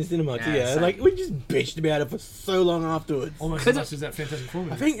watched it in the cinema too. Yeah, Yeah, same. like we just bitched about it for so long afterwards. Almost 'cause as much as that Fantastic Four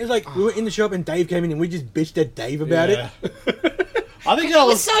movie. I think it's like we were in the shop and Dave came in and we just bitched at Dave about Yeah. it. I think It that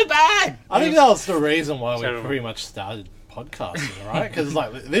was was so bad. I think that was the reason why we Terrible. pretty much started podcasting, right? Because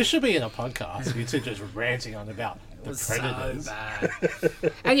like this should be in a podcast. You two just ranting on about the predators. So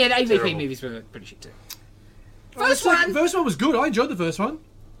bad. And yeah, the AVP Terrible. movies were pretty shit too. The First one. first one was good. I enjoyed the first one.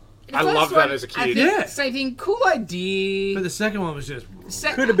 The I first loved one, that as a I kid. think Yeah. Same thing. Cool idea. But the second one was just.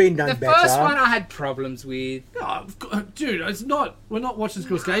 Could have been done The better. first one I had problems with. Oh, dude, it's not. We're not watching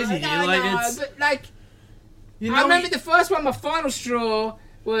Scorsese here. No, Like no, it's. but like, You I know, remember the first one. My final straw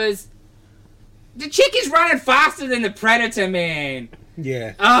was the chick is running faster than the Predator, man.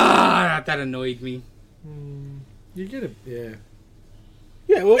 Yeah. Ah, that annoyed me. you get it. Yeah.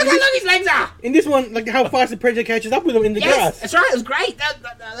 Yeah, well, Look how long his legs are. in this one, like how fast the predator catches up with him in the Yes, grass. that's right. It was great.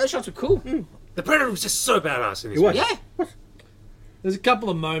 Those shots were cool. The Predator was just so badass in this It was. one. Yeah. There's a couple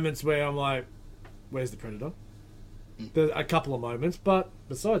of moments where I'm like, "Where's the Predator?" There's a couple of moments, but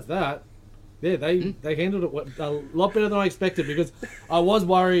besides that, yeah, they handled it a lot better than I expected because I was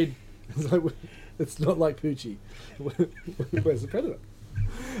worried. It's not like Poochie. Where's the Predator?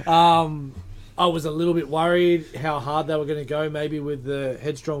 I was a little bit worried how hard they were going to go, maybe with the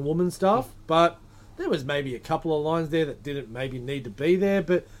headstrong woman stuff, but there was maybe a couple of lines there that didn't maybe need to be there.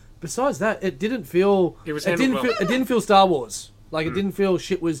 But besides that, it didn't feel. It was It handled didn't. well. It didn't feel Star Wars. Like it didn't feel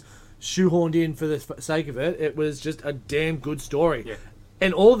shit was shoehorned in for the sake of it. It was just a damn good story, Yeah.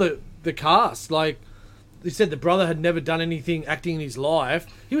 and all the cast like. They said the brother had never done anything acting in his life.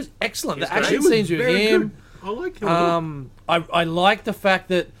 He was excellent. He's The great. action It was scenes with very him. good. I like him. I like the fact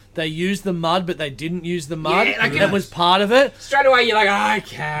that they used the mud, but they didn't use the mud. Yeah, like that was part of it. Straight away, you're like,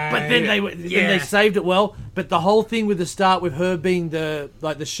 okay. But then then they saved it well. But the whole thing with the start with her being the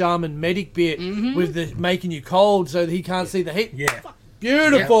shaman medic bit with the making you cold so that he can't see the heat. Yeah.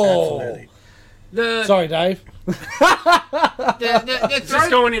 Beautiful. Absolutely. the Sorry, Dave. the Just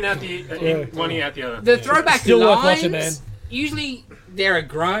going in out the in one ear out the other. The throwback Still worth lines, watching, man. usually they're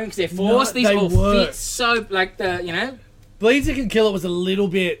grown because they're forced. No, These they all weren't. fit so, like the, you know. Bleeds It Can Kill It was a little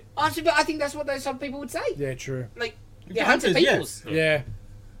bit. Honestly, but I think that's what some people would say. Yeah, true. Like, The they're hunted hunters, yeah. peoples. Yeah.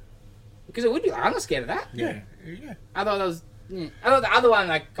 Because it would be like, I'm not scared of that. Yeah. Yeah. I thought that was. Yeah. I thought the other one,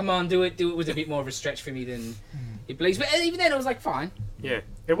 like, come on, do it, was a bit more of a stretch for me than it bleeds. But even then, it was like, fine. Yeah,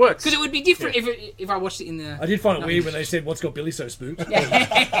 it works. Because it would be different if I watched it in the. I did find it weird when they said, "What's got Billy so spooked?"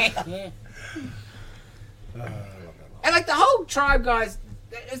 Yeah. And like the whole tribe guys,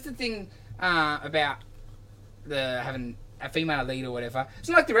 that's the thing about having a female lead or whatever. It's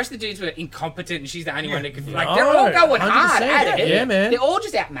not like the rest of the dudes were incompetent and she's the only one that could. Like they're all going hard 100%. at it. Yeah, man. They're all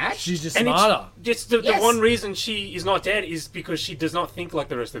just outmatched. She's just And smarter. it's just the Yes. one reason she is not dead is because she does not think like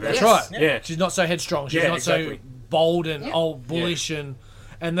the rest of them. That's Yes. right. Yeah. She's not so headstrong. She's Yeah, not exactly. so bold and Yeah. bullish and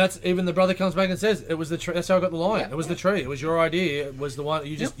that's even the brother comes back and says it was the tree. That's how I got the line. Yeah. It was the tree. It was your idea. It was the one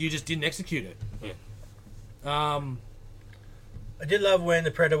you just didn't execute it. Yeah. I did love when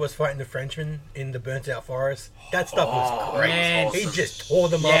the Predator was fighting the Frenchman in the burnt out forest. That stuff was great. man. He just tore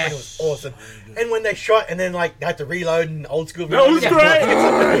them up Yeah. and it was awesome. And when they shot and then like they had to reload in old school. That was great.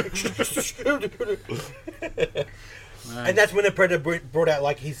 And that's when the Predator brought out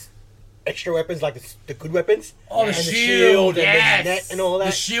like his extra weapons, like the good weapons. Oh, the and shield, and yes. the net and all The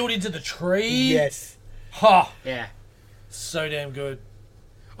that. shield into the tree. Yes. Ha! Yeah. So damn good.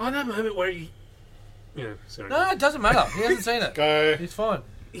 Oh, that moment where he. Yeah, sorry. No, it doesn't matter. He hasn't seen it. Go. He's fine.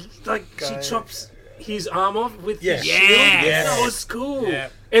 She chops his arm off with Yeah. his Yes. shield. Yes. That was cool. Yeah.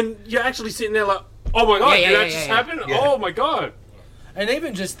 And you're actually sitting there like, oh my god, Yeah, did yeah, that yeah, just yeah. happen? Yeah. Oh my god. And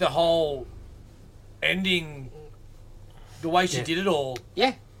even just the whole ending, the way she did it all.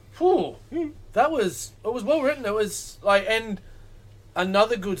 Yeah. Whew, it was well written. It was like, and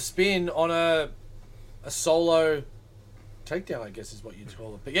another good spin on a solo takedown, I guess is what you'd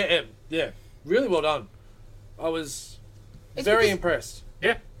call it. But yeah, really well done. I was It's very because- impressed.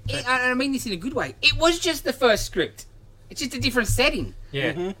 Yeah. And I mean this in a good way. It was just the first script. It's just a different setting.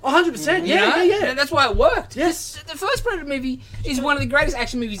 Yeah. 100%. You know? And that's why it worked. Yes. The first Predator movie is one of the greatest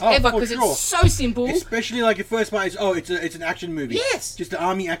action movies Oh, ever for because sure. it's so simple. Especially like the first part is it's an action movie. Yes. Just an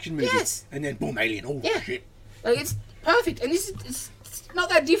army action movie. Yes. And then boom, alien. Oh Yeah. shit. Like it's perfect, and this is it's not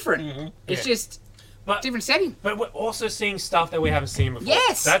that different. It's Yeah. just But different setting. But we're also seeing stuff that we haven't seen before.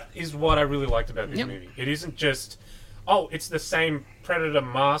 Yes. That is what I really liked about this Yep. movie. It isn't just, oh, it's the same Predator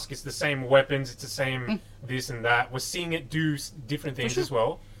mask, it's the same weapons, it's the same this and that. We're seeing it do different things sure. as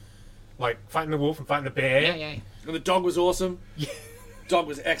well. Like fighting the wolf and fighting the bear. Yeah. And the dog was awesome. Dog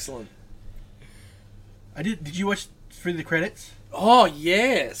was excellent. Did you watch through the credits? Oh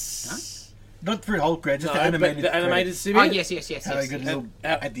yes. Not through the whole credits, just No, the animated. but the animated credits. series. Oh yes. How they got a little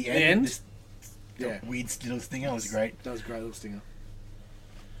at the end. end? This, the weird little thing. That was great. That was a great little stinger.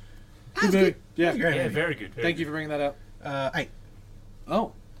 That was good. Yeah. That was great. Yeah, very good. Thank you for bringing that up. 8.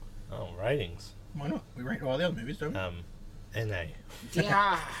 Oh. Oh, ratings. Why not? We rate all the other movies, don't we? NA.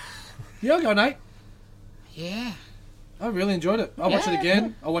 Yeah. Yeah, I'll go, Nate. Yeah. I really enjoyed it. I'll watch it Yeah.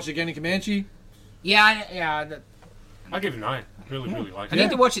 again. I'll watch it again in Comanche. Yeah. I'll give it 9. Really like I it. need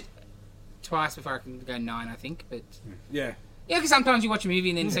to watch it twice before I can go 9. I think, but Yeah. yeah, because sometimes you watch a movie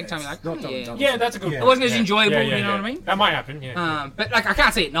and then the second time you're like, not oh, done, yeah. done. Yeah, that's a good Yeah. It point. wasn't as Yeah. enjoyable. Yeah, You know what I mean? That might happen, yeah. But like I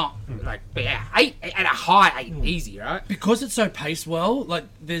can't see it not. Like, but yeah, 8 at a high 8, easy, right? Because it's so paced well, like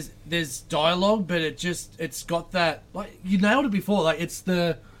there's dialogue, but it's got that, like, you nailed it before. Like, it's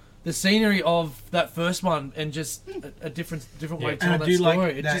the scenery of that first one and just a different way Yeah. to tell And I that do story.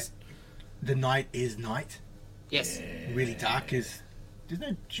 like It that just the night is night. Yes. Really dark because there's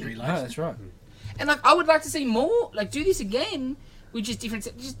no street no, lights. that's right. And like I would like to see more. Like do this again with just different.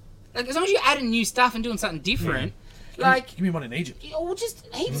 Just like as long as you're adding new stuff and doing something different. Like Give me one in Egypt. or just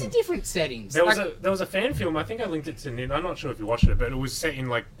heaps of different settings. There was Like, a fan film, I think I linked it to Nin. I'm not sure if you watched it, but it was set in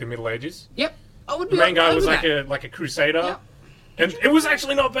like the Middle Ages. Yep. I would The be. main guy over was that. like a crusader. Yep. And it was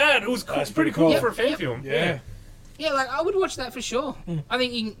actually not bad. It was cool. That's pretty pretty cool cool. for a fan Yep. film. Yeah. Yeah, like I would watch that for sure. I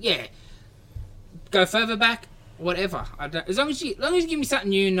think you can, go further back, whatever. As long as you give me something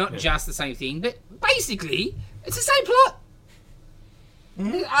new, not just the same thing. But basically, it's the same plot.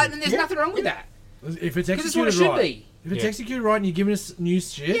 And there's nothing wrong with that If it's because it's what executed it should right, be. if it's Yeah. executed right, and you're giving us new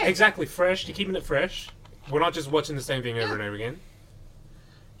shit, Yeah. Exactly, fresh. You're keeping it fresh. We're not just watching the same thing over and over again.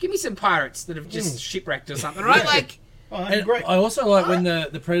 Give me some pirates that have just shipwrecked or something, right? Like, Oh, that'd be And great. I also like when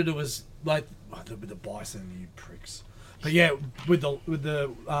the Predator was like with the bison, you pricks. But yeah, with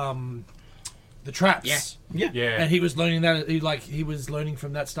the traps. Yeah. Yeah. And he was learning that he was learning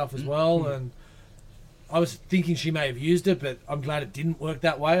from that stuff as well. And I was thinking she may have used it, but I'm glad it didn't work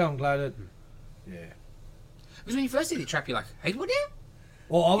that way. I'm glad it. Yeah. because when you first see the trap, you're like, hey, what now?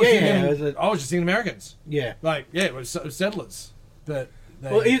 Well, I was Yeah, thinking, it was a- I was just thinking Americans. Yeah. Like, yeah, it was settlers, but they,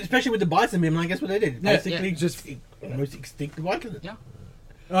 Well, especially with the bison beam, I guess what they did. Yeah, Basically, yeah. just almost extinct the Viking. Yeah.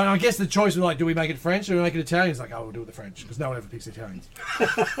 I guess the choice was like, do we make it French or do we make it Italian? It's like, oh, we'll do it the French because no one ever picks Italians.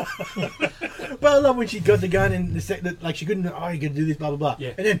 But I love when she got the gun and like she couldn't. Oh, you gotta do this, blah blah blah.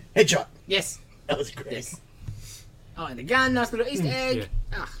 Yeah. And then headshot. Yes. That was great. Yes. Oh, and the gun, nice little Easter egg.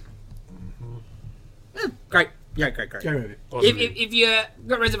 Yeah. Ah. Great. Great. Great movie. Awesome. If you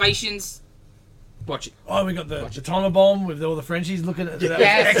got reservations, watch it. Oh, we got the timer bomb with all the Frenchies looking at that.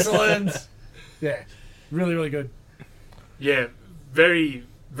 Yes. Excellent. Yeah, really, really good. Yeah, very,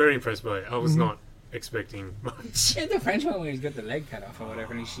 very impressed by it. I was not expecting much. Yeah, the French one where he's got the leg cut off or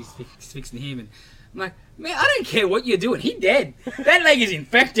whatever, and she's fixing him, and I'm like, man, I don't care what you're doing. He dead. That leg is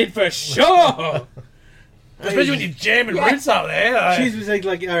infected for sure. Especially when you're jamming Yeah. roots up there. She's was like,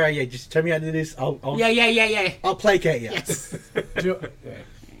 all right, yeah, just tell me how to do this. I'll Yeah. I'll placate you. Yes.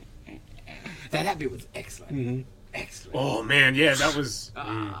 That bit was excellent. Mhm. Excellent. Oh man, yeah, that was.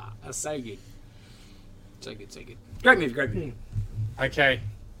 That's so good. So good. Great movie. Okay.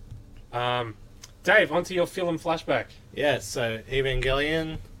 Dave, onto your film flashback. Yeah, so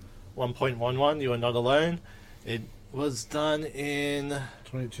Evangelion 1.11, You Are Not Alone. It was done in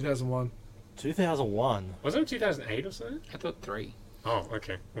 2001. 2001. Wasn't it 2008 or something? I thought 3. Oh,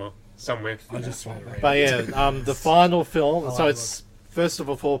 okay. Well, somewhere. I just saw it. But yeah, the final film, so it's first of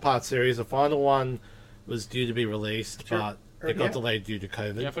a 4-part series. The final one was due to be released, but it got delayed due to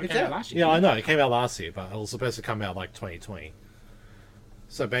COVID. Yeah, I thought it It's came out out. last year. Yeah, I know. It came out last year, but it was supposed to come out like 2020.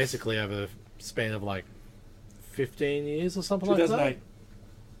 So basically, over a span of like 15 years or something like that.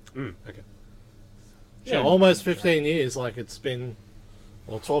 2008. Okay. Yeah, almost 15 years. Like it's been,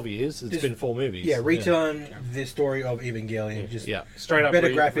 well, 12 years. It's Just- been 4 movies. Yeah, retelling the story of Evangelion. Just Yeah. Straight up. better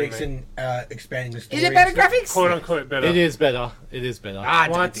remake. graphics and expanding the story. Is it better graphics? Quote unquote better. It is better. It is better. I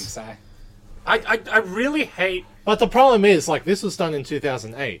don't What? think so. I really hate. But the problem is, like, this was done in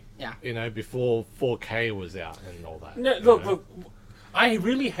 2008. Yeah. You know, before 4K was out and all that. No, you look, know? look. I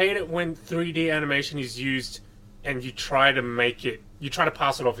really hate it when 3D animation is used and you try to make it. You try to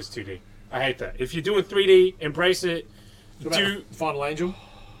pass it off as 2D. I hate that. If you're doing 3D, embrace it. What about Do Final Angel.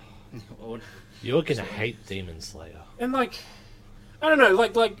 Lord. You're gonna hate Demon Slayer. and like, I don't know,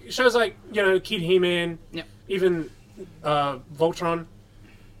 like shows like Kid He-Man, Yep. even Voltron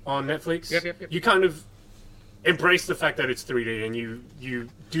on Netflix. Yep. You kind of embrace the fact that it's 3D and you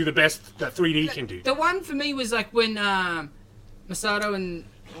do the best that 3D can do. The one for me was like when Masato and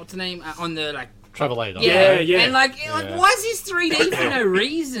what's the name on the like. Travelator. Yeah. And like Yeah. why is this 3D for no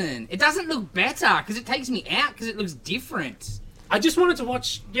reason? It doesn't look better because it takes me out because it looks different. I just wanted to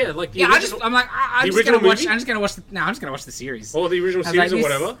watch, like the Yeah, original, I'm the just original gonna watch. movie? I'm just gonna watch. I'm just gonna watch the series. or the original I was series like, or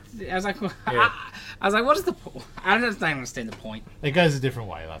this- whatever. I was like, Yeah. I was like, what is the point? I don't understand the point. It goes a different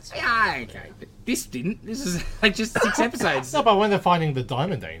way. That's. Yeah, okay, but this didn't. This is like just 6 episodes. No, but when they're finding the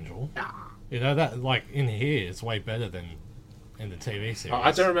Diamond Angel, Ah. you know that like in here it's way better than in the TV series.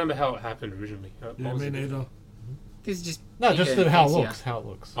 I don't remember how it happened originally. What Yeah, was me it? neither. This is just No, just bigger and how it fancier. looks. How it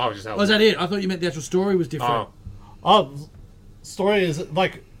looks. Oh, just how. Was that it? I thought you meant the actual story was different. Oh, Story is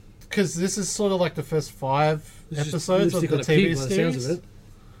like because this is sort of like the first 5 It's just episodes of lipstick the on a pig TV by the sounds series. of it.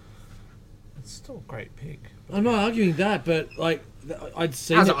 It's still a great pig. I'm not arguing that, but like I'd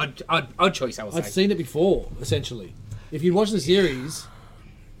seen That was it. an odd choice, I would I'd say. seen it before. Essentially, if you'd watched the series,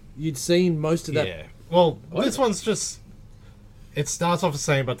 you'd seen most of that. Yeah. Well, this one's just. It starts off the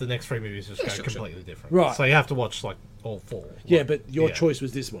same, but the next 3 movies just Yeah, go sure. completely different. Right. So you have to watch like all 4. Yeah, Like, but your yeah. choice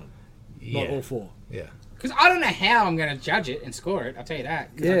was this one, Yeah. not all 4. Yeah. Because I don't know how I'm going to judge it and score it. I'll tell you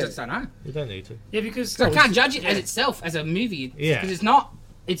that. 'Cause I Yeah. just don't know. You don't need to. yeah, because So I can't judge it as itself as a movie. Yeah. Because it's not.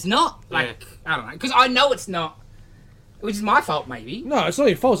 It's not like I don't know. Because I know it's not. Which is my fault, maybe. No, it's not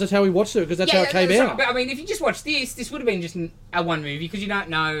your fault. That's how we watched it because that's how it came that's out. right. But I mean, if you just watch this would have been just a one movie because you don't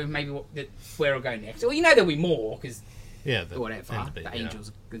know maybe where it'll go next. Well, you know there'll be more because Yeah. whatever. and the bit, The yeah.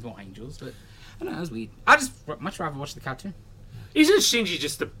 angels, there's more angels, but I don't know. It was weird. I just much rather watch the cartoon. isn't Shinji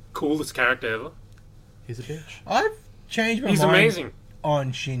just the coolest character ever? He's a bitch. I've changed my He's mind amazing.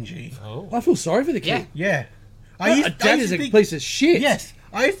 on Shinji. Oh. I feel sorry for the kid. Yeah. Yeah. I Dad used is to a think, piece of shit. yes.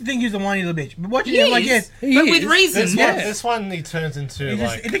 I used to think he was a whiny little bitch. But watching He him, like, is, yes. He but is. with reason. This, Yeah. one, this one he turns into He's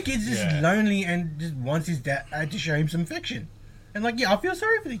like. just, the kid's just yeah. lonely and just wants his dad to show him some affection. And, like, yeah, I feel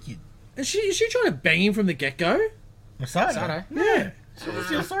sorry for the kid. Is she trying to bang him from the get go? Masato. Masato. Yeah. So I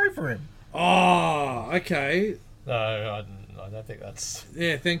feel sorry for him. Oh, okay. No, I don't think that's.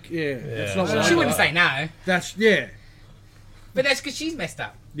 Yeah, that's Yeah. not what Well, I she wouldn't got. say no, That's but that's because she's messed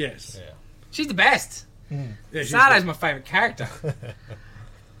up. yes. Yeah. She's the best. Yeah, she's Sato's my favourite character.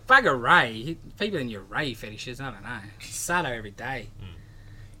 If I go Ray, people in your Ray fetishes, I don't know. Sato every day.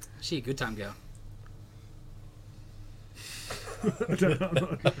 She a good time girl. I don't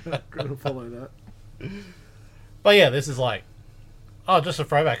know. I'm not going to follow that. But yeah, this is like. Oh, just a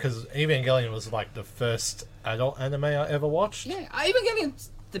throwback because Evangelion was like the first adult anime I ever watched. Yeah,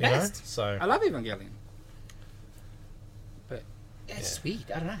 Evangelion's the you know? best. So I love Evangelion. But yeah, it's just weird.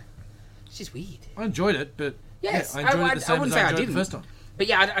 I don't know. It's just weird. I enjoyed it, but Yes, I enjoyed it the I same wouldn't as say I enjoyed it didn't. the first time. But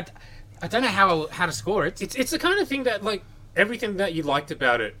yeah, I don't know how to score it. It's the kind of thing that like everything that you liked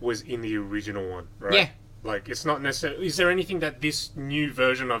about it was in the original one, right? Yeah. Like it's not necessarily. Is there anything that this new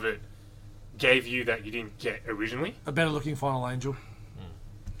version of it gave you that you didn't get originally? A better looking Final Angel.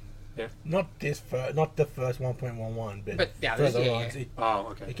 Not not the first 1.11, but the others, further yeah, on. yeah. Oh,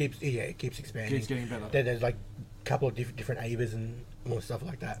 okay. It keeps expanding. Keeps getting better. There's like a couple of different Avas and more stuff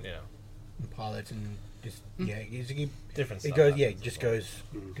like that. Yeah. And pilots and just Hmm. Different it stuff goes happens just as well.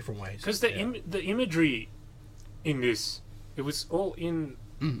 goes different ways. Because the imagery in this, it was all in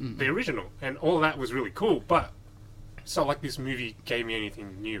the original, and all that was really cool. But it's not like this movie gave me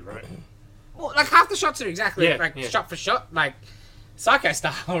anything new, right? Well, like half the shots are exactly Yeah. shot for shot, like Psycho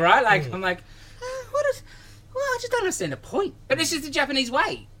style, right? Like I'm like, what is? Well, I just don't understand the point. But it's just the Japanese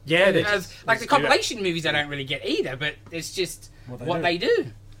way. Yeah, they As, just- like they the just do that. compilation movies, I don't really get either. But it's just what they they do.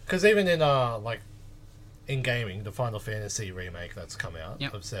 Because even in like in gaming, the Final Fantasy remake that's come out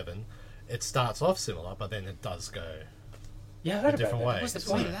Yep. of 7, it starts off similar, but then it does go Yeah, I a heard different about way. What's the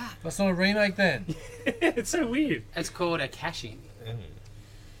point of that? That's not a remake then. that. It's so weird. It's called a cash-in.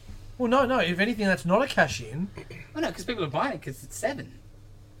 Well, no. If anything, that's not a cash in, Well, no, because people are buying it because it's 7.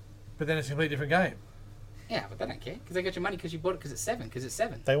 but then it's a completely different game. Yeah, but they don't care because they got your money because you bought it because it's 7. Because it's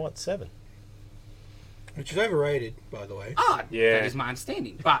 7. They want 7. Which is overrated, by the way. Oh, Yeah. that is my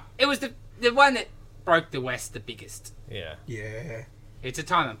understanding. But it was the one that broke the West the biggest. Yeah. Yeah. It's a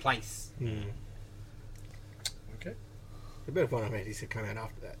time and place. Okay. The better Final Fantasy come out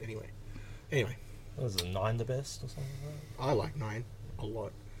after that. Anyway, Was it 9 the best or something like that? I like 9 a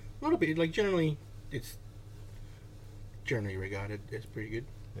lot. Not a bit. Like generally, it's generally regarded as pretty good.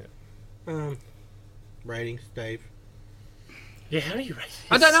 Yeah. Ratings, Dave. Yeah, how do you rate this?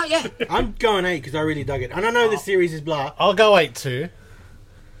 I don't know. Yeah. I'm going 8 because I really dug it. And I know the series is blah. I'll go 8 too.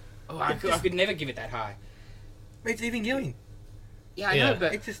 Oh, I could never give it that high. It's even Gilling. Yeah, I Yeah. know,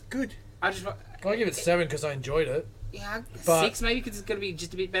 but It's just good. I just I'll give it 7 because I enjoyed it. yeah But- 6 maybe because it's gonna be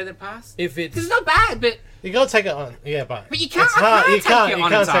just a bit better than past. If Because it's it's not bad, but You gotta take it on. Yeah, but you can't. it's I hard. can't You take can't. it You on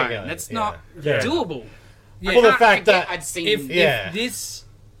can't its take own. it on. That's Yeah. not Yeah. doable. yeah, For the Can't fact forget that I'd seen. if Yeah. this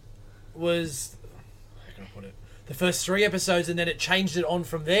was how can I put it? The first 3 episodes, and then it changed it on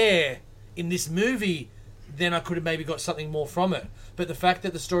from there in this movie, then I could have maybe got something more from it. But the fact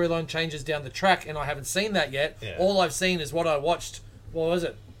that the storyline changes down the track, and I haven't seen that yet. Yeah. All I've seen is what I watched. What was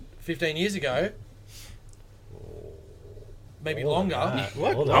it? 15 years ago. Maybe More than longer. that.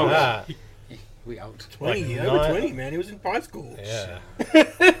 What? More than Oh. that. We old. 20, Like over 9. 20, man. He was in high school. Yeah.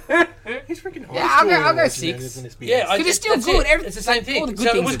 He's freaking high Yeah, I'll school. go- I'll go watching 6. this BS. Yeah, Because it's still that's good. It's the same thing. all the good So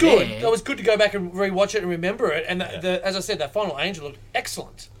it things was are good. there. It was good to go back and rewatch it and remember it. And as I said, that Final Angel looked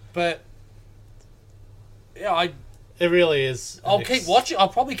excellent. But yeah, It really is. I'll keep watching. I'll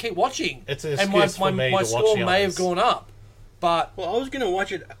probably keep watching. It's an and my excuse for me to watch score the may have others. gone up, but Well, I was going to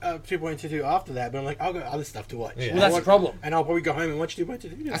watch it 2.22 after that, but I'm like, I'll got other stuff to watch. Yeah. well, that's the problem. And I'll probably go home and watch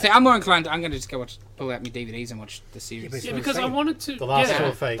 2.22. I think I'm more inclined. I'm gonna just go pull out my DVDs and watch the series. Yeah, but- Yeah, because I wanted to. The last yeah, two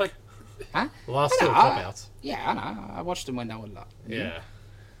are fake. Like, Huh? The last I two know, are cop outs. Yeah, I know. I watched them when they were like. Yeah.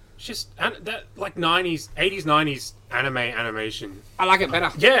 it's just that like 90s, 80s, 90s animation. I like it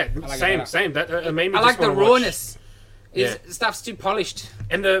better. Yeah, like it same, better. same. That made me. I just like the wanna watch- rawness. Stuff's too polished.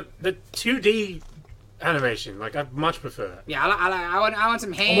 and the 2D animation. Like I much prefer that. Yeah, I want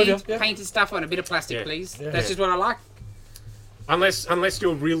some with hand you, yeah. painted stuff on a bit of plastic, Yeah. please. Yeah. That's just what I like. Unless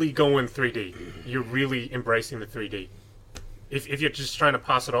you're really going 3D, you're really embracing the 3D. If you're just trying to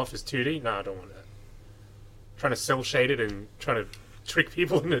pass it off as 2D, no, I don't want that. Trying to cell shade it and trying to trick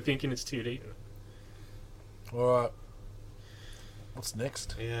people into thinking it's 2D. All right. What's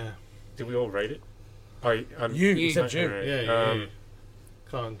next? Yeah. Did we all rate it? You, except you. Alright, Yeah. um,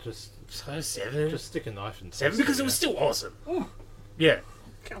 Come on, just so 7. just stick a knife in. 7 because it was still awesome. Yeah.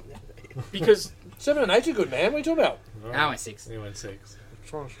 Because 7 and 8 are good, man. What are you talking about? I went 6. He went 6.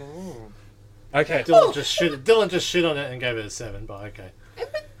 okay. Dylan just shit on it and gave it a 7, but okay.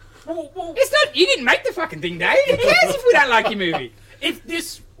 It's not. You didn't make the fucking thing, Dave. Who cares if we don't like your movie? If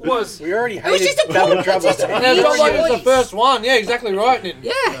this was We already was hated just a Double cool- Trouble. it's just a- And it's not like it was the Yes. first one. Yeah, exactly right. And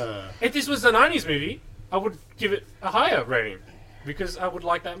Yeah. if this was the 90s movie, I would give it a higher rating because I would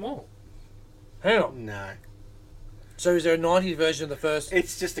like that more. hang on. No. So is there a 90s version of the first?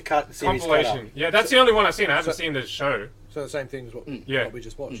 It's just a cut series cut up. Compilation. Yeah, that's the only one I've seen. I haven't So- seen the show. So the same thing as what, Yeah. what we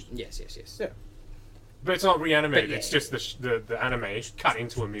just watched. Yes. Yeah. But it's not reanimated. But yeah. It's just the anime cut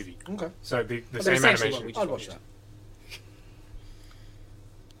into a movie. Okay. So the But same essentially animation. what we just I'd watch watched. that.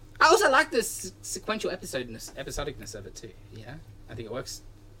 I also like the sequential episodicness of it too. Yeah, I think it works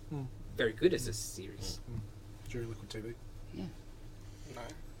very good as a series. During Liquid TV. Yeah.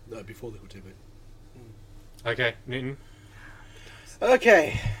 No, before Liquid TV. Okay, Newton.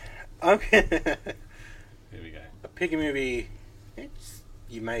 Okay. I'm gonna Here we go. pick a movie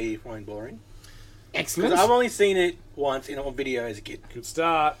you may find boring. Excellent. Because I've only seen it once on video as a kid. Good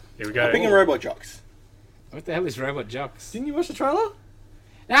start. Here we I'm go. picking Robot Jocks. What the hell is Robot Jocks? Didn't you watch the trailer?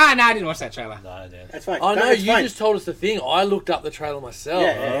 No, I didn't watch that trailer. No, I didn't. That's fine. Oh no, That's you fine. just told us the thing. I looked up the trailer myself.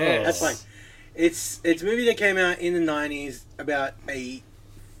 Yeah, Oh. that's fine. It's a movie that came out in the 90s about a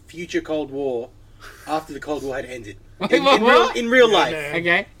future Cold War after the Cold War had ended. What? In real life. man.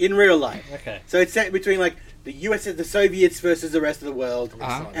 Okay. In real life. Okay. So it's set between like the US and the Soviets versus the rest of the world.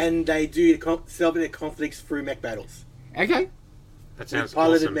 Uh-huh. And they do solve their conflicts through mech battles. Okay. That sounds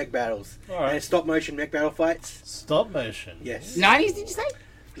Piloted awesome. mech battles. Alright. And stop motion mech battle fights. Stop motion. Yes. 90s, did you say?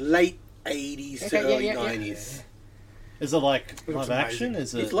 Late 80s to Okay, yeah, early yeah, yeah. 90s. Is it like looks live action?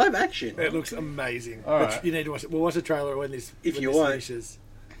 Is it? It's live action. It looks amazing. All But right. You need to watch it. We'll watch the trailer when this. If when you this want. finishes.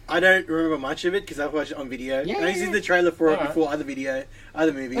 I don't remember much of it because I've watched it on video. Yeah, I only yeah, seen the trailer for it Alright. before other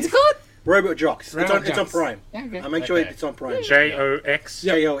movies. What's it called? Robot Jocks. Robot It's on Jocks. Prime. Yeah, okay. I make sure Okay. it's on Prime. JOX.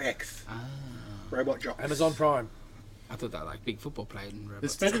 JOX. Ah. Robot Jocks. Amazon Prime. I thought that like big football player and robots.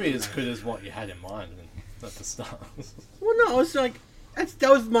 This better be as good as what you had in mind at the start. Well, no, I was like, that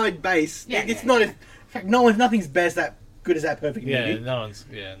was my base. Yeah, It's yeah, not. yeah. In fact, nothing's best that good as that perfect movie. nothing's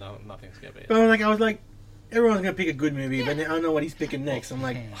gonna be. But I was like, everyone's gonna pick a good movie, but I don't know what he's picking next. I'm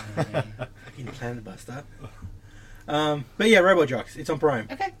like, fucking Planet Buster. But yeah, Robot Jocks. It's on Prime.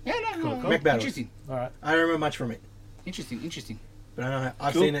 Okay. Yeah, no. Mech battles. Interesting. All right. I don't remember much from it, Interesting. but I know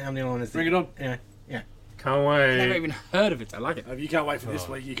I've Cool. seen it. I'm the only one that's Bring seen it on. Anyway, yeah. Can't I've never wait. even heard of it. I like it. If you can't wait for this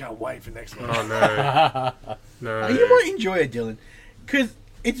week, you can't wait for next week. Oh no. No. You might enjoy it, Dylan, because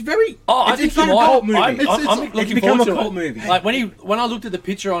it's very. Oh, I it's, think it's like you a might. cult movie. I'm It's looking become forward a to cult it. movie. Like when I looked at the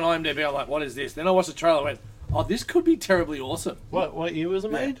picture on IMDb, I'm like, what is this? Then I watched the trailer. I went, oh, this could be terribly awesome. What year was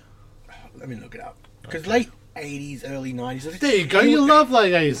it made? Let me look it up. Because late 80s, early 90s. There you go. You love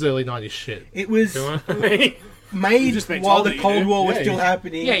late 80s, early 90s shit. It was Do I? made just been while told the that you Cold do. War was Yeah, still you-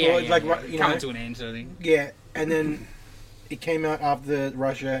 happening. Yeah, or like, you know, Coming to an end, sort of thing. yeah, and then it came out after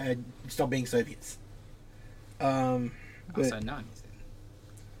Russia had stopped being Soviets. But Also 90s.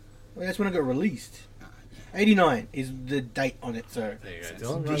 well, that's when it got released. 89 is the date on it. So There you Sense.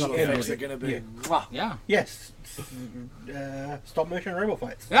 go, Dylan. Visual Right up effects there. are going to be. Yeah. Mwah. Yeah. yes, stop motion robot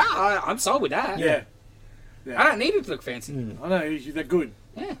fights. Yeah, I'm sold with that. Yeah. I don't need it to look fancy. I know, they're good.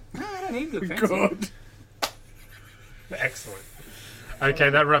 Yeah. No, I don't need it to look fancy. Good. Excellent. Okay,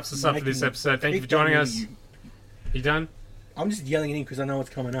 that wraps us up for this episode. Thank you for joining us. You done? I'm just yelling it in because I know what's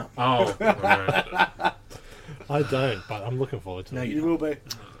coming up. Oh. Alright. I don't, but I'm looking forward to No, it. you You will be.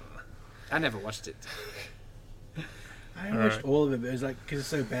 I never watched it. I watched all of it, but it was like because it's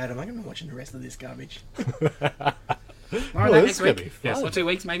so bad. I'm like, I'm not watching the rest of this garbage. More of Well, that this next is gonna week. be Yes. fun. Or 2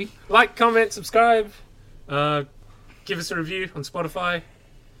 weeks, maybe. Like, comment, subscribe. Give us a review on Spotify.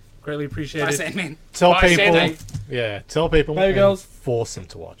 Greatly Bye, appreciated. Sandman. Tell Bye, people. Sandy. Yeah, tell people. Hey, and girls. Force them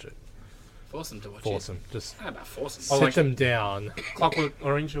to watch it. Force them to watch Force it. them. Just How about force them? Oh, sit like- them down. Clockwork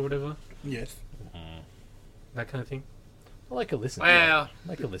Orange or whatever. Yes. That kind of thing. I like a listen. Well, I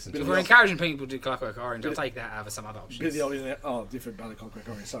like a listen if to we're it. encouraging people to do Clockwork Orange, I'll take that over some other Bit of options. the old internet. Oh, different Barley Clockwork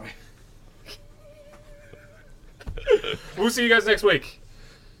Orange, sorry. We'll see you guys next week.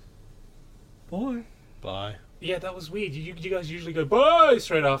 Bye. Bye. Yeah, that was weird. You guys usually go bye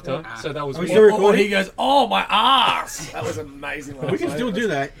straight after. So that was Are we weird. still Oh, recording? he goes, oh, my arse! That was amazing. We can still do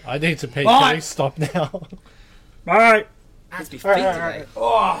that. I need to pee. Bye. Can we stop now? Bye. I have to be All fit right, today.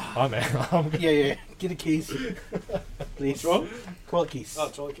 Oh! I'm out. Yeah. Get the keys, please. What's wrong? Toilet keys. Oh,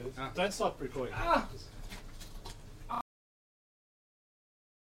 trolley keys. Don't stop recording.